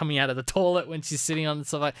shit coming out of the toilet when she's sitting on and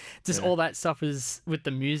stuff, like, just all that stuff is with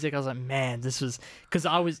the music. I was like, man, this was, because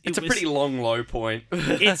it's a pretty long low point.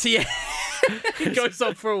 It's it goes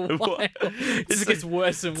on for a while. It just gets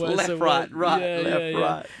worse and worse. Left,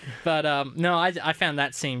 right. But no, I found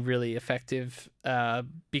that scene really effective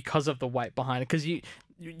because of the weight behind it. Because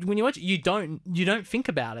when you watch it, you don't think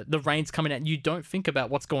about it. The rain's coming out. You don't think about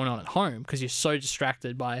what's going on at home because you're so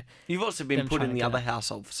distracted by. You've also been put in the other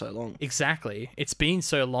household for so long. Exactly. It's been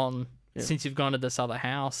so long since you've gone to this other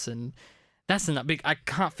house, and that's another big. I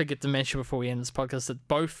can't forget to mention before we end this podcast that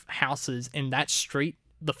both houses in that street,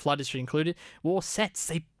 the flooded street included, were all sets.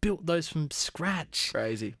 They built those from scratch.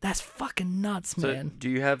 Crazy. That's fucking nuts, So, man. do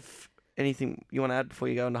you have anything you want to add before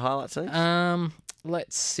you go into highlight scenes?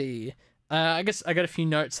 Let's see. I guess I got a few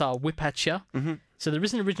notes I'll whip at you. Mm-hmm. So there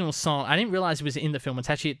is an original song. I didn't realize it was in the film. It's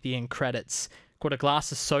actually at the end credits, called A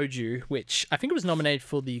Glass of Soju, which I think it was nominated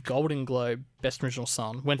for the Golden Globe Best Original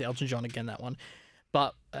Song. Went to Elton John again, that one.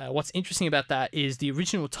 But what's interesting about that is the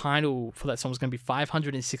original title for that song was going to be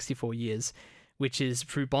 564 Years, which is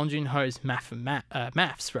through Bong Joon Ho's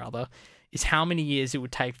maths, is how many years it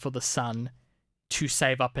would take for the son to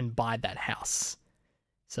save up and buy that house.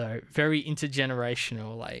 So very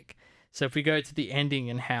intergenerational, like. So if we go to the ending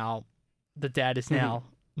and how the dad is now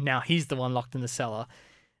he's the one locked in the cellar,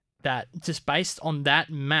 that just based on that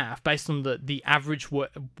math, based on the average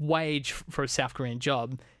wage for a South Korean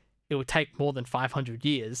job, it would take more than 500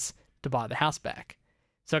 years to buy the house back.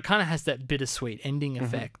 So it kind of has that bittersweet ending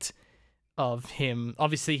effect of him.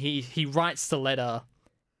 Obviously, he writes the letter,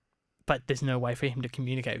 but there's no way for him to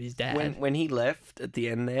communicate with his dad. When he left at the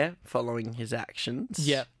end there, following his actions.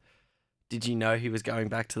 Yep. Did you know he was going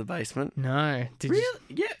back to the basement? No. Really?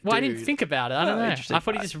 Yeah. Well, I didn't think about it. I don't know. Interesting. I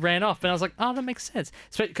thought he just ran off, and I was like, oh, that makes sense.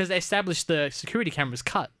 Because they established the security cameras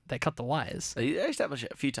cut. They cut the wires. They established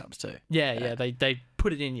it a few times too. Yeah. They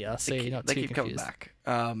put it in you, so you're not too keep confused.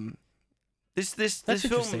 coming back.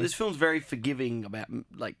 This film's very forgiving about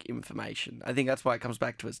like information. I think that's why it comes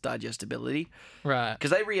back to its digestibility. Right.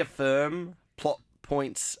 Because they reaffirm plot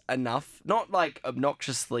points enough, not like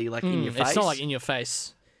obnoxiously like in your face. It's not like in your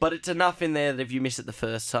face. But it's enough in there that if you miss it the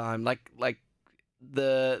first time, like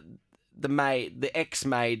the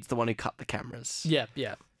ex-maid's the one who cut the cameras. Yeah.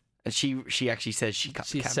 And she actually says she cut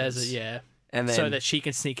the cameras. She says it, yeah. And then, so that she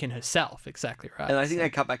can sneak in herself. Exactly right. And I think they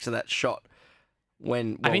cut back to that shot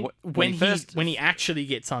when he actually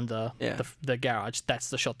gets under the garage. That's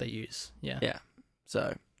the shot they use. Yeah. Yeah.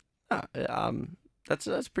 So,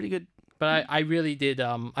 that's pretty good. But I really did.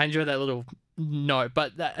 I enjoyed that little. No,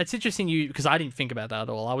 but it's interesting because I didn't think about that at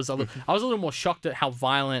all. I was a little more shocked at how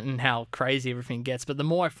violent and how crazy everything gets. But the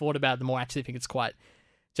more I thought about it, the more I actually think it's quite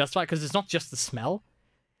justified because it's not just the smell.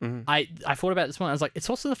 Mm-hmm. I thought about it this morning. I was like, it's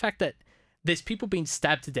also the fact that there's people being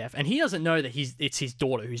stabbed to death, and he doesn't know that it's his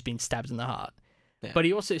daughter who's been stabbed in the heart. Yeah. But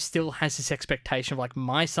he also still has this expectation of like,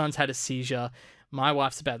 my son's had a seizure, my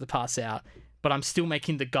wife's about to pass out, but I'm still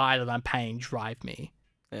making the guy that I'm paying drive me.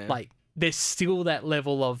 Yeah. Like. There's still that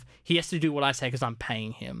level of he has to do what I say because I'm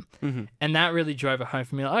paying him. Mm-hmm. And that really drove it home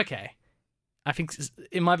for me. Like, okay, I think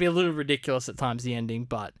it might be a little ridiculous at times, the ending,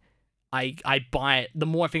 but I buy it. The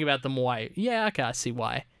more I think about it, the more I see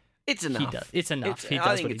why. It's enough. It's enough. He does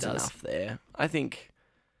I think what he it's does. enough there. I think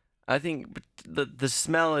the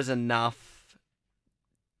smell is enough,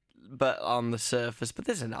 but on the surface, but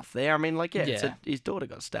there's enough there. I mean, like, his daughter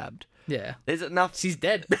got stabbed. Yeah. There's enough. She's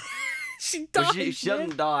dead. She died. Well, she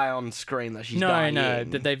doesn't die on screen, though. She's dying. No,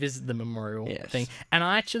 but they visit the memorial thing. And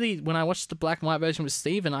I actually, when I watched the black and white version with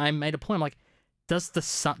Steven, I made a point. I'm like, does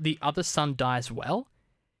the other son die as well?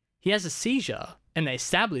 He has a seizure, and they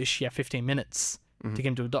establish 15 minutes to get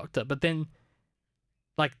him to a doctor. But then,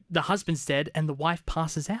 like, the husband's dead, and the wife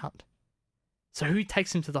passes out. So who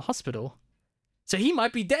takes him to the hospital? So he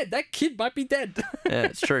might be dead. That kid might be dead. Yeah,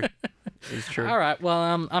 it's true. It's true. All right. Well,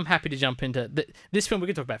 I'm happy to jump into this film. We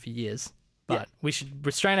could talk about for years, but we should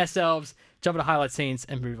restrain ourselves, jump into highlight scenes,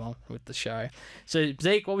 and move on with the show. So,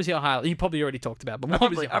 Zeke, what was your highlight? You probably already talked about, but what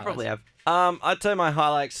was your highlight? I probably have. I'd say my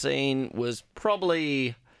highlight scene was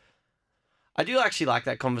probably. I do actually like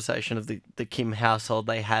that conversation of the Kim household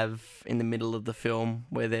they have in the middle of the film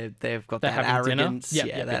where they've got that arrogance.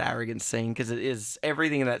 That arrogance scene because it is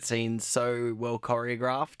everything in that scene's so well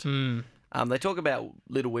choreographed. They talk about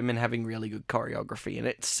Little Women having really good choreography in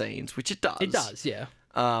its scenes, which it does. It does, yeah.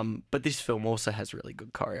 But this film also has really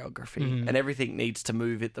good choreography, and everything needs to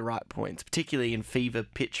move at the right points, particularly in fever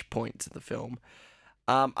pitch points of the film.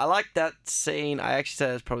 I like that scene. I actually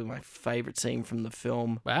say that's probably my favourite scene from the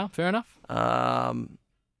film. Wow, fair enough. Yeah,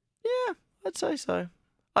 I'd say so.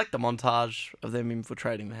 I like the montage of them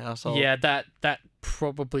infiltrating the household. Yeah, that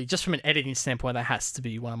probably, just from an editing standpoint, that has to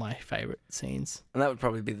be one of my favourite scenes. And that would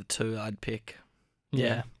probably be the two I'd pick.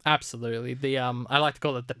 Yeah, absolutely. I like to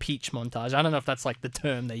call it the peach montage. I don't know if that's like the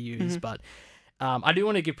term they use, but I do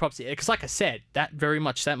want to give props to it because, like I said, that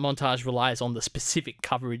montage relies on the specific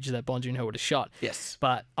coverage that Bong Joon Ho would have shot. Yes.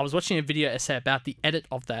 But I was watching a video essay about the edit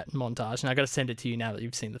of that montage, and I got to send it to you now that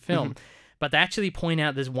you've seen the film. But they actually point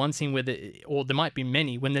out there's one scene where, or there might be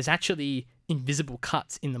many, when there's actually invisible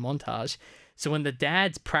cuts in the montage. So when the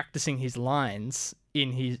dad's practicing his lines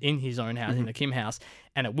in his own house, in the Kim house,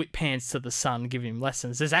 and it whip pans to the son giving him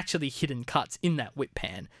lessons, there's actually hidden cuts in that whip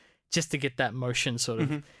pan just to get that motion sort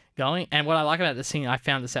of going. And what I like about the scene, I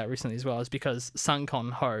found this out recently as well, is because Sung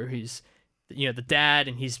Kon Ho, who's the dad,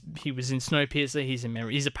 and he was in Snowpiercer, he's in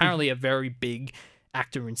Memory. He's apparently a very big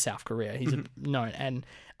actor in South Korea. He's known, and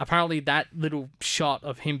apparently that little shot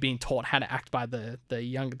of him being taught how to act by the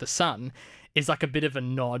son is like a bit of a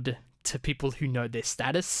nod to people who know their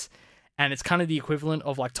status, and it's kind of the equivalent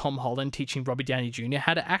of like Tom Holland teaching Robbie Downey Jr.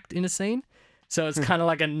 how to act in a scene. So it's kind of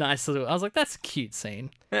like a nice little. I was like, that's a cute scene.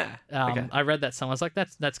 Yeah. Okay. I read that somewhere. I was like,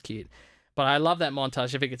 that's cute. But I love that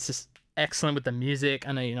montage. I think it's just excellent with the music.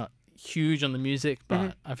 I know you're not huge on the music,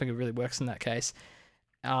 but I think it really works in that case.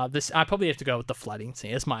 I probably have to go with the flooding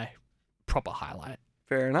scene. It's my proper highlight.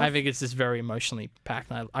 Fair enough. I think it's just very emotionally packed,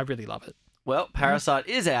 and I really love it. Well, Parasite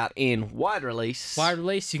is out in wide release. Wide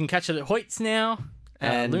release. You can catch it at Hoyt's now.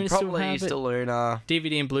 And Luna probably still still Luna.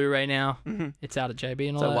 DVD and Blu-ray now. It's out at JB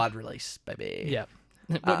and all So that. wide release, baby. Yeah.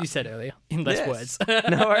 What you said earlier, in less words.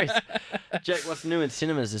 No worries. Jake, what's new in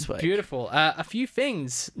cinemas this week? Beautiful. A few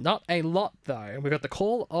things. Not a lot, though. We've got The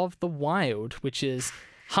Call of the Wild, which is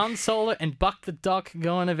Han Solo and Buck the Duck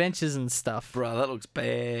go on adventures and stuff. Bro, that looks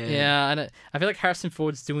bad. Yeah, I feel like Harrison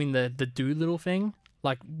Ford's doing the Doolittle thing.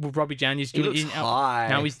 Like Robbie Downey's doing looks high.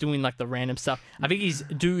 Now he's doing like the random stuff. I think he's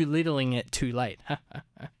Doolittling it too late.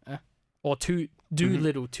 Or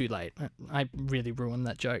Doolittle too late. I really ruined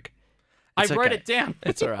that joke. I wrote it down.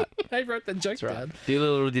 It's all right. I wrote the joke down.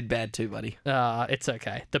 Doolittle did bad too, buddy. It's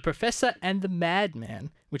okay. The Professor and the Madman,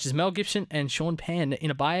 which is Mel Gibson and Sean Penn in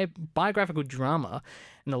a biographical drama.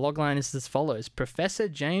 And the logline is as follows. Professor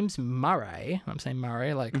James Murray, I'm saying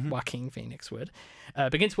Murray like Joaquin Phoenix would,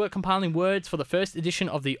 begins work compiling words for the first edition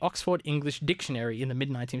of the Oxford English Dictionary in the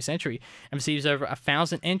mid-19th century and receives over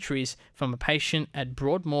 1,000 entries from a patient at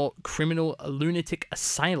Broadmoor Criminal Lunatic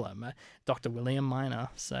Asylum, Dr. William Minor.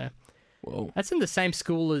 So... Whoa. That's in the same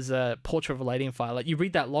school as Portrait of a Lady in Fire. Like, you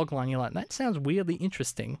read that log line, you're like, that sounds weirdly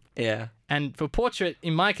interesting. Yeah. And for Portrait,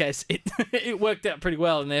 in my case, it worked out pretty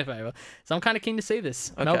well in their favour. So I'm kind of keen to see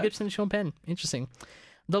this. Okay. Mel Gibson and Sean Penn. Interesting.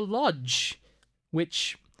 The Lodge,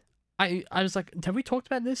 which I was like, have we talked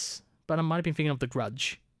about this? But I might have been thinking of The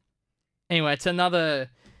Grudge. Anyway, it's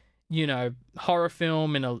another, horror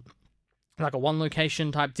film in a one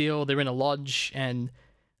location type deal. They're in a lodge and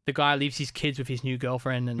the guy leaves his kids with his new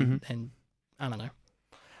girlfriend and I don't know.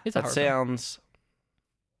 That sounds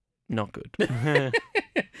not good.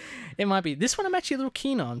 It might be. This one I'm actually a little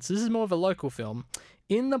keen on. So this is more of a local film.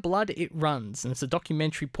 In the Blood It Runs. And it's a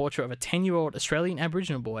documentary portrait of a 10-year-old Australian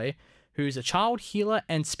Aboriginal boy who's a child healer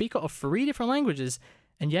and speaker of 3 different languages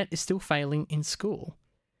and yet is still failing in school.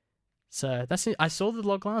 So that's it. I saw the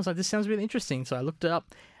log line. I was like, this sounds really interesting. So I looked it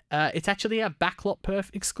up. It's actually at Backlot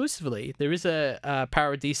Perth exclusively. There is a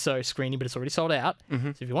Paradiso screening, but it's already sold out.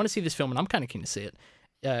 So if you want to see this film, and I'm kind of keen to see it,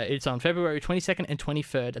 it's on February 22nd and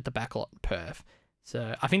 23rd at the Backlot Perth.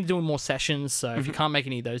 So I think they're doing more sessions, so if you can't make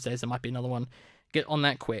any of those days, there might be another one. Get on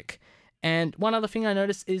that quick. And one other thing I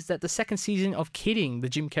noticed is that the second season of Kidding, the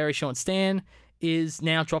Jim Carrey show on Stan, is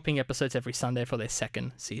now dropping episodes every Sunday for their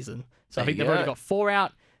second season. So I think they've already got 4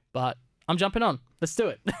 out, but I'm jumping on. Let's do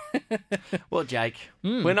it. Well, Jake,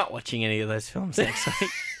 we're not watching any of those films next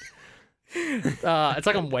week. It's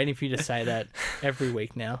like I'm waiting for you to say that every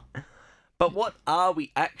week now. But what are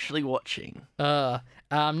we actually watching?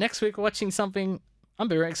 Next week, we're watching something I'm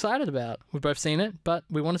very excited about. We've both seen it, but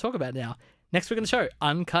we want to talk about it now. Next week on the show,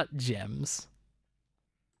 Uncut Gems.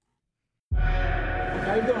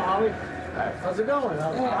 How you doing, Holly? How's it going?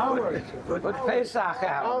 Hey, Howard. Good Pesach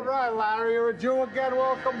out. All right, Larry, you're a Jew again.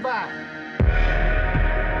 Welcome back.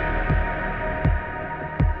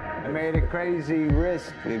 I made a crazy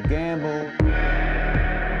risk, a gamble,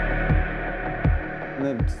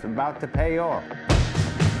 and it's about to pay off.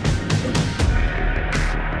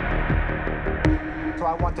 So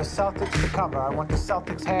I want the Celtics to cover. I want the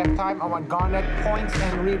Celtics halftime. I want Garnett points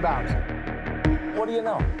and rebounds. What do you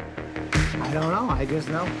know? I don't know. I just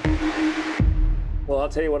know. Well, I'll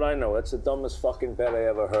tell you what I know. That's the dumbest fucking bet I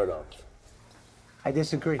ever heard of. I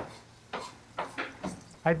disagree.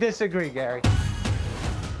 I disagree, Gary.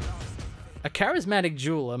 A charismatic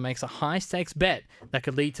jeweler makes a high-stakes bet that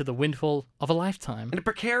could lead to the windfall of a lifetime. In a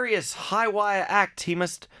precarious, high-wire act, he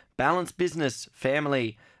must balance business,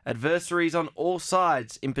 family, adversaries on all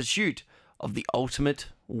sides in pursuit of the ultimate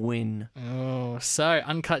win. Oh, so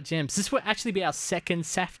Uncut Gems. This will actually be our second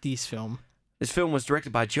Safdie's film. This film was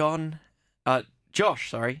directed by Josh,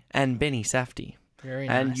 and Benny Safdie. Very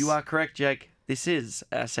nice. And you are correct, Jake. This is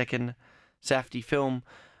our second Safdie film.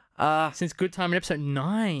 Since Good Time in episode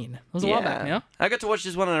 9. It was a while back now. I got to watch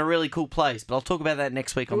this one in a really cool place, but I'll talk about that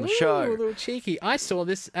next week on the show. A little cheeky. I saw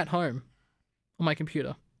this at home on my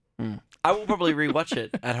computer. I will probably rewatch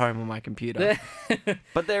it at home on my computer.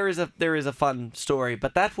 But there is a fun story,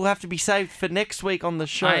 but that will have to be saved for next week on the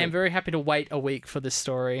show. I am very happy to wait a week for this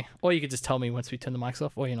story, or you could just tell me once we turn the mics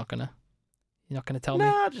off, or you're not gonna tell me.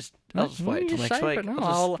 No, I'll just wait till next week.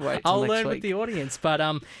 I'll learn with the audience, but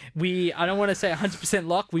I don't want to say 100%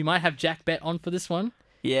 lock. We might have Jack bet on for this one.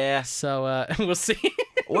 Yeah. So we'll see.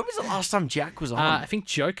 When was the last time Jack was on? I think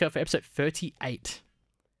Joker for episode 38.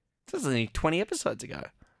 This was only 20 episodes ago.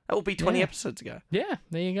 That will be 20 episodes ago. Yeah,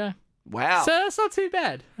 there you go. Wow. So that's not too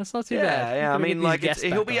bad. Yeah. I mean, like,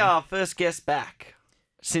 he'll be our first guest back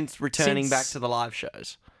since returning back to the live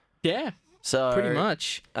shows. Yeah. So pretty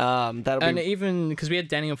much. That'll be... And even because we had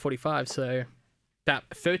Danny on 45, so about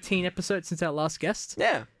 13 episodes since our last guest.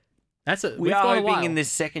 Yeah. We are hoping in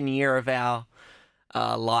this second year of our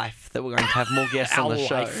life that we're going to have more guests on the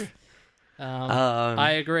show.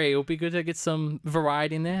 I agree. It'll be good to get some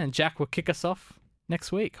variety in there, and Jack will kick us off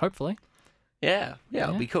next week, hopefully. Yeah,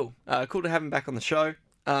 it'll be cool. Cool to have him back on the show.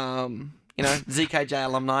 ZKJ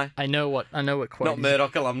alumni. I know what quote. Not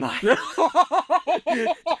Murdoch alumni.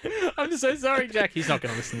 I'm so sorry, Jack. He's not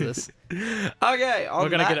going to listen to this. Okay, we're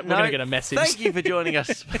gonna get a message. Thank you for joining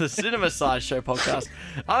us for the Cinema Sideshow podcast.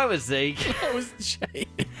 I was Zeke. I was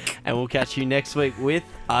Jake. And we'll catch you next week with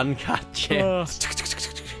Uncut Gems.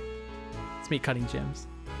 It's me cutting gems.